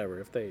whatever.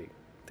 If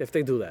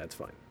they do that, it's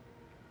fine.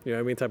 You know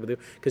what I mean, type of deal.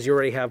 Because you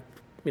already have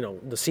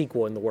the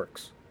sequel in the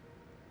works.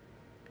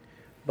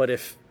 But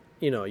if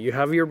you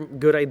have your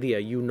good idea,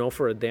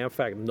 for a damn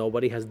fact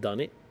nobody has done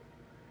it,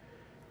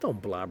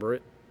 don't blabber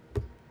it.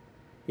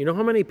 You know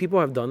how many people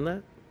have done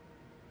that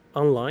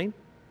online?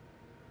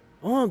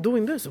 Oh, I'm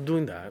doing this, I'm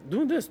doing that,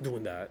 doing this,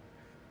 doing that.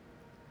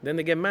 Then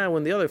they get mad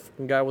when the other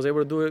guy was able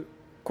to do it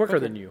quicker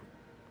than you.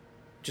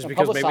 Just And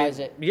because publicize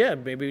it.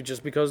 maybe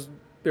just because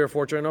they're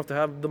fortunate enough to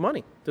have the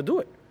money to do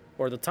it,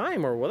 or the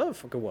time, or whatever the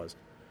fuck it was.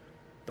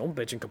 Don't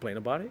bitch and complain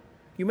about it.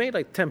 You made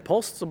like 10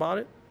 posts about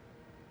it.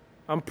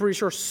 I'm pretty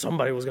sure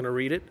somebody was gonna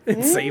read it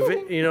and save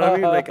it. You know what I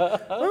mean? Like,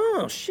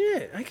 oh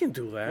shit, I can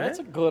do that. That's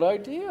a good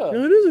idea.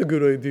 That is a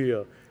good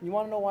idea. You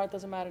want to know why it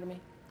doesn't matter to me?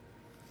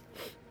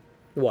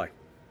 Why?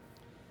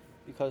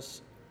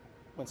 Because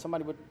when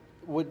somebody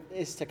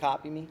is to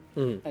copy me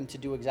and to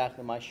do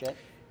exactly my shit,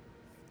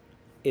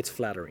 It's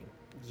flattering.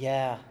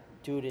 yeah,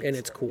 dude,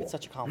 it's cool. It's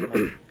such a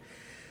compliment.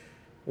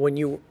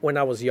 When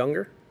I was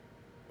younger,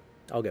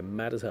 I'll get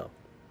mad as hell.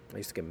 I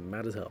used to get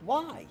mad as hell.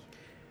 Why?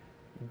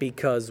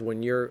 Because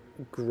when you're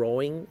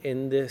growing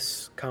in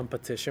this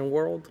competition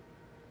world,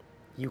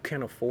 you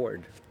can't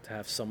afford to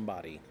have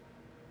somebody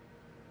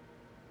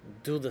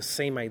do the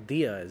same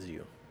idea as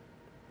you.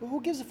 Well,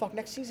 who gives a fuck?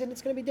 Next season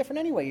it's going to be different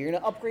anyway. You're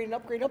going to upgrade and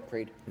upgrade and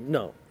upgrade.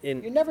 No. You're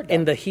never done.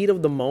 In the heat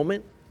of the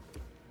moment,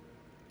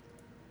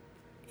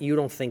 you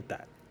don't think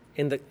that.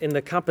 In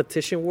the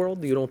competition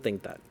world, you don't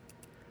think that.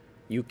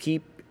 You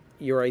keep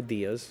your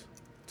ideas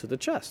to the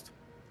chest.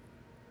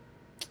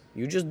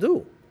 You just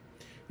do.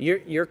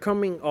 You're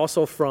coming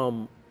also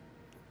from,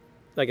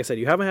 like I said,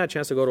 you haven't had a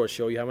chance to go to a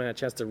show. You haven't had a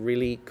chance to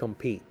really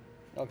compete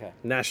Okay.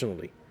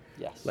 nationally.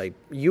 Yes. Like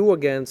you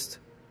against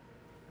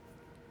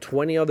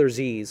 20 other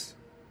Zs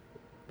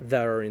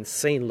that are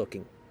insane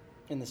looking.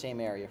 In the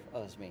same area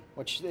as me,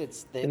 which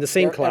In the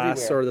same they're class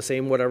everywhere. or the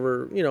same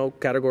whatever,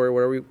 category,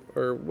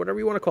 whatever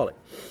you want to call it.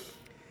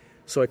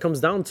 So it comes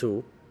down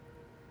to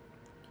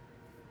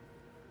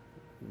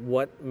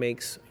what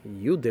makes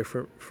you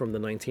different from the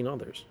 19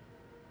 others.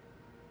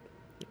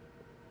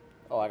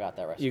 Oh, I got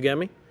that recipe. You get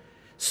me?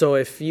 So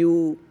if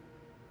you,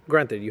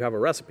 granted, you have a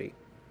recipe,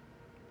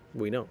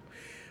 we know.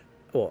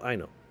 Well, I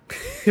know.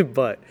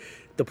 But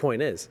the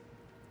point is,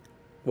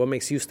 what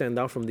makes you stand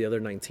out from the other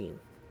 19?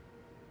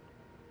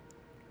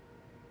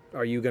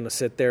 Are you going to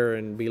sit there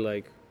and be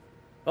like,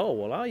 oh,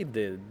 well, I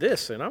did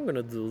this and I'm going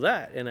to do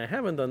that and I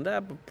haven't done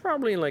that, but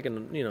probably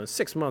in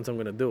 6 months I'm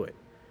going to do it.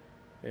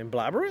 And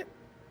blabber it?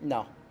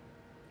 No.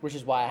 Which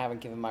is why I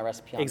haven't given my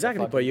recipe on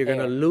Exactly, the but you're going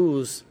to air.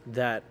 lose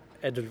that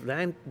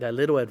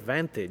little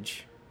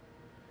advantage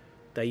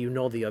that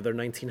the other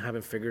 19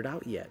 haven't figured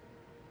out yet.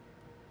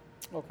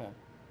 Okay.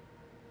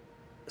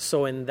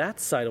 So in that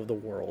side of the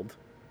world,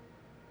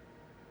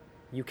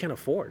 you can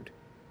afford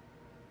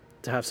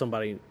to have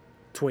somebody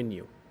twin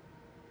you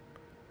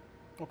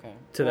Okay.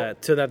 to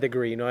that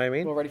degree. You know what I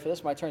mean? Well, ready for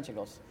this? My turn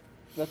signals.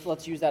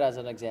 Let's use that as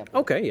an example.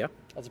 Okay, yeah.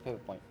 As a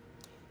pivot point.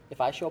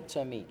 If I show up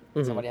to a meet, Mm-hmm.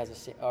 and somebody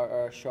has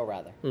or a show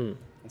rather, and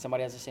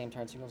somebody has the same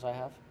turn signals I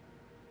have,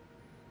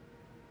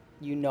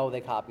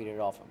 they copied it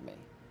off of me.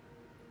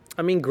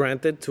 I mean,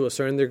 granted, to a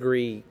certain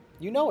degree,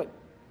 You know it.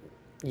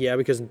 yeah,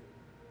 because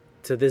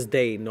to this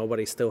day,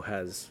 nobody still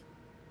has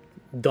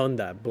done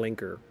that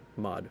blinker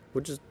mod,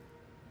 which is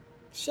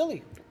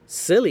Silly.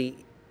 silly,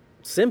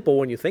 simple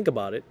when you think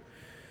about it.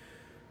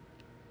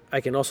 I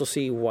can also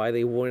see why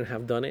they wouldn't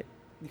have done it.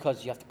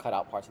 Because you have to cut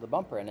out parts of the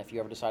bumper, and if you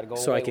ever decide to go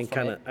So away I can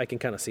from it,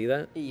 kind of see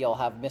that. you'll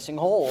have missing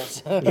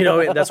holes.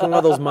 That's one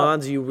of those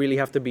mods you really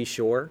have to be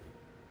sure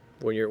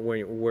where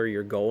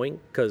you're going,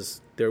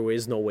 because there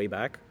is no way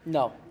back.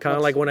 No. Kind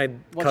of Once- like when I once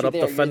cut you're up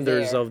there, the you're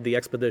fenders there. of the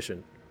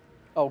Expedition.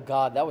 Oh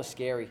God, that was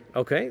scary.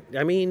 Okay,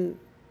 I mean,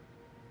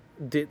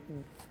 did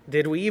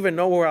we even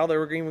know how they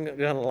were even going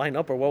to line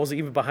up, or what was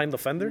even behind the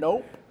fender?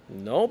 Nope.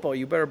 Nope. But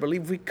you better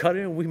believe we cut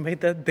it and we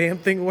made that damn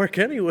thing work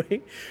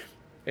anyway,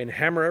 and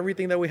hammer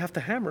everything that we have to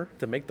hammer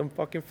to make them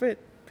fucking fit,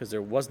 because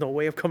there was no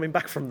way of coming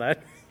back from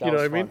that. That You know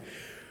was what I mean? fun.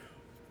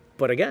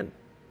 But again,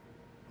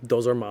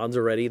 those are mods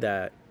already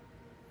that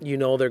they're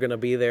going to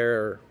be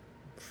there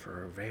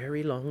for a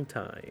very long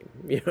time.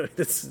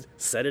 It's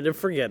set it and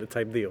forget it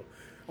type deal.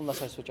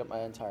 Unless I switch up my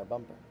entire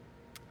bumper.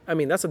 I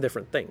mean, that's a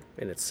different thing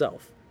in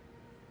itself.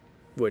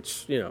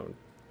 which,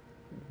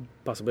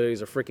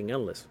 possibilities are freaking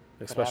endless,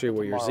 especially Could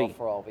where happen you're tomorrow Z.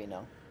 For all we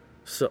know.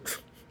 So,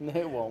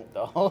 It won't,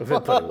 though.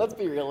 Let's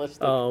be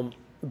realistic.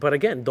 but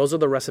again, those are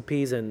the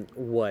recipes and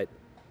what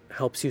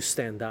helps you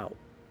stand out.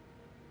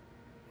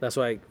 That's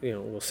why,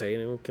 we'll say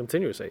and we'll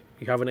continue to say,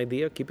 you have an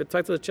idea, keep it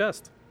tight to the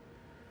chest.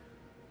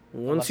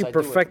 Once you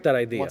perfect that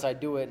idea. Once I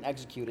do it and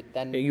execute it,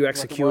 then you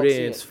execute it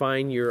and it's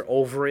fine, you're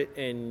over it,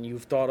 and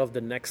you've thought of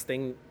the next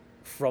thing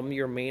from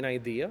your main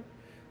idea,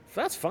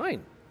 that's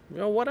fine.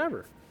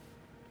 Whatever.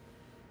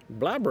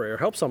 Blabber or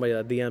help somebody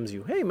that DMs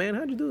you. Hey, man,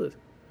 how'd you do this?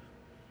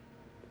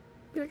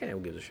 Be like, who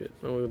gives a shit?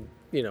 Do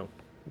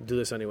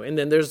this anyway. And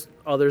then there's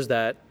others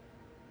that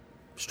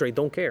straight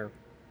don't care.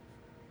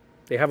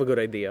 They have a good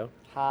idea.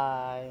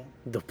 Hi.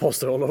 They'll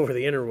post it all over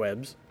the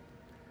interwebs.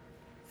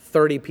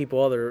 30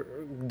 people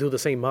do the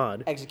same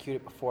mod. Execute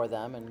it before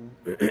them, and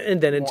and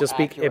then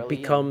it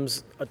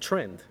becomes a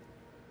trend.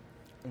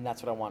 And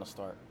that's what I want to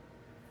start.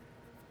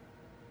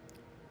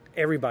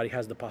 Everybody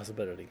has the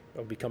possibility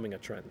of becoming a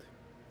trend.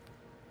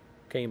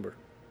 Camber.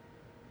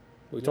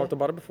 We talked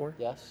about it before.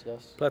 Yes.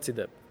 Plexi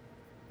Dip.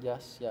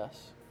 Yes.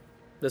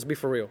 Let's be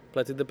for real.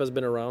 Plexi Dip has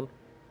been around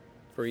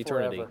for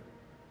eternity. Forever.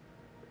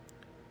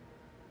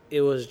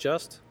 It was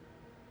just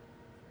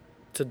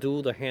to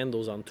do the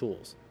handles on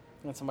tools.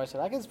 And somebody said,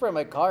 I can spray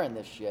my car in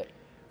this shit.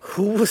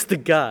 Who was the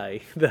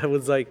guy that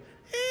was like,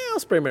 I'll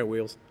spray my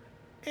wheels.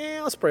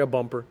 I'll spray a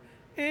bumper.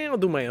 I'll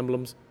do my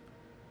emblems.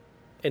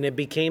 And it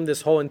became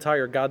this whole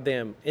entire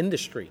goddamn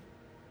industry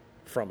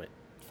from it.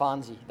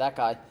 Fonzie, that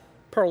guy.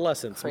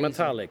 Pearlescence, Crazy.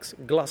 metallics,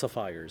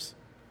 glossifiers.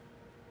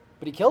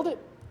 But he killed it.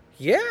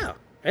 Yeah.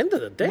 End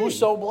of the day.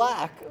 Musso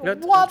Black. For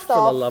What the the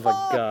love fuck?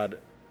 of God.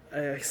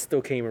 I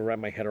still can't even wrap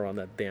my head around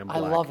that damn black. I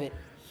love it.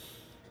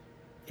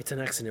 It's an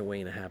accident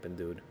waiting to happen,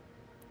 dude.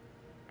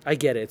 I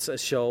get it. It's a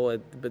show,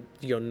 but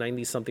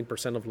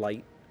 90-something% of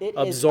light It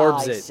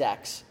absorbs is eye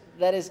sex.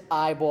 That is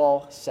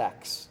eyeball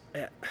sex.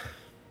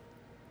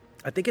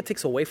 I think it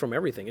takes away from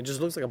everything. It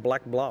just looks like a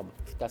black blob.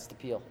 That's the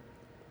appeal.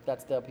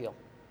 That's the appeal.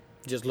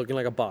 Just looking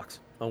like a box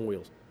on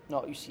wheels.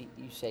 No,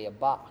 you say a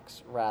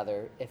box.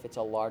 Rather, if it's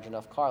a large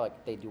enough car,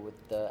 like they do with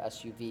the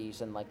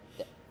SUVs and like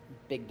the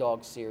Big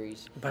Dog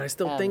series. But I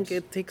still think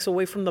it takes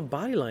away from the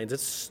body lines.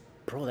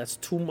 That's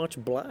too much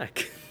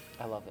black.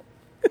 I love it.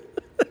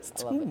 That's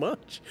too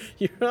much.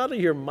 You're out of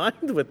your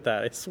mind with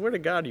that. I swear to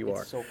God you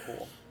are. It's so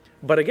cool.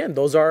 But again,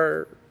 those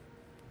are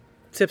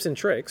tips and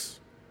tricks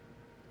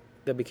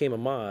that became a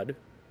mod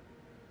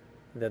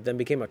that then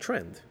became a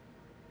trend.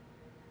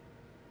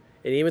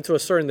 And even to a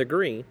certain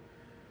degree,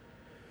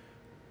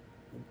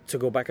 to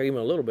go back even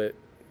a little bit,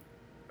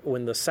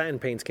 when the satin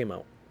paints came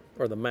out,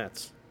 or the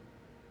mattes,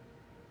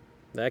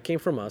 that came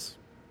from us.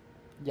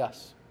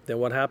 Yes. Then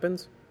what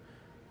happens?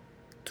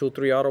 2-3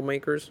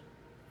 automakers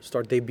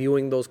start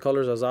debuting those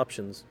colors as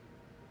options.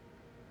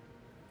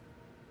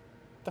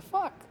 The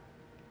fuck?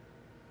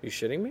 You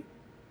shitting me?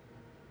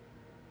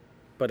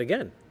 But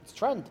again, It's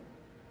trend.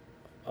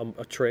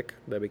 a trick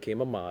that became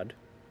a mod,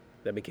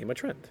 that became a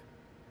trend.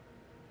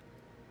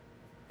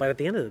 But at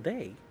the end of the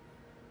day,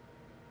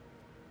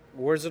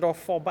 where does it all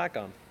fall back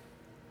on?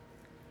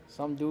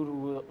 Some dude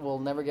who will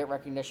never get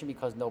recognition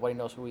because nobody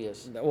knows who he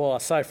is. Well,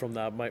 aside from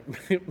that, my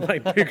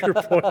bigger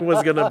point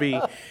was going to be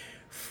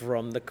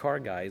from the car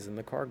guys and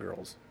the car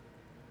girls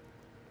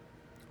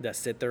that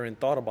sit there and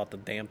thought about the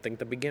damn thing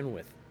to begin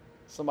with.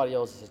 Somebody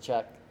owes us a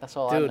check. That's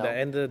all I Dude, know. at the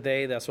end of the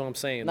day, that's what I'm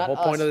saying. Not the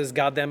whole point us. of this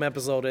goddamn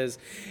episode is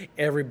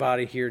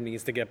everybody here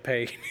needs to get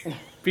paid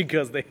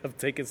because they have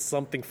taken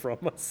something from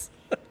us.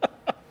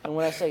 And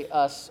when I say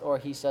us or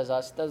he says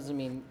us, doesn't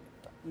mean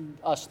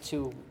us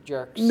two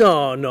jerks.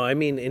 No, I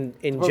mean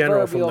in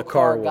general from the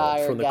car proverbial car guy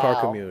world, or from the car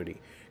gal. community.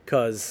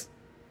 Because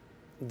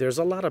there's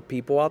a lot of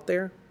people out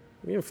there,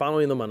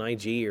 following them on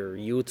IG or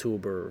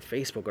YouTube or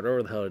Facebook or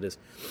whatever the hell it is.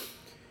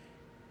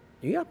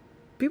 You got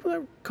people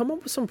that come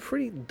up with some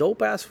pretty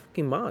dope-ass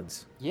fucking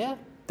mods. Yeah.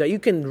 That you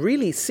can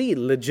really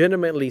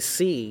legitimately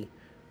see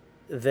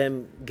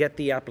them get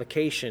the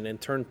application and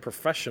turn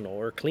professional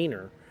or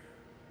cleaner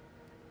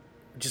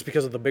just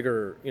because of the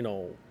bigger,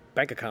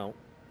 bank account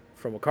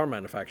from a car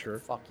manufacturer.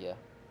 Fuck yeah.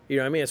 You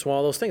know what I mean? It's one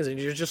of those things, and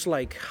you're just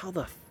like,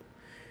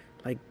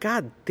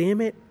 God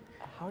damn it.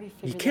 How do you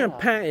figure You can't that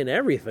out? patent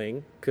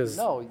everything, because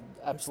No,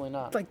 absolutely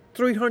not. it's like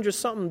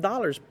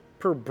 $300-something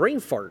per brain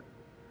fart.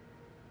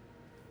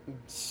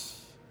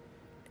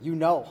 You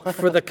know.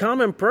 For the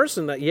common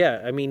person,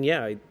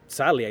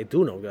 sadly I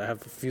do know. I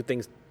have a few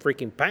things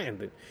freaking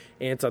patented,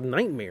 and it's a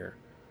nightmare.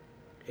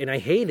 And I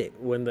hate it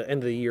when the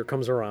end of the year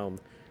comes around,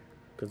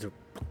 because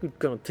they're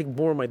going to take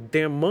more of my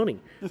damn money.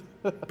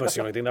 But it's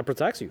the only thing that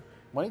protects you.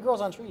 Money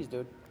grows on trees,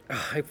 dude.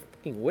 I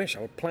fucking wish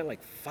I would plant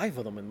like 5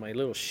 of them in my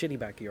little shitty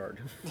backyard.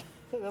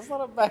 That's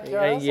not a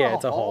backyard. That's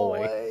It's a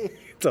hallway.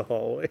 It's a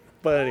hallway.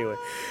 But anyway,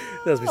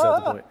 that's beside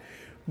the point.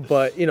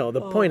 But,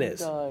 the point is,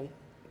 Die.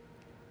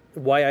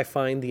 why I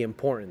find the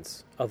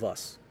importance of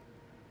us.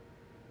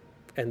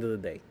 End of the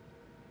day.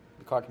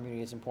 The car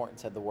community is important,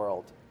 said the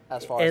world,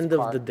 as far as End the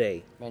of car the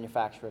day.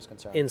 manufacturer is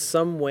concerned. In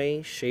some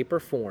way, shape, or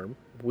form,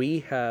 we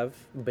have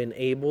been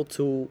able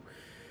to,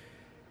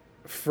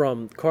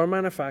 from car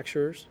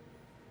manufacturers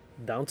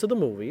down to the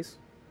movies,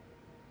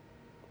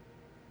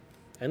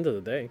 end of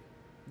the day,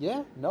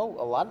 Yeah,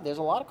 no, there's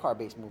a lot of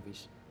car-based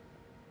movies.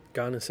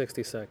 Gone in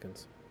 60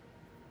 Seconds.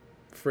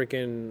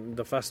 Freaking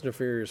the Fast and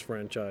Furious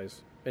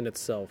franchise in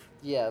itself.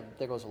 Yeah,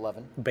 there goes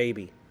 11.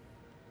 Baby.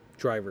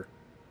 Driver.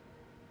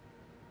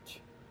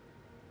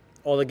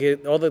 All the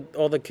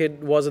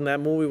kid was in that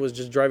movie was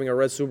just driving a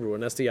red Subaru,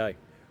 an STI.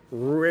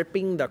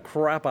 Ripping the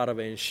crap out of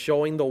it and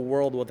showing the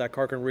world what that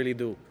car can really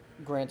do.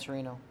 Gran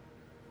Torino.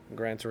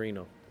 Gran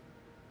Torino.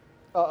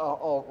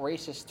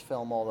 Racist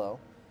film, although.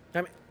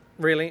 I mean,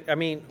 really? I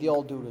mean... The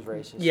old dude was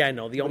racist. Yeah, I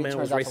know. The old But he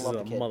man was turns out to racist love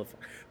as a the kid.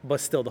 motherfucker. But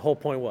still, the whole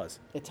point was...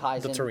 It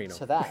ties the in Torino.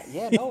 to that.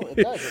 Yeah, no, it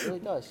does. It really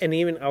does. And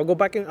even, I'll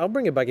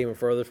bring it back even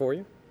further for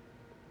you.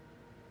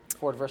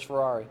 Ford versus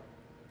Ferrari.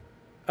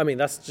 I mean,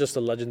 that's just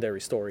a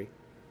legendary story.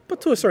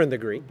 But to a certain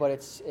degree. But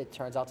it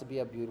turns out to be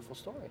a beautiful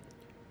story.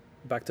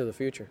 Back to the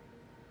Future.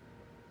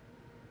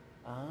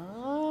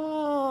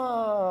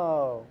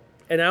 Oh.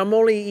 And I'm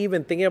only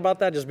even thinking about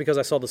that just because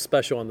I saw the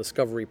special on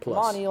Discovery Plus.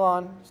 Come on,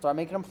 Elon. Start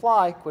making them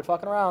fly. Quit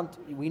fucking around.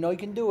 We know you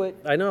can do it.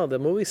 I know. The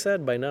movie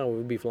said by now we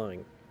would be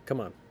flying. Come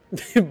on.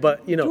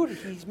 But, you know. Dude,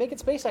 he's making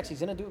SpaceX.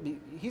 He's gonna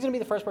be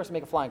the first person to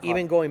make a flying car.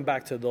 Even going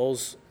back to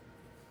those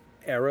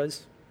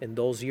eras and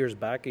those years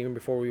back, even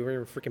before we were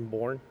even freaking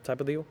born type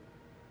of deal,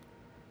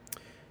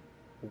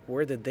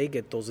 where did they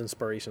get those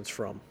inspirations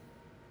from?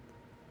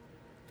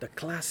 The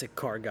classic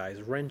car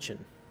guys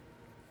wrenching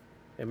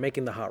and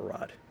making the hot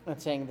rod. And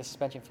saying the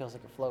suspension feels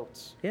like it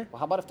floats. Yeah. Well,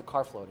 how about if the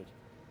car floated?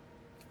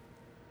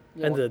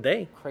 You End of the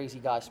day. Crazy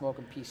guy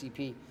smoking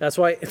PCP. That's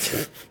why,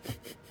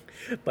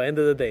 by end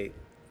of the day,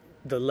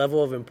 the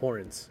level of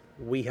importance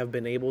we have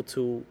been able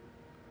to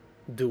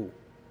do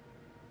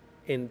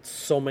in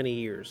so many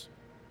years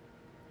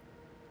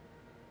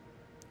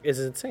is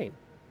insane.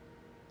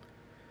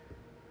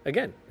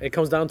 Again, it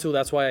comes down to,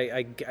 that's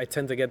why I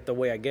tend to get the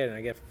way I get, and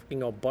I get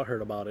fucking all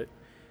butthurt about it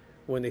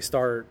when they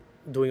start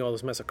doing all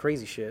this mess of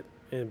crazy shit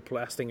and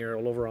blasting it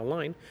all over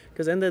online,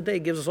 because at the end of the day,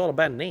 it gives us all a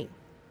bad name.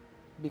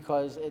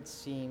 Because it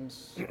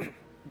seems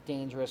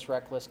dangerous,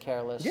 reckless,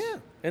 careless. Yeah,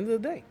 end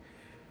of the day.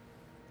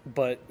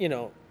 But, you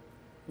know,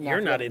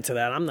 you're not into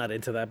that, I'm not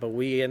into that, but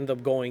we end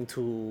up going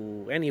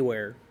to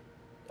anywhere.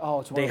 Oh,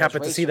 it's one They of those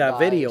happen to see racer that guys.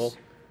 video.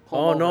 Pull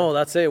Oh, him no, over.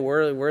 that's it.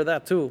 We're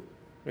that too.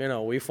 You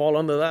know, we fall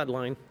under that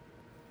line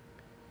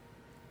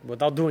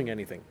without doing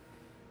anything.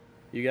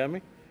 You got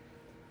me?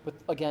 But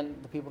again,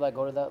 the people that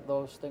go to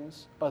those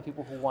things are the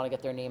people who want to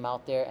get their name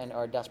out there and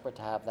are desperate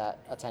to have that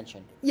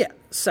attention. Yeah,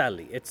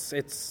 sadly.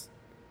 It's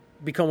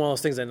become one of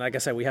those things, and like I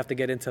said, we have to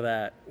get into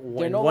that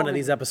when no one longer- of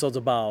these episodes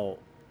about,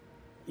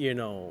 you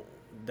know,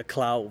 the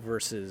clout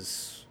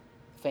versus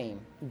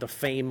Fame. the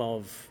fame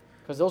of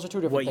Because those are two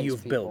different what things.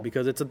 you've people. built,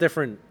 because it's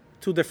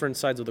two different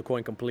sides of the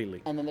coin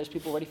completely. And then there's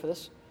people ready for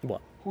this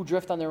What? who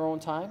drift on their own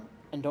time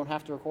and don't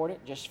have to record it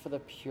just for the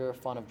pure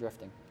fun of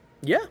drifting.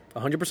 Yeah,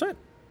 100%.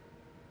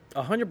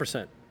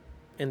 100%.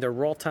 And they're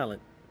raw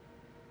talent.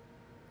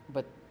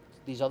 But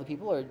these other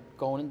people are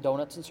going in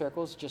donuts and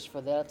circles just for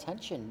that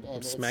attention, and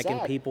it's Smacking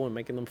sad. people and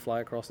making them fly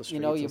across the streets You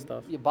know, and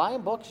stuff. you're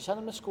buying books, you send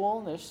them to school,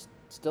 and they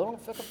still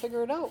don't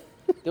figure it out.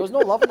 There was no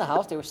love in the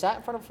house. They were sat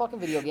in front of a fucking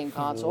video game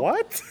console.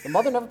 What? The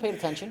mother never paid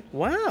attention.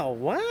 Wow.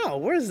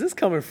 Where's this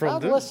coming from, Now,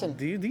 dude? listen.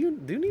 Do you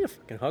need a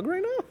fucking hug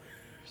right now?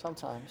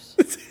 Sometimes.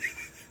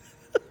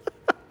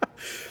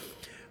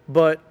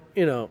 But,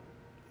 you know,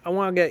 I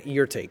want to get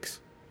your takes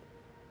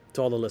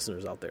to all the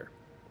listeners out there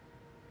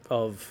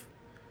of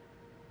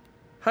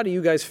how do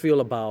you guys feel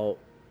about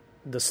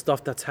the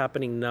stuff that's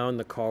happening now in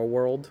the car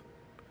world?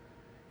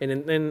 And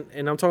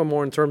I'm talking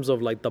more in terms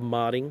of like the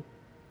modding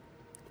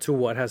to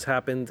what has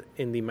happened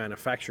in the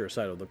manufacturer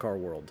side of the car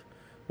world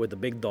with the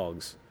big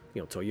dogs,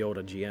 you know,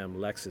 Toyota, GM,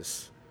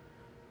 Lexus,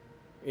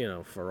 you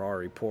know,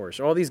 Ferrari,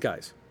 Porsche, all these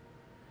guys.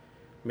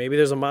 Maybe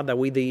there's a mod that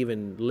we didn't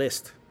even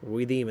list, or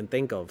we didn't even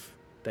think of,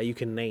 that you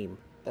can name.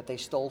 That they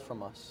stole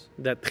from us.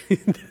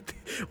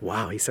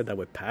 Wow, he said that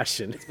with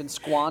passion. It's been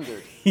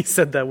squandered. He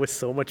said that with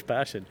so much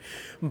passion.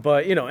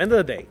 But, you know, end of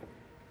the day,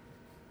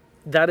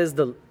 that is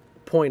the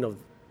point of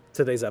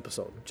today's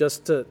episode.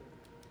 Just to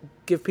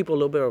give people a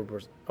little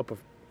bit of a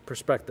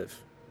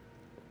perspective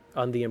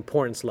on the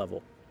importance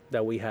level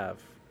that we have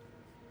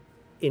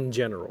in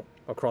general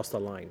across the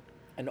line.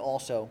 And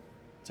also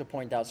to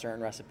point out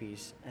certain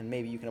recipes, and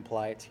maybe you can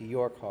apply it to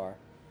your car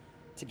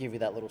to give you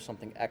that little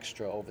something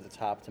extra over the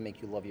top to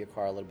make you love your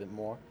car a little bit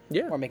more.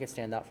 Yeah. Or make it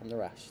stand out from the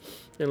rest.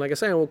 And like I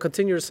said, we'll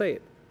continue to say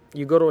it.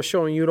 You go to a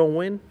show and you don't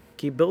win,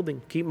 keep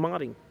building, keep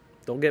modding.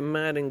 Don't get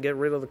mad and get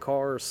rid of the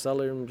car or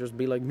sell it and just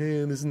be like,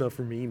 man, this is not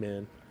for me,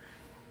 man.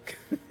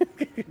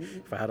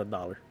 If I had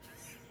 $1.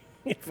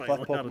 If I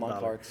Fuck only had Pokemon $1.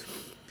 cards.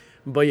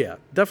 But yeah,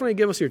 definitely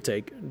give us your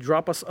take.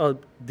 Drop us a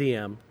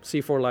DM,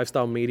 C4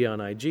 Lifestyle Media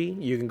on IG.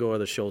 You can go to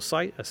the show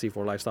site at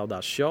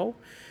c4lifestyle.show.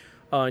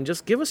 And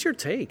just give us your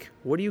take.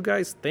 What do you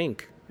guys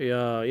think?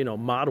 You know,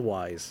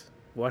 mod-wise,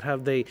 what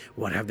have they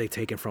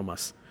taken from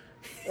us?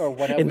 Or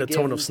what have In we the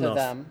tone given of to snuff.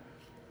 them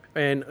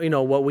and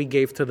what we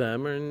gave to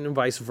them, and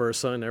vice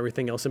versa, and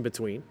everything else in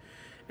between.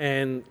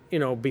 And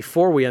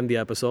before we end the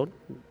episode,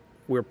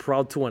 we're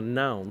proud to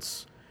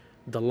announce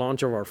the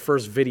launch of our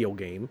first video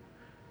game.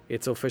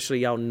 It's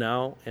officially out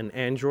now on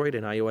Android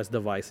and iOS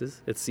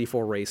devices. It's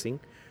C4 Racing.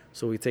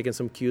 So we've taken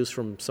some cues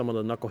from some of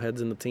the knuckleheads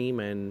in the team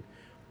and,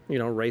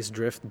 race,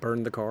 drift,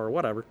 burn the car,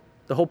 whatever.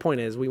 The whole point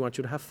is we want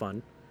you to have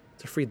fun.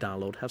 It's a free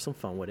download. Have some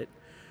fun with it.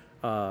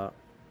 Have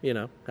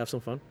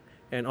some fun.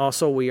 And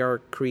also we are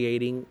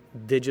creating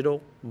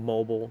digital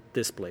mobile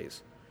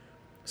displays.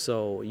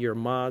 So your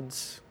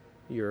mods,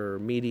 your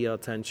media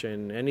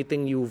attention,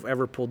 anything you've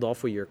ever pulled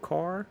off with your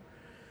car,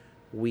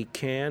 we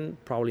can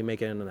probably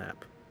make it in an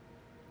app.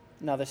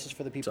 Now, this is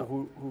for the people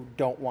who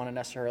don't want to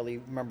necessarily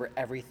remember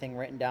everything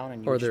written down,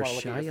 and you or just they're want to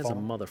look at shy your as a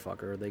phone.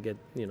 motherfucker. They get,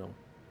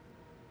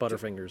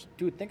 butterfingers.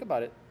 Dude, think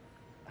about it.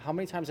 How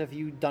many times have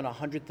you done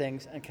 100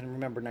 things and can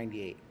remember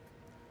 98?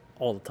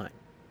 All the time.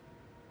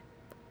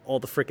 All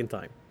the freaking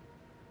time.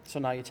 So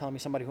now you're telling me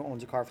somebody who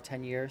owns a car for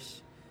 10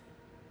 years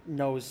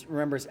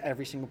remembers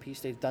every single piece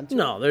they've done to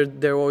No,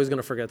 they're always going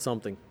to forget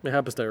something. It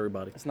happens to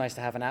everybody. It's nice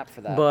to have an app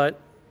for that. But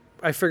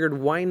I figured,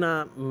 why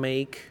not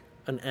make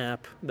an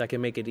app that can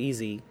make it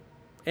easy,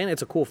 and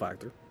it's a cool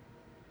factor.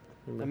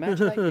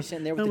 Imagine that you're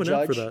sitting there with the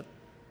I have an app judge. for that.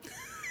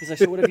 He's like,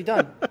 so what have you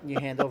done? You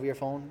hand over your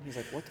phone. He's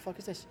like, what the fuck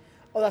is this?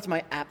 Oh, that's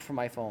my app for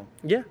my phone.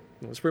 Yeah,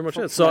 that's pretty much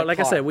For- it. for So, my like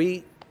I car. said,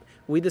 we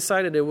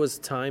decided it was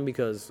time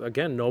because,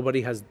 again,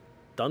 nobody has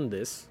done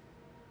this.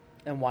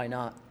 And why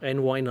not?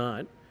 And why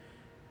not?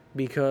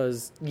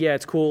 Because, yeah,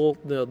 it's cool,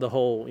 the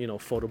whole,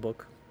 photo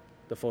book,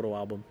 the photo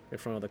album in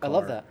front of the I car.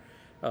 love that.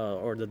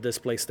 Or the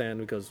display stand,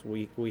 because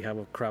we have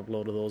a crap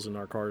load of those in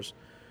our cars.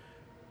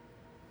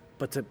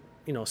 But to,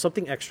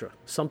 something extra,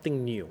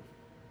 something new.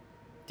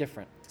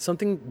 Different.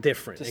 Something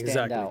different, To stand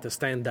exactly, out. to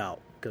stand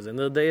out. Because in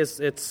the day,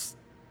 it's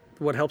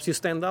what helps you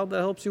stand out that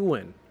helps you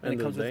win. And End it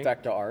of comes the with day.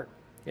 vector art.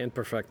 And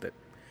perfect it.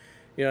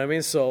 You know what I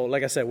mean? So,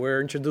 like I said,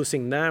 we're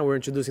introducing that. We're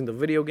introducing the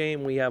video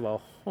game. We have a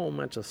whole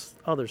bunch of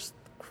other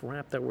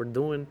crap that we're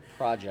doing.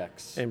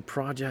 Projects. And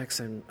projects.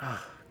 And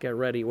get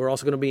ready. We're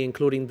also going to be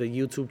including the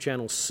YouTube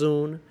channel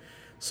soon.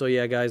 So,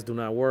 yeah, guys, do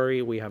not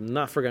worry. We have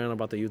not forgotten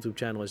about the YouTube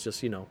channel. It's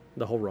just,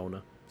 the whole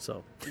Rona.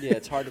 So Yeah,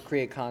 it's hard to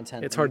create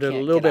content. it's when you a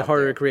can't little get bit out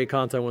harder there. to create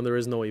content when there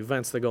is no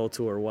events to go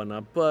to or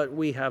whatnot. But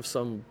we have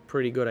some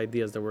pretty good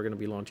ideas that we're going to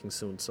be launching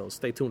soon. So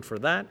stay tuned for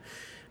that.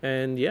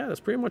 And yeah,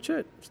 that's pretty much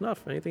it.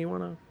 Snuff, anything you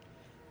want to?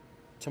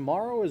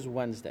 Tomorrow is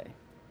Wednesday.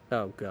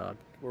 Oh, God.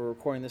 We're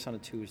recording this on a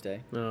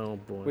Tuesday, Oh,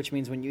 boy. which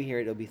means when you hear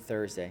it, it'll be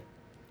Thursday.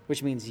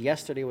 Which means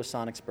yesterday was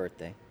Sonic's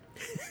birthday.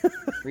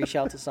 Reach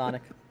out to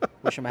Sonic.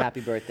 Wish him a happy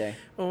birthday.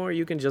 Or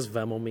you can just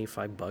Venmo me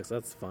 $5.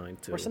 That's fine,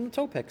 too. Or send him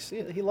toe pics.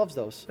 He loves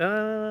those.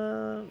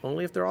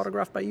 Only if they're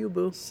autographed by you,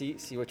 boo. See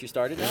what you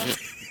started now?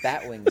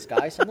 Bat wings,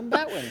 guys. Send them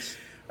bat wings.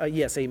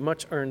 Yes, a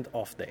much-earned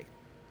off day,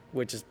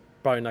 which is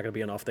probably not going to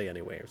be an off day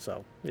anyway.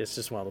 So it's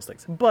just one of those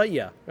things. But,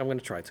 yeah, I'm going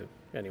to try to.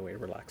 Anyway,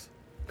 relax.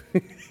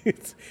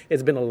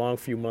 It's been a long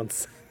few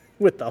months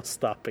without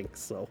stopping.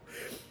 So,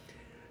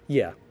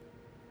 yeah.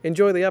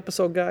 Enjoy the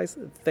episode, guys.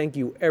 Thank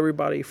you,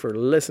 everybody, for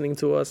listening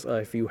to us.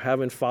 If you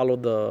haven't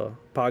followed the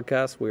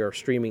podcast, we are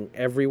streaming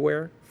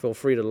everywhere. Feel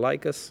free to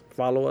like us,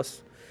 follow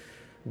us,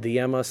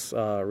 DM us,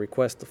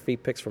 request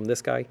feed pics from this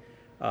guy.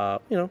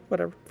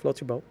 Whatever.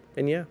 Floats your boat.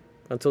 And yeah,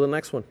 until the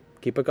next one,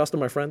 keep it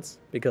custom, my friends,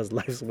 because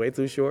life's way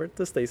too short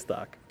to stay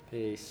stuck.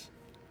 Peace.